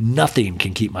 Nothing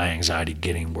can keep my anxiety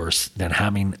getting worse than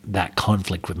having that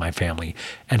conflict with my family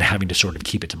and having to sort of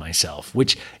keep it to myself,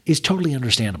 which is totally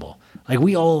understandable. Like,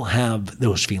 we all have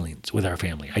those feelings with our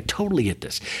family. I totally get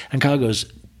this. And Kyle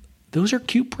goes, those are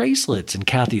cute bracelets. And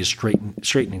Kathy is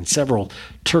straightening several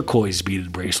turquoise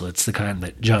beaded bracelets, the kind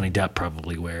that Johnny Depp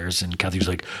probably wears. And Kathy's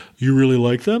like, you really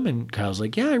like them? And Kyle's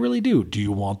like, yeah, I really do. Do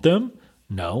you want them?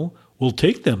 No. Well,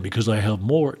 take them because I have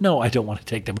more. No, I don't want to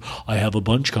take them. I have a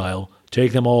bunch, Kyle.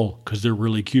 Take them all because they're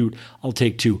really cute. I'll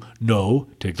take 2. No,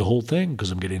 take the whole thing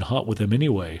because I'm getting hot with them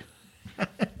anyway.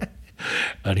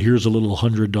 And here's a little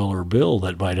 $100 bill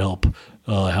that might help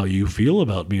how you feel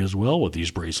about me as well with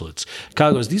these bracelets.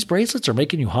 Kyle goes, these bracelets are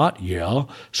making you hot? Yeah.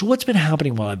 So what's been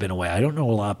happening while I've been away? I don't know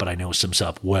a lot, but I know some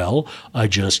stuff. Well,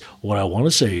 what I want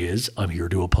to say is I'm here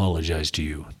to apologize to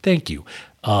you. Thank you.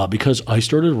 Because I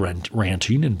started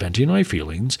ranting and venting my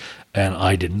feelings, and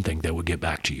I didn't think that would get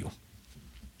back to you.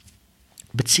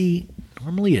 But see,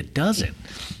 normally it doesn't.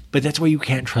 But that's why you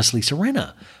can't trust Lisa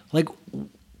Rinna. Like,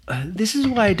 this is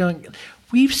why I don't.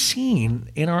 We've seen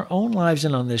in our own lives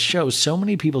and on this show so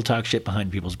many people talk shit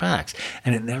behind people's backs,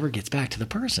 and it never gets back to the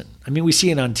person. I mean, we see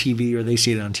it on TV, or they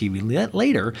see it on TV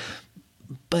later,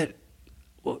 but,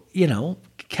 you know,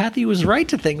 Kathy was right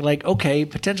to think, like, okay,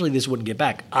 potentially this wouldn't get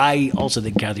back. I also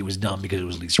think Kathy was dumb because it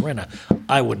was Lisa Rinna.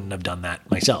 I wouldn't have done that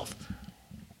myself.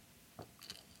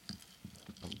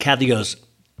 Kathy goes,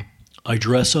 I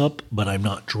dress up, but I'm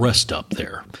not dressed up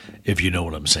there, if you know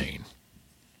what I'm saying.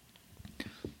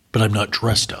 But I'm not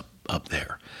dressed up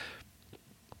there.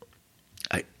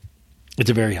 It's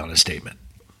a very honest statement,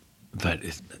 but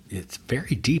it's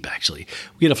very deep, actually.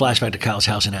 We get a flashback to Kyle's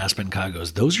house in Aspen. Kyle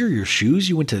goes, those are your shoes?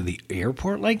 You went to the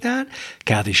airport like that?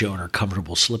 Kathy showing her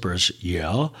comfortable slippers.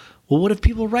 Yeah. Well, what if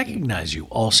people recognize you?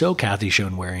 Also, Kathy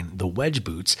shown wearing the wedge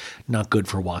boots, not good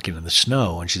for walking in the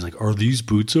snow. And she's like, are these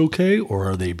boots okay, or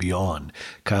are they beyond?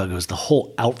 Kyle goes, the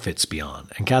whole outfit's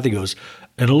beyond. And Kathy goes,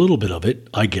 and a little bit of it,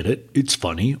 I get it, it's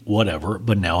funny, whatever,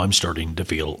 but now I'm starting to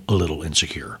feel a little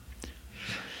insecure.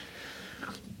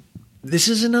 This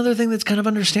is another thing that's kind of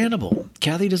understandable.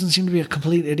 Kathy doesn't seem to be a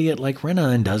complete idiot like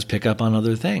Rinna and does pick up on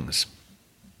other things.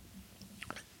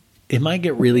 It might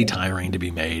get really tiring to be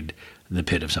made the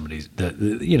pit of somebody's,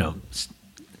 the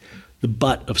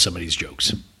butt of somebody's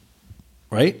jokes,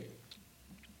 right?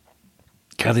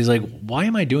 Kathy's like, why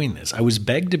am I doing this? I was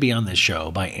begged to be on this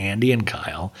show by Andy and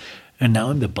Kyle, and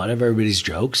now I'm the butt of everybody's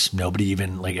jokes.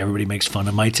 Everybody makes fun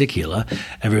of my tequila.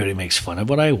 Everybody makes fun of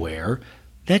what I wear.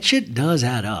 That shit does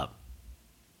add up,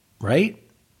 right?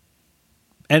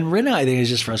 And Rinna, I think, is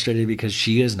just frustrated because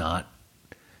she is not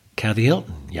Kathy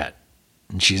Hilton yet.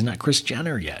 And she's not Kris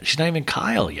Jenner yet. She's not even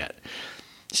Kyle yet.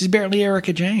 She's barely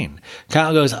Erica Jane.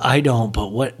 Kyle goes, I don't, but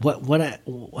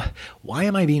why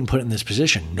am I being put in this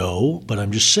position? No, but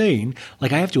I'm just saying,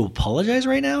 like, I have to apologize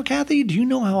right now, Kathy? Do you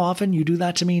know how often you do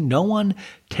that to me? No one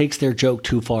takes their joke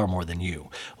too far more than you.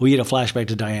 We get a flashback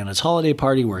to Diana's holiday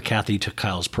party where Kathy took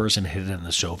Kyle's purse and hid it in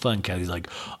the sofa, and Kathy's like,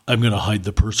 I'm going to hide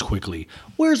the purse quickly.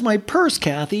 Where's my purse,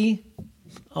 Kathy?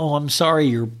 Oh, I'm sorry,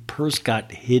 your purse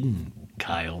got hidden,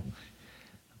 Kyle.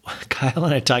 Kyle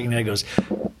and I talking, and I goes,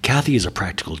 Kathy is a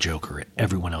practical joker at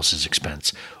everyone else's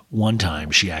expense. One time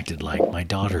she acted like my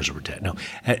daughters were dead. No,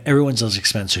 at everyone else's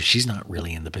expense, so she's not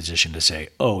really in the position to say,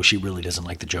 oh, she really doesn't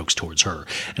like the jokes towards her.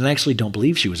 And I actually don't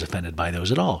believe she was offended by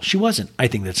those at all. She wasn't. I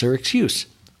think that's her excuse.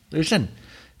 Listen,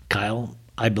 Kyle,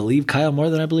 I believe Kyle more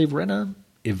than I believe Rinna.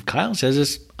 If Kyle says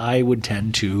this, I would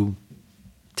tend to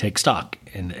take stock.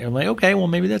 And I'm like, okay, well,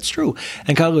 maybe that's true.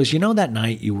 And Kyle goes, that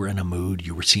night you were in a mood,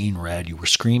 you were seeing red, you were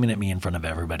screaming at me in front of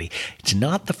everybody. It's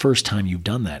not the first time you've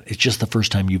done that. It's just the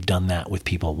first time you've done that with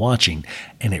people watching.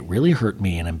 And it really hurt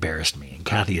me and embarrassed me. And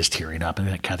Kathy is tearing up. And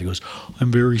then Kathy goes,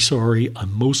 I'm very sorry.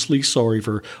 I'm mostly sorry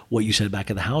for what you said back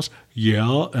at the house.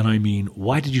 Yeah. And I mean,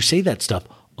 why did you say that stuff?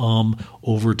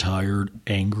 Overtired,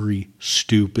 angry,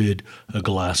 stupid, a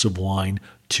glass of wine,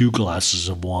 2 glasses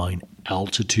of wine,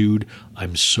 altitude.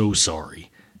 I'm so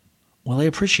sorry. Well, I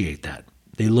appreciate that.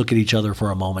 They look at each other for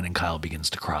a moment and Kyle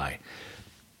begins to cry.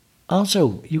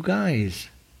 Also, you guys,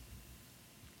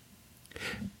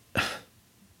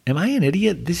 am I an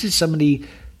idiot? This is somebody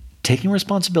taking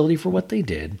responsibility for what they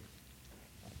did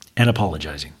and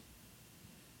apologizing.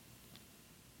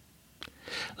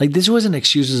 Like, this wasn't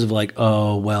excuses of like,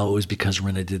 oh, well, it was because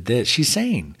Rinna did this. She's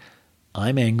saying,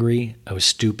 I'm angry. I was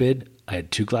stupid. I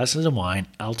had 2 glasses of wine,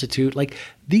 altitude. Like,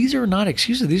 these are not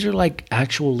excuses. These are like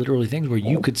actual literally things where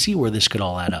you could see where this could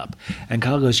all add up. And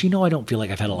Kyle goes, I don't feel like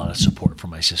I've had a lot of support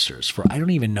from my sisters for, I don't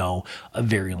even know, a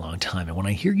very long time. And when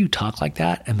I hear you talk like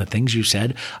that and the things you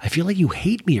said, I feel like you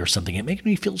hate me or something. It makes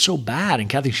me feel so bad. And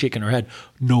Kathy's shaking her head.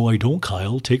 No, I don't,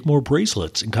 Kyle. Take more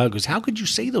bracelets. And Kyle goes, how could you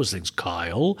say those things,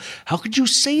 Kyle? How could you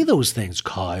say those things,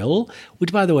 Kyle?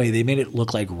 Which, by the way, they made it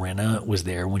look like Rinna was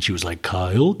there when she was like,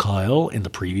 Kyle, Kyle, in the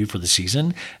preview for the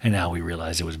season. And now we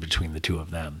realize it was between the two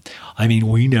of them. I mean,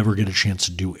 we never get a chance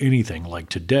to do anything like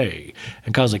today.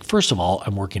 And Kyle's like, first of all,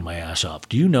 I'm working my ass off.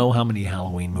 Do you know how many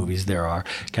Halloween movies there are?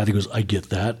 Kathy goes, I get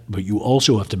that, but you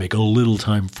also have to make a little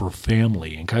time for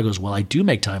family. And Kyle goes, well, I do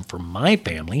make time for my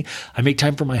family. I make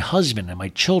time for my husband and my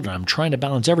children. I'm trying to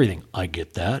balance everything. I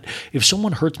get that. If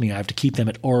someone hurts me, I have to keep them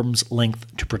at arm's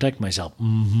length to protect myself.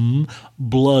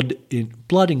 Blood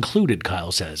included,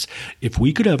 Kyle says. If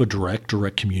we could have a direct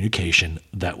communication,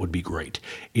 that would be great.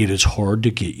 It is hard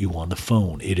to get you on the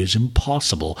phone. It is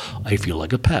impossible. I feel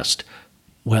like a pest.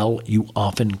 Well, you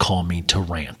often call me to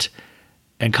rant.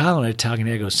 And Kyle and I talking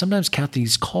together goes, sometimes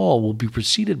Kathy's call will be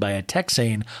preceded by a text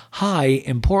saying, hi,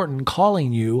 important,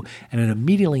 calling you. And it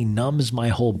immediately numbs my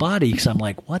whole body because I'm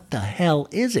like, what the hell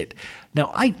is it?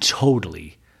 Now, I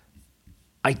totally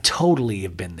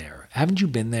have been there. Haven't you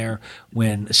been there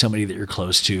when somebody that you're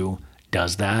close to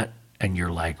does that? And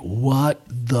you're like, what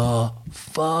the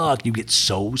fuck? You get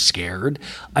so scared.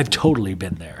 I've totally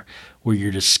been there where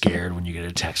you're just scared when you get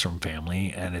a text from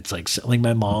family. And it's like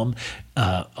my mom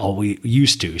always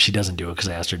used to. She doesn't do it because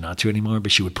I asked her not to anymore,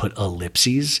 but she would put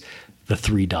ellipses, the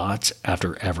 3 dots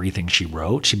after everything she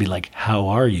wrote. She'd be like, how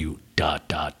are you? ...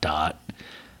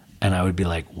 And I would be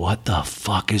like, what the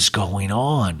fuck is going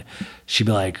on? She'd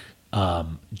be like,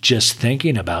 just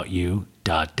thinking about you, ...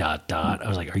 I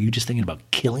was like, are you just thinking about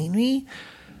killing me?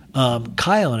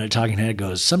 Kyle in a talking head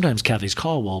goes, sometimes Kathy's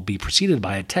call will be preceded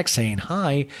by a text saying,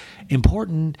 hi,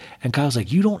 important. And Kyle's like,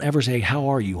 you don't ever say, how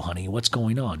are you, honey? What's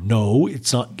going on? No,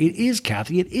 it's not. It is,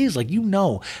 Kathy. It is. Like,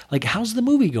 like, how's the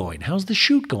movie going? How's the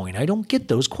shoot going? I don't get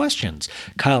those questions.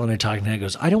 Kyle in a talking head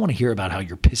goes, I don't want to hear about how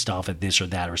you're pissed off at this or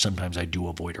that, or sometimes I do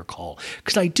avoid her call.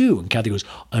 Because I do. And Kathy goes,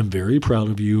 I'm very proud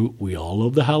of you. We all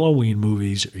love the Halloween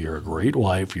movies. You're a great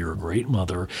wife. You're a great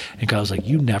mother. And Kyle's like,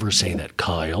 you never say that,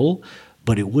 Kyle.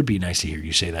 But it would be nice to hear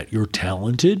you say that. You're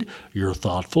talented, you're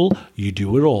thoughtful, you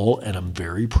do it all, and I'm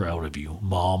very proud of you.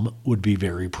 Mom would be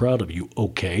very proud of you.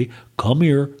 Okay, come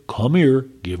here,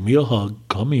 give me a hug,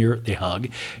 come here. They hug.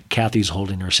 Kathy's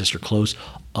holding her sister close.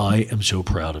 I am so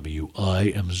proud of you.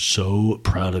 I am so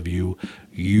proud of you.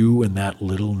 You and that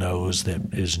little nose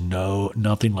that is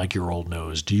nothing like your old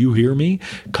nose. Do you hear me?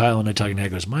 Kyle and I talking to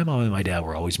goes, my mom and my dad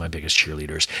were always my biggest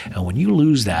cheerleaders. And when you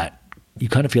lose that, you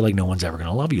kind of feel like no one's ever going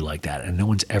to love you like that, and no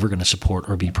one's ever going to support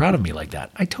or be proud of me like that.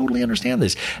 I totally understand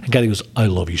this. And Kathy goes, I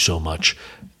love you so much.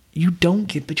 You don't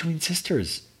get between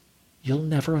sisters. You'll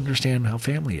never understand how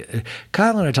family is.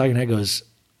 Kyle and I talking, and I goes,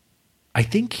 I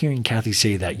think hearing Kathy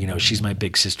say that, she's my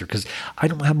big sister, because I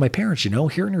don't have my parents,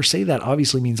 hearing her say that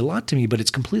obviously means a lot to me, but it's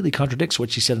completely contradicts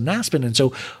what she said in Aspen. And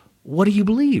so what do you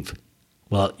believe?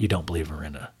 Well, you don't believe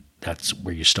Miranda. That's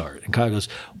where you start. And Kyle goes,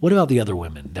 what about the other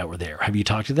women that were there? Have you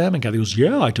talked to them? And Kathy goes,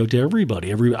 yeah, I talked to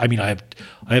everybody. I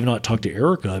have not talked to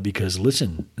Erica because,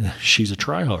 listen, she's a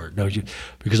tryhard. No,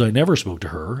 because I never spoke to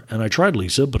her. And I tried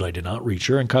Lisa, but I did not reach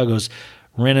her. And Kyle goes,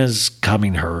 Rena's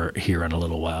coming here in a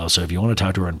little while. So if you want to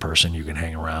talk to her in person, you can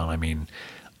hang around.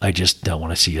 I just don't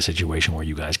want to see a situation where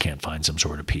you guys can't find some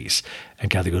sort of peace.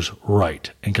 And Kathy goes, right.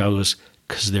 And Kyle goes,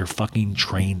 because they're fucking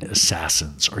trained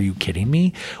assassins. Are you kidding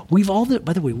me? By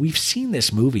the way, we've seen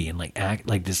this movie in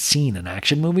like this scene in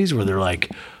action movies where they're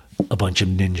like, a bunch of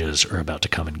ninjas are about to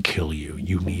come and kill you.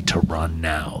 You need to run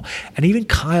now. And even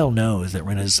Kyle knows that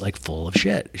Rena's like full of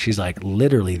shit. She's like,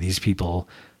 literally, these people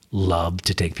love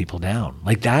to take people down.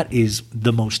 Like, that is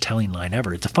the most telling line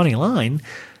ever. It's a funny line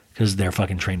because they're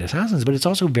fucking trained assassins, but it's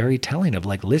also very telling of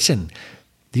like, listen,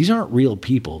 these aren't real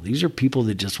people. These are people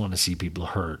that just want to see people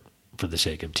hurt for the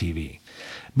sake of TV.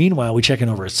 Meanwhile, we check in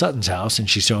over at Sutton's house, and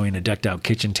she's showing a decked-out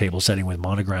kitchen table setting with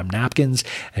monogrammed napkins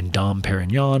and Dom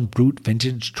Perignon Brut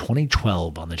Vintage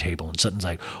 2012 on the table. And Sutton's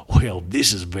like, well,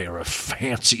 this is very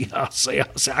fancy.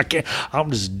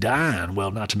 I'm just dying. Well,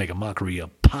 not to make a mockery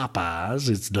of Popeyes.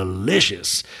 It's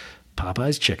delicious.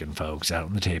 Popeye's chicken, folks, out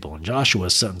on the table. And Joshua,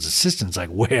 Sutton's assistant's like,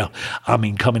 well,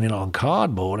 coming in on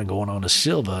cardboard and going on to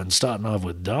silver and starting off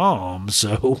with Dom.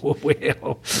 So,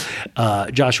 well,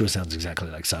 Joshua sounds exactly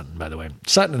like Sutton, by the way.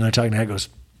 Sutton and I talking to her goes,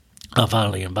 I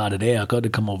finally invited Erica to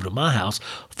come over to my house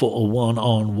for a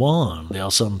one-on-one. There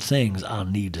are some things I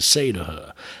need to say to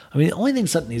her. I mean, the only thing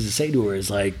Sutton needs to say to her is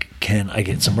like, can I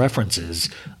get some references?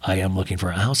 I am looking for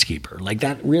a housekeeper. Like,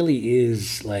 that really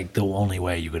is like the only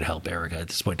way you could help Erica at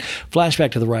this point.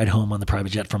 Flashback to the ride home on the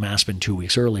private jet from Aspen 2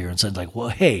 weeks earlier, and Sutton's like, well,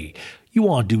 hey, you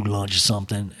want to do lunch or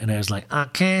something? And I was like, I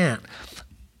can't.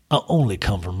 I only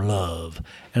come from love.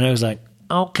 And I was like,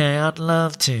 okay, I'd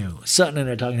love to. Sutton and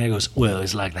I talking, and he goes, well,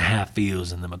 it's like the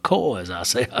Hatfields and the McCoys. I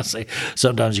say,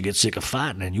 sometimes you get sick of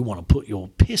fighting and you want to put your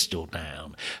pistol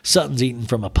down. Sutton's eating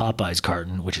from a Popeyes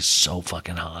carton, which is so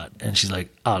fucking hot. And she's like,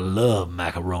 I love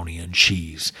macaroni and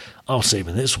cheese. I'm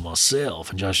saving this for myself.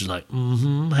 And Josh is like,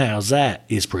 how's that?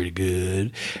 It's pretty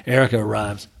good. Erica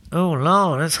arrives, oh,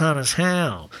 Lord, it's hot as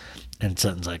hell. And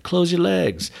Sutton's like, close your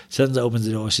legs. Sutton opens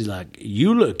the door. She's like,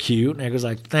 you look cute. And Erica's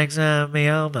like, thanks for having me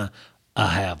over. I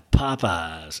have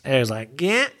Popeyes. Erica's like,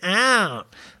 get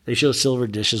out. They show silver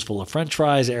dishes full of French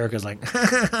fries. Erica's like,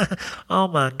 oh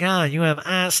my God, you have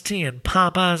iced tea and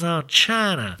Popeyes on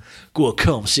China. Go,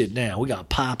 come sit down. We got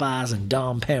Popeyes and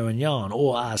Dom Perignon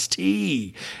or iced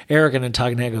tea. Erica and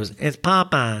talking head goes, it's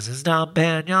Popeyes, it's Dom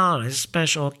Perignon, it's a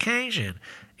special occasion.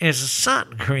 It's a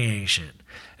Sutton creation.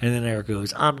 And then Erica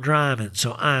goes, I'm driving,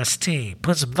 so iced tea.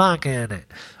 Put some vodka in it.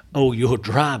 Oh, you're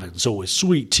driving, so it's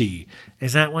sweet tea.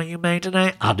 Is that what you made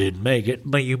today? I didn't make it,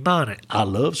 but you bought it. I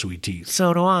love sweet tea.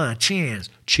 So do I. Cheers.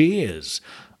 Cheers.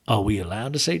 Are we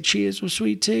allowed to say cheers with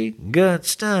sweet tea? Good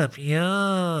stuff.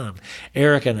 Yum.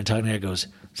 Erica and the talking head goes,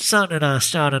 Sutton and I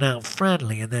started out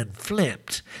friendly and then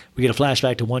flipped. We get a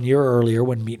flashback to 1 year earlier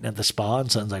when meeting at the spa, and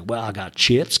Sutton's like, well, I got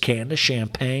chips, candy,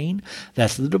 champagne.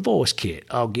 That's the divorce kit.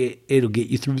 It'll get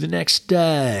you through the next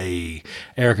day.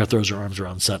 Erica throws her arms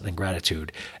around Sutton in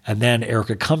gratitude. And then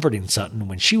Erica comforting Sutton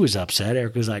when she was upset.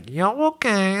 Erica's like, you're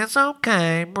okay, it's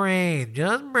okay, breathe,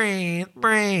 just breathe,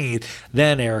 breathe.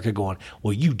 Then Erica going,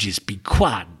 well, you just be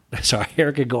quiet. Sorry,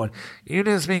 Erica going, you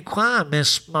just be quiet, Miss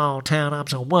Small Town. I'm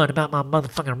so worried about my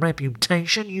motherfucking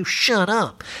reputation. You shut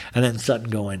up. And then Sutton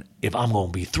going, if I'm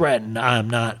going to be threatened, I'm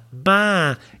not.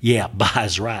 Bye. Yeah,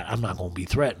 bye's right. I'm not going to be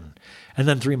threatened. And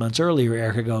then 3 months earlier,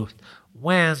 Erica goes,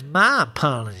 where's my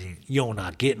apology? You're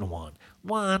not getting one.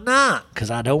 Why not?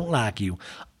 Because I don't like you.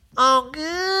 Oh,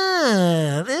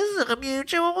 good. This is a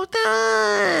mutual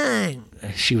thing.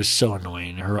 She was so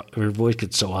annoying. Her voice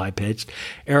gets so high-pitched.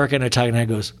 Erica in a talking head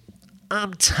goes,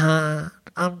 I'm tired.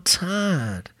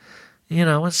 You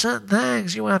know, with certain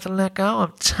things you have to let go.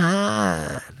 I'm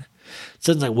tired.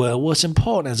 Sutton's like, well, what's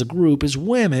important as a group is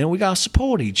women. We got to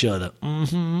support each other.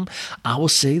 I will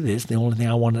say this. The only thing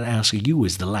I wanted to ask of you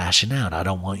is the lashing out. I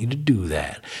don't want you to do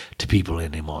that to people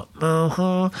anymore.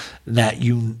 That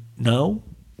you know?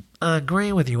 I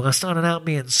agree with you. I started out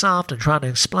being soft and trying to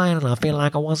explain, and I feel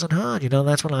like I wasn't heard. You know,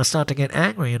 that's when I start to get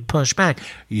angry and push back.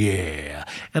 Yeah.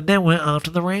 And then we're off to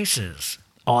the races.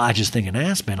 Oh, I just think in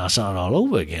Aspen, I saw it all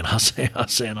over again. I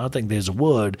think there's a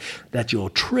word that's your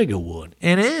trigger word.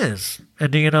 It is.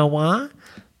 And do you know why?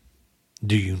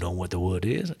 Do you know what the word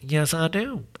is? Yes, I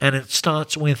do. And it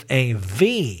starts with a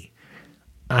V.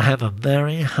 I have a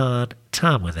very hard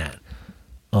time with that.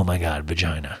 Oh, my God,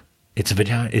 vagina. It's a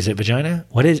vagina. Is it vagina?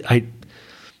 It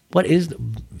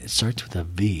starts with a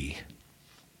V.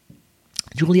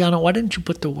 Juliana, why didn't you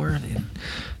put the word in?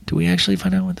 Do we actually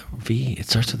find out what the V? It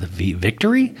starts with a V.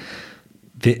 Victory?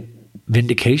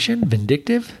 Vindication?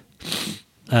 Vindictive?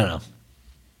 I don't know.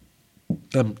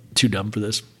 I'm too dumb for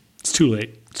this. It's too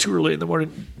late. It's too early in the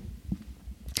morning.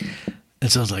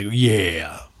 It sounds like,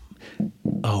 yeah.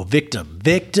 Oh, victim.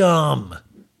 Victim?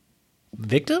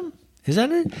 Victim? Is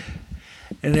that it?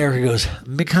 And Erica goes,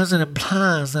 because it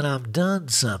implies that I've done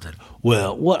something.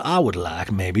 Well, what I would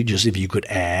like, maybe, just if you could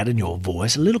add in your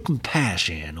voice a little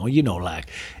compassion, or, you know, like,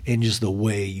 in just the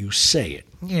way you say it.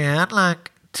 Yeah, I'd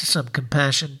like some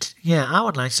compassion. I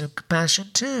would like some compassion,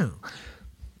 too.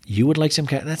 You would like some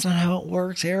compassion? That's not how it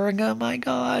works, Erica. My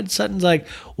God. Sutton's like,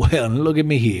 well, look at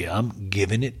me here. I'm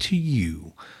giving it to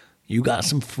you. You got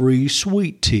some free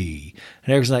sweet tea.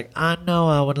 And Erica's like, I know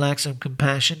I would like some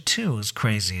compassion too, as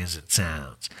crazy as it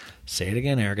sounds. Say it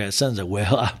again, Erica. It sounds like,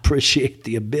 well, I appreciate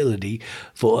the ability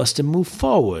for us to move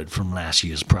forward from last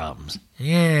year's problems.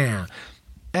 Yeah.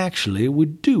 Actually, we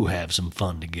do have some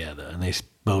fun together. And they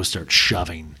both start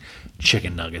shoving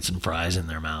chicken nuggets and fries in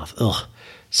their mouth. Ugh.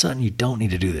 Son, you don't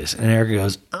need to do this. And Erica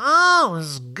goes, oh,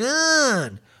 it's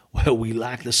good. Well, we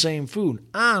like the same food.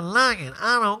 I like it.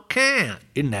 I don't care.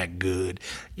 Isn't that good?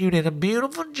 You did a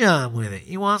beautiful job with it.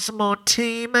 You want some more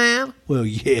tea, ma'am? Well,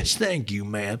 yes, thank you,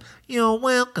 ma'am. You're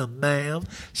welcome, ma'am.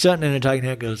 Sutton in a talking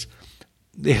head goes,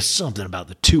 There's something about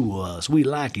the two of us. We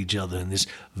like each other in this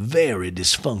very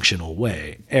dysfunctional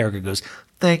way. Erica goes,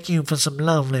 thank you for some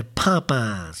lovely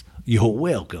Popeyes. You're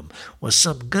welcome. With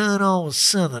some good old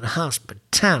Southern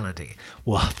hospitality.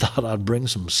 Well, I thought I'd bring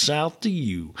some South to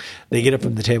you. They get up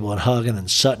from the table and hug, and then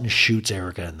Sutton shoots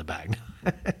Erica in the back.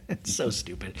 It's so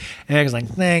stupid. Erica's like,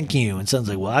 thank you. And Sutton's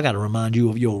like, well, I got to remind you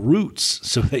of your roots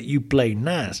so that you play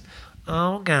nice.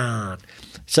 Oh, God.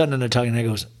 Sutton in the talking head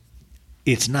goes,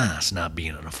 it's nice not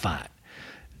being in a fight.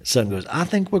 Sutton goes, I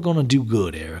think we're going to do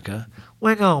good, Erica.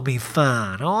 We're going to be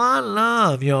fine. Oh, I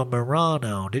love your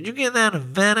Murano. Did you get that in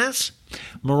Venice?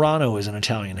 Murano is an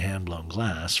Italian hand-blown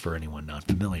glass, for anyone not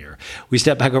familiar. We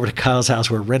step back over to Kyle's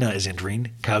house where Rinna is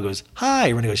entering. Kyle goes,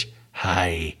 hi. Rinna goes,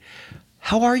 hi.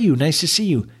 How are you? Nice to see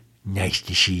you. Nice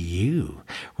to see you.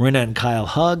 Rinna and Kyle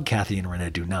hug. Kathy and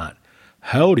Rinna do not.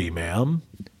 Howdy, ma'am.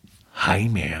 Hi,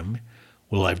 ma'am.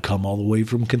 Well, I've come all the way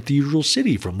from Cathedral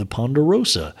City, from the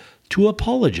Ponderosa, to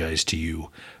apologize to you.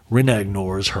 Rinna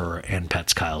ignores her and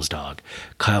pets Kyle's dog.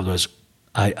 Kyle goes,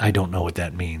 I don't know what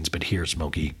that means, but here,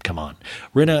 Smokey, come on.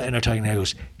 Rinna in her talking head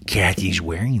goes, Kathy's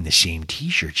wearing the same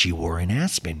t-shirt she wore in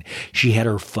Aspen. She had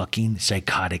her fucking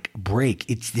psychotic break.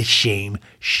 It's the same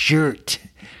shirt.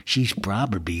 She's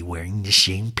probably wearing the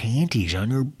same panties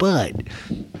on her butt.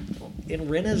 In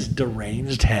Rinna's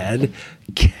deranged head,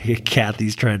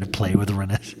 Kathy's trying to play with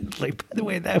Rinna's. Like, by the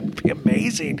way, that would be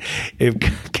amazing if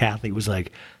Kathy was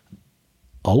like,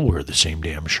 I'll wear the same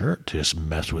damn shirt to just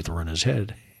mess with Rinna's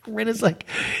head. Rinna's like,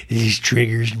 these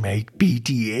triggers make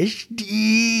PTSD.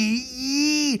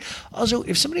 Also,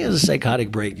 if somebody has a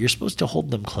psychotic break, you're supposed to hold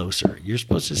them closer. You're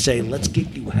supposed to say, let's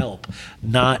get you help.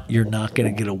 Not, you're not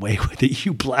going to get away with it,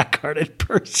 you black-hearted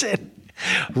person.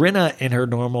 Rinna, in her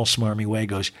normal smarmy way,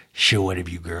 goes, so what have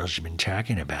you girls been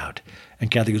talking about? And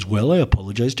Kathy goes, well, I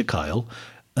apologize to Kyle,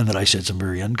 and that I said some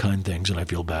very unkind things, and I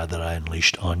feel bad that I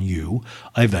unleashed on you.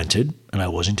 I vented, and I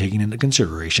wasn't taking into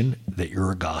consideration that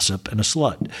you're a gossip and a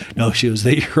slut. No, she goes,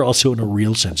 that you're also in a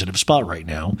real sensitive spot right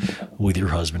now with your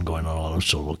husband going on a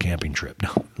solo camping trip.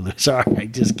 No, sorry, I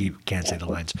just can't say the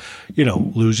lines. You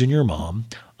know, losing your mom.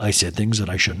 I said things that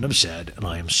I shouldn't have said, and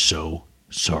I am so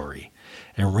sorry.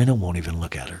 And Rinna won't even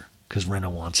look at her because Rinna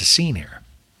wants a scene here.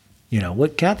 You know,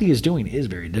 what Kathy is doing is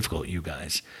very difficult, you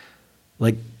guys.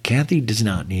 Like, Kathy does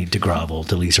not need to grovel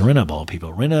to Lisa Rinna of all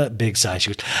people. Rinna, big sigh,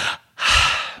 she goes,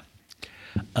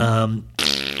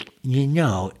 you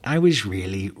know, I was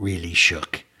really, really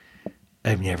shook.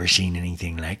 I've never seen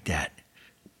anything like that.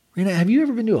 Rinna, have you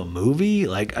ever been to a movie?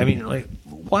 Like, I mean, like,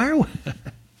 why are we...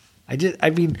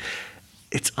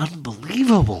 it's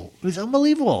unbelievable. It's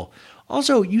unbelievable.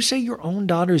 Also, you say your own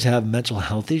daughters have mental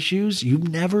health issues. You've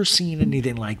never seen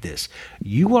anything like this.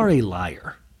 You are a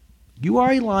liar. You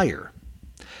are a liar.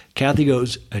 Kathy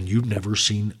goes, and you've never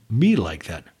seen me like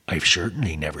that. I've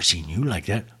certainly never seen you like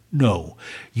that. No,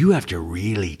 you have to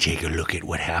really take a look at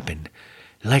what happened.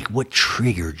 Like what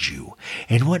triggered you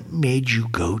and what made you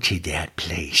go to that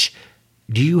place.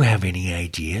 Do you have any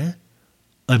idea?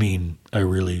 I mean, I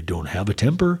really don't have a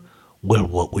temper. Well,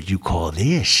 what would you call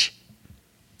this?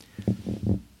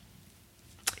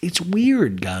 It's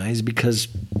weird, guys, because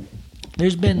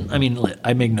there's been, I mean,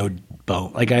 I make no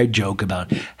boat. Like, I joke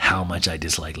about how much I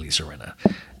dislike Lisa Rinna.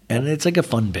 And it's like a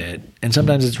fun bit. And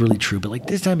sometimes it's really true. But, like,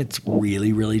 this time it's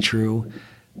really, really true.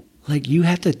 Like, you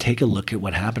have to take a look at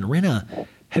what happened. Rinna,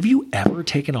 have you ever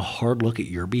taken a hard look at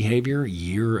your behavior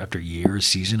year after year,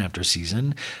 season after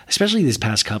season? Especially this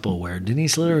past couple where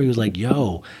Denise literally was like,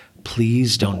 yo,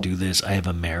 please don't do this. I have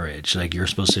a marriage. Like, you're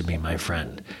supposed to be my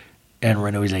friend. And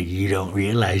Rinna was like, you don't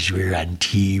realize we're on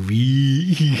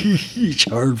TV. It's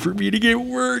hard for me to get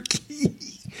work.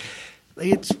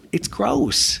 It's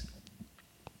gross.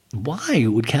 Why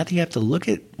would Kathy have to look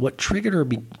at what triggered her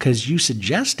because you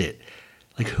suggest it?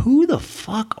 Like, who the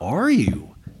fuck are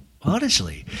you?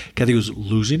 Honestly. Kathy was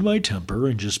losing my temper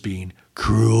and just being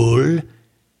cruel.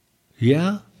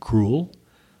 Yeah, cruel.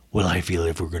 Well, I feel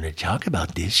if we're going to talk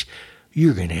about this,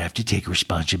 you're going to have to take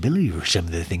responsibility for some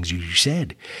of the things you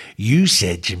said. You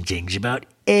said some things about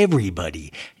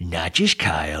everybody, not just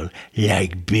Kyle,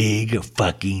 like big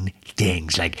fucking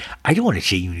things. Like, I don't want to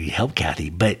say you need help, Kathy,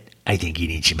 but I think you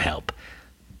need some help.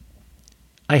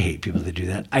 I hate people that do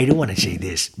that. I don't want to say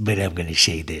this, but I'm going to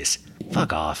say this.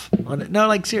 Fuck off. No,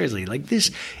 like, seriously. Like, this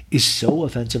is so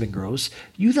offensive and gross.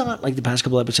 You thought, like, the past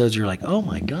couple episodes, you're like, oh,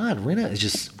 my God, Rinna is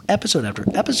just episode after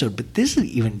episode. But this is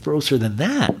even grosser than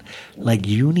that. Like,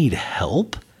 you need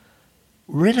help?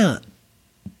 Rinna,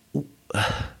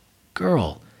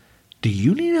 girl, do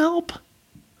you need help?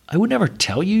 I would never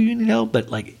tell you need help, but,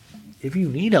 like, if you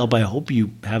need help, I hope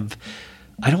you have...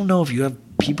 I don't know if you have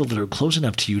people that are close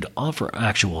enough to you to offer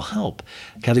actual help.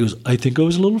 Kathy goes, I think I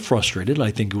was a little frustrated.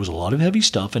 I think it was a lot of heavy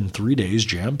stuff in 3 days,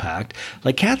 jam-packed.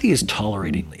 Like, Kathy is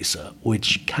tolerating Lisa,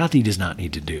 which Kathy does not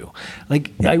need to do.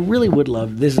 Like, I really would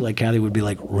love, this is like Kathy would be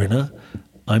like, Rinna,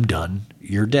 I'm done.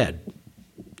 You're dead.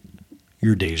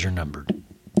 Your days are numbered.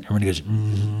 And Rinna goes,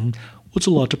 what's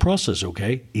a lot to process,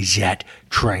 okay? Is that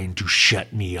trying to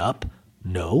shut me up?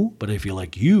 No, but I feel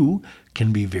like you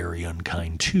can be very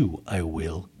unkind too. I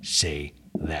will say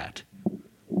that.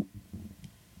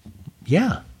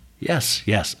 Yeah. Yes,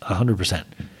 100%.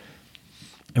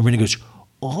 And Rinna goes,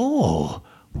 oh,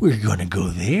 we're going to go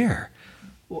there.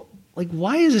 Like,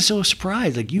 why is it so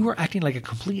surprised? Like, you were acting like a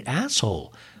complete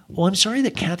asshole. Well, I'm sorry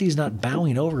that Kathy's not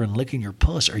bowing over and licking your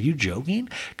puss. Are you joking?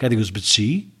 Kathy goes, but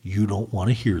see, you don't want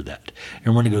to hear that.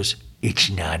 And Rinna goes,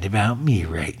 it's not about me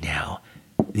right now.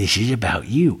 This is about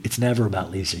you. It's never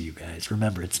about Lisa, you guys.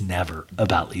 Remember, it's never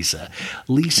about Lisa.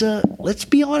 Lisa, let's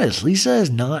be honest, Lisa has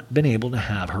not been able to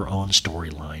have her own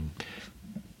storyline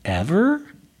ever.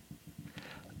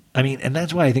 I mean, and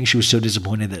that's why I think she was so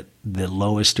disappointed that the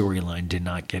Lois storyline did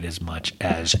not get as much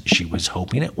as she was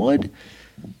hoping it would.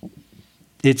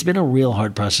 It's been a real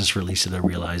hard process for Lisa to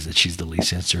realize that she's the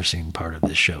least interesting part of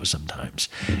this show sometimes.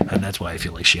 And that's why I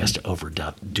feel like she has to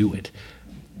overdo it.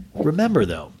 Remember,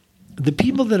 though, the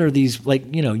people that are these, like,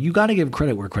 you know, you got to give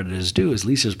credit where credit is due, as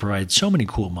Lisa's provided so many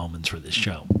cool moments for this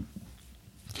show.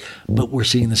 But we're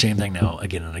seeing the same thing now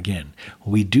again and again.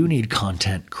 We do need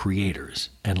content creators,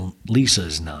 and Lisa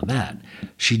is not that.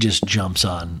 She just jumps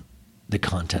on the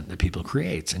content that people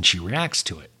create, and she reacts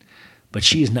to it. But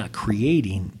she is not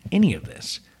creating any of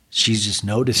this. She's just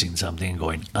noticing something and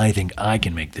going, I think I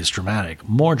can make this dramatic,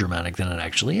 more dramatic than it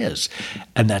actually is.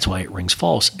 And that's why it rings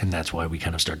false. And that's why we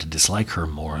kind of start to dislike her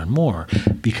more and more,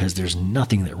 because there's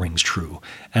nothing that rings true.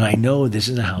 And I know this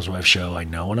is a Housewives show. I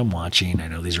know what I'm watching. I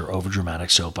know these are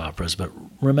overdramatic soap operas. But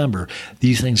remember,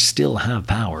 these things still have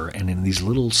power. And in these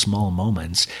little small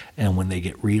moments, and when they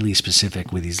get really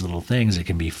specific with these little things, it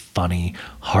can be funny,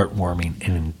 heartwarming,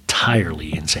 and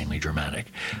entirely insanely dramatic.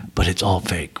 But it's all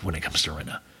fake when it comes to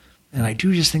Rinna. And I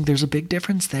do just think there's a big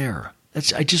difference there.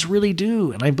 I just really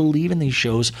do. And I believe in these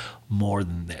shows more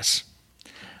than this.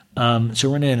 So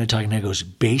Rinna in a talking head goes,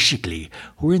 basically,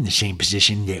 we're in the same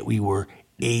position that we were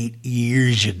 8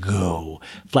 years ago.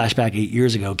 Flashback 8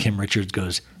 years ago, Kim Richards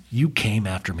goes, you came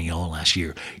after me all last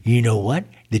year. You know what?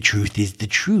 The truth is the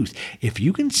truth. If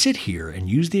you can sit here and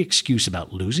use the excuse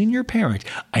about losing your parents,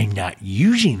 I'm not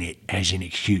using it as an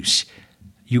excuse.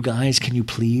 You guys, can you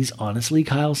please, honestly,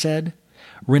 Kyle said.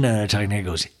 Rinna in a talking head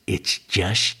goes, it's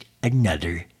just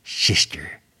another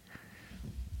sister.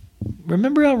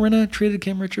 Remember how Rinna treated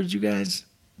Kim Richards, you guys?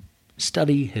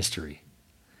 Study history.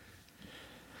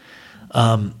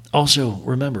 Also,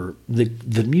 remember,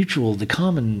 the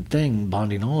common thing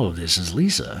bonding all of this is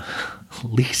Lisa.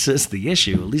 Lisa's the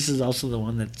issue. Lisa's also the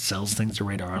one that sells things to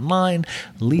Radar Online.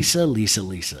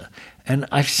 Lisa. And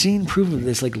I've seen proof of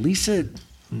this. Like, Lisa,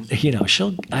 you know,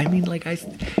 she'll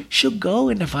go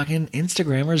into fucking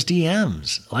Instagrammers'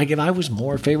 DMs. Like, if I was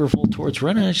more favorable towards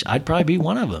Rinna, I'd probably be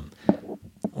one of them.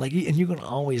 Like, and you can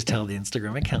always tell the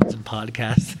Instagram accounts and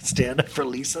podcasts that stand up for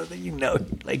Lisa that, you know,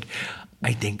 like,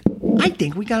 I think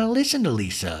we got to listen to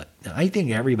Lisa. I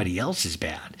think everybody else is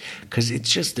bad, because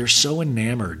it's just, they're so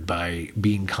enamored by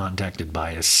being contacted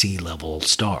by a C-level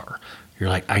star. You're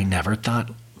like, I never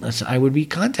thought I would be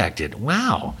contacted.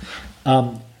 Wow.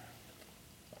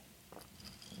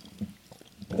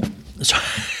 So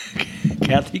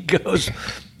Kathy goes,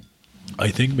 I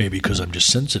think maybe because I'm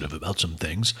just sensitive about some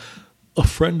things. A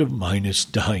friend of mine is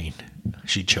dying.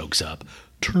 She chokes up.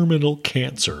 Terminal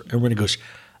cancer. And Rinna goes,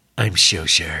 I'm so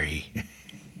sorry.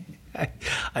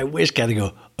 I wish Kathy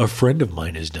go, a friend of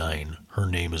mine is dying. Her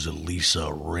name is Elisa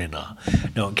Rinna.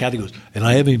 No, and Kathy goes, and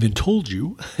I haven't even told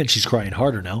you. And she's crying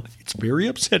harder now. It's very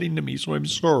upsetting to me, so I'm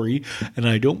sorry. And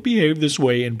I don't behave this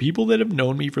way. And people that have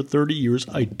known me for 30 years,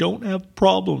 I don't have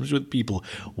problems with people.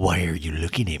 Why are you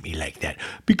looking at me like that?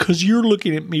 Because you're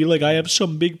looking at me like I have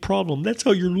some big problem. That's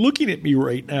how you're looking at me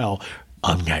right now.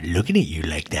 I'm not looking at you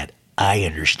like that. I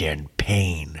understand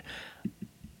pain.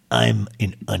 I'm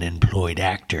an unemployed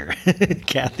actor.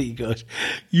 Kathy goes,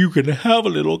 you can have a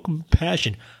little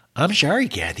compassion. I'm sorry,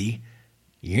 Kathy.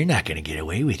 You're not going to get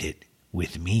away with it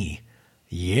with me.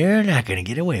 You're not going to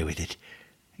get away with it.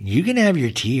 You can have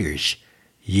your tears.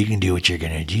 You can do what you're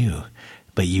going to do.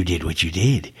 But you did what you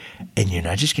did. And you're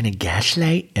not just going to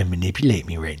gaslight and manipulate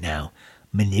me right now.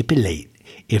 Manipulate.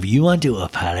 If you want to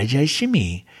apologize to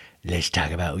me, let's talk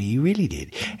about what you really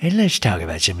did. And let's talk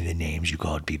about some of the names you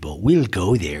called people. We'll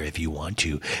go there if you want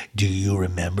to. Do you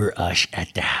remember us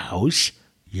at the house?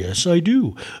 Yes, I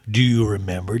do. Do you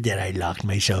remember that I locked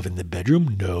myself in the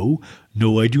bedroom? No.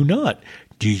 No, I do not.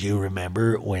 Do you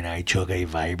remember when I took a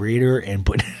vibrator and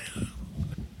put...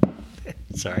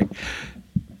 Sorry.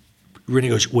 Renee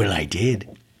goes, well, I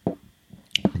did.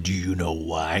 Do you know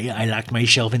why I locked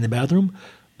myself in the bathroom?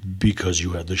 Because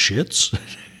you had the shits.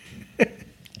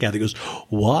 Kathy goes,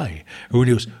 why? And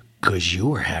Renee goes, because you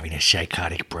were having a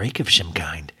psychotic break of some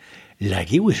kind.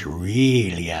 Like it was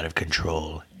really out of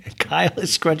control. And Kyle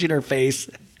is scrunching her face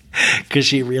because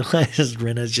she realizes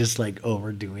Rinna's just like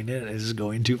overdoing it and is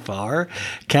going too far.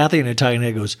 Kathy in a talking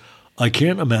head goes, I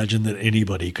can't imagine that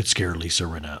anybody could scare Lisa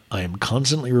Rinna. I am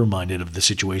constantly reminded of the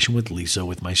situation with Lisa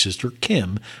with my sister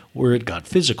Kim, where it got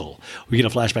physical. We get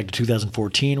a flashback to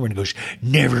 2014. Rinna goes,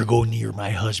 never go near my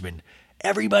husband.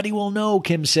 Everybody will know,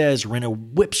 Kim says.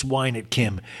 Rinna whips wine at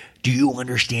Kim. Do you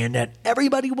understand that?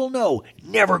 Everybody will know.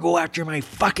 Never go after my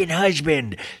fucking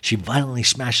husband. She violently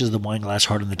smashes the wine glass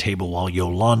hard on the table while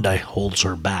Yolanda holds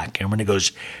her back. And Rinna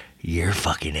goes, you're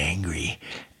fucking angry.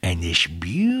 And this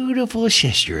beautiful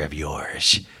sister of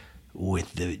yours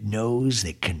with the nose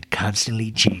that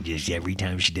constantly changes every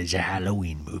time she does a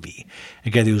Halloween movie.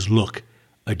 And Kathy goes, look,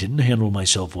 I didn't handle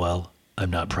myself well.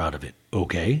 I'm not proud of it.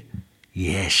 Okay?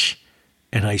 Yes.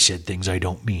 And I said things I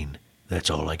don't mean. That's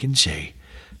all I can say.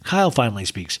 Kyle finally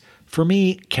speaks. For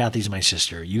me, Kathy's my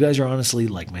sister. You guys are honestly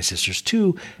like my sisters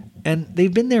too, and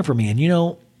they've been there for me.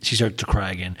 And, she starts to cry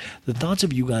again. The thoughts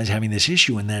of you guys having this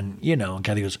issue, and then, and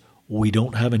Kathy goes, we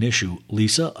don't have an issue.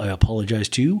 Lisa, I apologize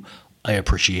to you. I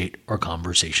appreciate our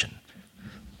conversation.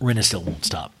 Rinna still won't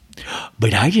stop.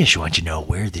 But I just want to know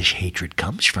where this hatred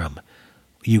comes from.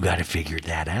 You got to figure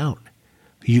that out.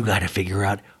 You got to figure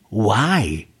out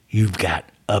why you've got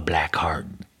a black heart.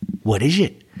 What is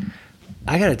it?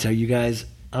 I got to tell you guys,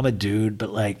 I'm a dude,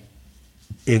 but like,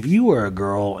 if you were a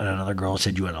girl and another girl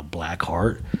said you had a black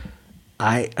heart,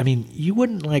 I mean, you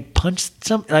wouldn't like punch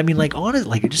some, I mean, like, honest,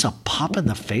 like just a pop in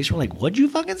the face. We're like, what'd you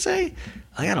fucking say?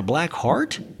 I got a black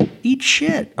heart? Eat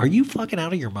shit. Are you fucking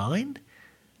out of your mind?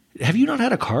 Have you not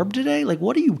had a carb today? Like,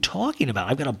 what are you talking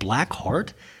about? I've got a black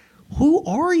heart? Who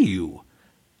are you?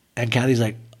 And Kathy's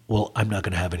like, well, I'm not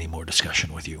going to have any more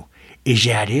discussion with you. Is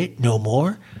that it? No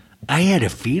more? I had a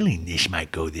feeling this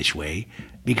might go this way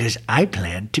because I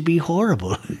planned to be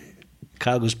horrible.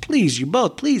 Kyle goes, please, you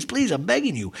both, please, I'm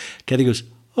begging you. Kathy goes,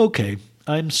 okay,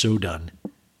 I'm so done.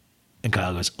 And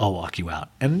Kyle goes, I'll walk you out.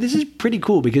 And this is pretty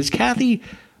cool because Kathy,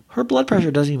 her blood pressure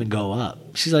doesn't even go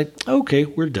up. She's like, okay,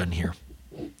 we're done here.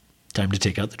 Time to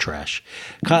take out the trash.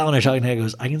 Kyle and I talking, and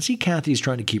goes, I can see Kathy's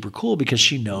trying to keep her cool because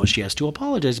she knows she has to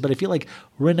apologize, but I feel like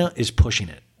Rinna is pushing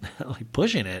it. Like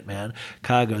pushing it, man.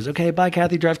 Kyle goes, okay, bye,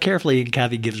 Kathy, drive carefully. And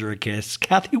Kathy gives her a kiss.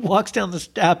 Kathy walks down the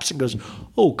steps and goes,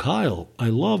 oh, Kyle, I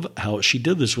love how she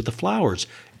did this with the flowers.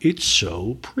 It's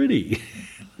so pretty.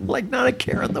 Like not a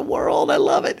care in the world. I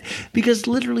love it. Because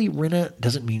literally Rinna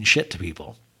doesn't mean shit to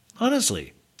people.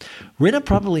 Honestly. Rinna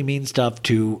probably means stuff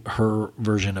to her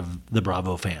version of the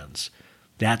Bravo fans.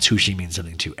 That's who she means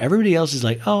something to. Everybody else is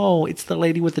like, oh, it's the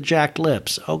lady with the jacked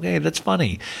lips. Okay, that's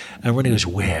funny. And Rinna goes,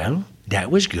 well, that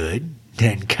was good.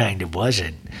 Then kind of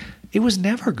wasn't. It was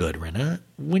never good, Rinna.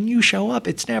 When you show up,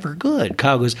 it's never good.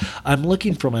 Kyle goes, I'm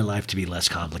looking for my life to be less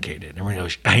complicated. And Rinna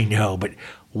goes, I know, but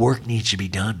work needs to be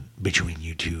done between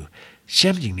you two.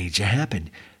 Something needs to happen.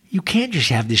 You can't just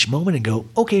have this moment and go,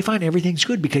 okay, fine, everything's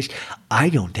good, because I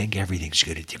don't think everything's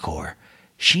good at the core.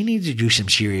 She needs to do some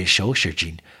serious soul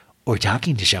searching or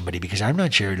talking to somebody, because I'm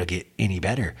not sure it'll get any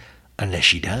better unless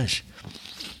she does.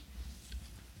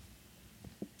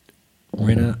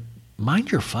 Rinna,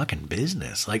 mind your fucking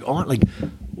business. Like,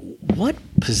 what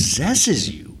possesses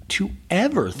you to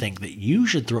ever think that you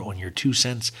should throw in your 2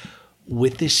 cents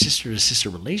with this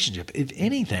sister-to-sister relationship? If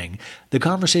anything, the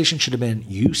conversation should have been,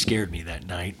 you scared me that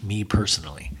night, me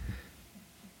personally.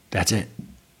 That's it.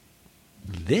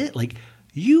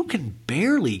 You can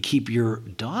barely keep your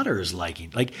daughters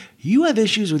liking. Like, you have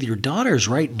issues with your daughters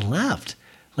right and left.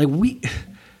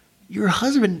 Your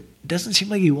husband doesn't seem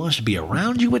like he wants to be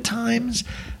around you at times.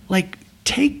 Like,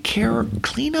 take care,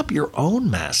 clean up your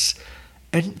own mess.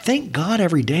 And thank God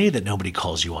every day that nobody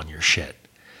calls you on your shit.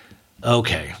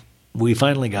 Okay. We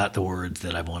finally got the words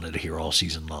that I've wanted to hear all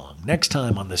season long. Next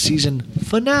time on the season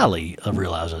finale of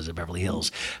Real Housewives of Beverly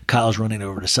Hills, Kyle's running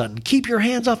over to Sutton. Keep your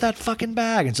hands off that fucking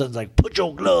bag. And Sutton's like, put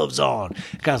your gloves on.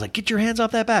 Kyle's like, get your hands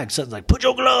off that bag. Sutton's like, put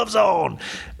your gloves on.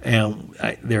 And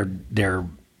they're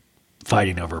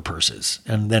fighting over purses.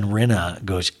 And then Rinna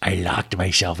goes, I locked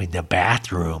myself in the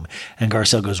bathroom. And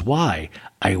Garcelle goes, why?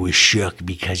 I was shook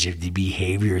because of the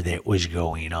behavior that was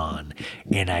going on.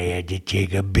 And I had to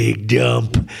take a big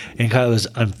dump. And Kyle goes,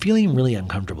 I'm feeling really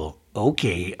uncomfortable.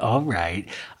 okay, all right.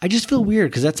 I just feel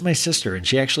weird because that's my sister and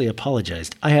she actually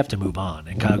apologized. I have to move on.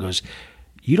 And Kyle goes,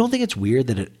 you don't think it's weird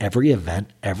that at every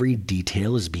event, every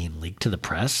detail is being leaked to the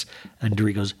press? And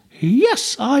Dory goes,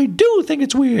 yes, I do think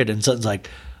it's weird. And Sutton's like,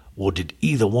 well, did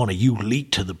either one of you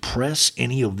leak to the press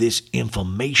any of this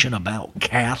information about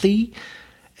Kathy?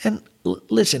 And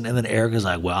listen, and then Erica's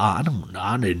like, well, I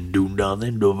didn't do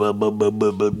nothing.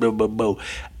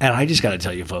 And I just got to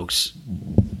tell you, folks,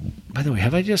 by the way,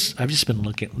 I've just been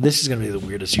looking, this is going to be the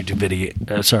weirdest YouTube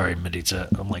video. Sorry, Mediza.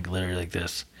 I'm like literally like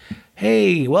this.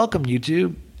 Hey, welcome,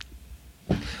 YouTube.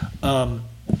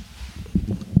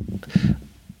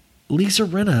 Lisa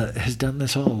Rinna has done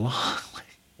this all along.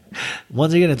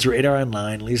 Once again, it's Radar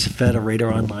Online. Lisa fed a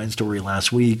Radar Online story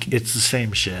last week. It's the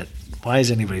same shit. Why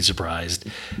is anybody surprised?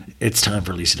 It's time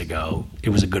for Lisa to go. It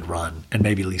was a good run, and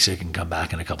maybe Lisa can come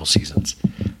back in a couple seasons.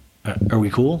 Are we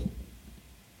cool?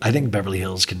 I think Beverly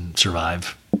Hills can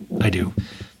survive. I do.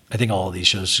 I think all of these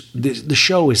shows, the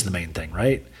show is the main thing,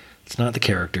 right? It's not the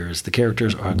characters. The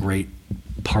characters are a great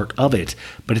part of it,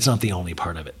 but it's not the only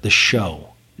part of it. The show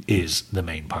is the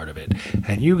main part of it.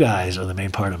 And you guys are the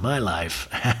main part of my life.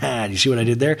 Do you see what I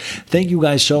did there? Thank you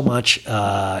guys so much.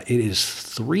 It is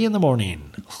 3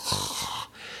 a.m.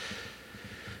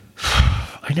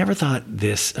 I never thought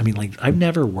this, I've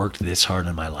never worked this hard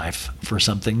in my life for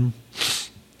something.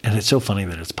 And it's so funny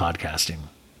that it's podcasting,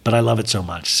 but I love it so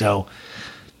much. So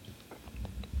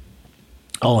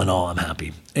all in all, I'm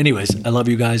happy. Anyways, I love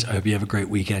you guys. I hope you have a great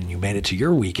weekend. You made it to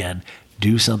your weekend.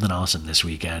 Do something awesome this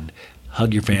weekend.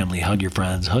 Hug your family, hug your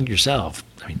friends, hug yourself.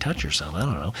 Touch yourself. I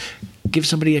don't know. Give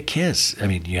somebody a kiss.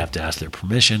 You have to ask their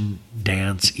permission.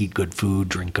 Dance, eat good food,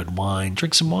 drink good wine,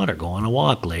 drink some water, go on a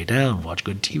walk, lay down, watch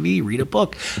good TV, read a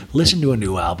book, listen to a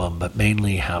new album, but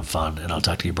mainly have fun. And I'll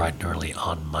talk to you bright and early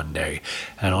on Monday.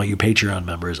 And all you Patreon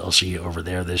members, I'll see you over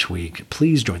there this week.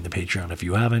 Please join the Patreon if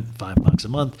you haven't. $5 a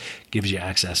month gives you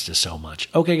access to so much.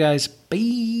 Okay, guys.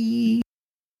 Bye.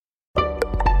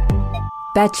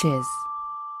 Betches.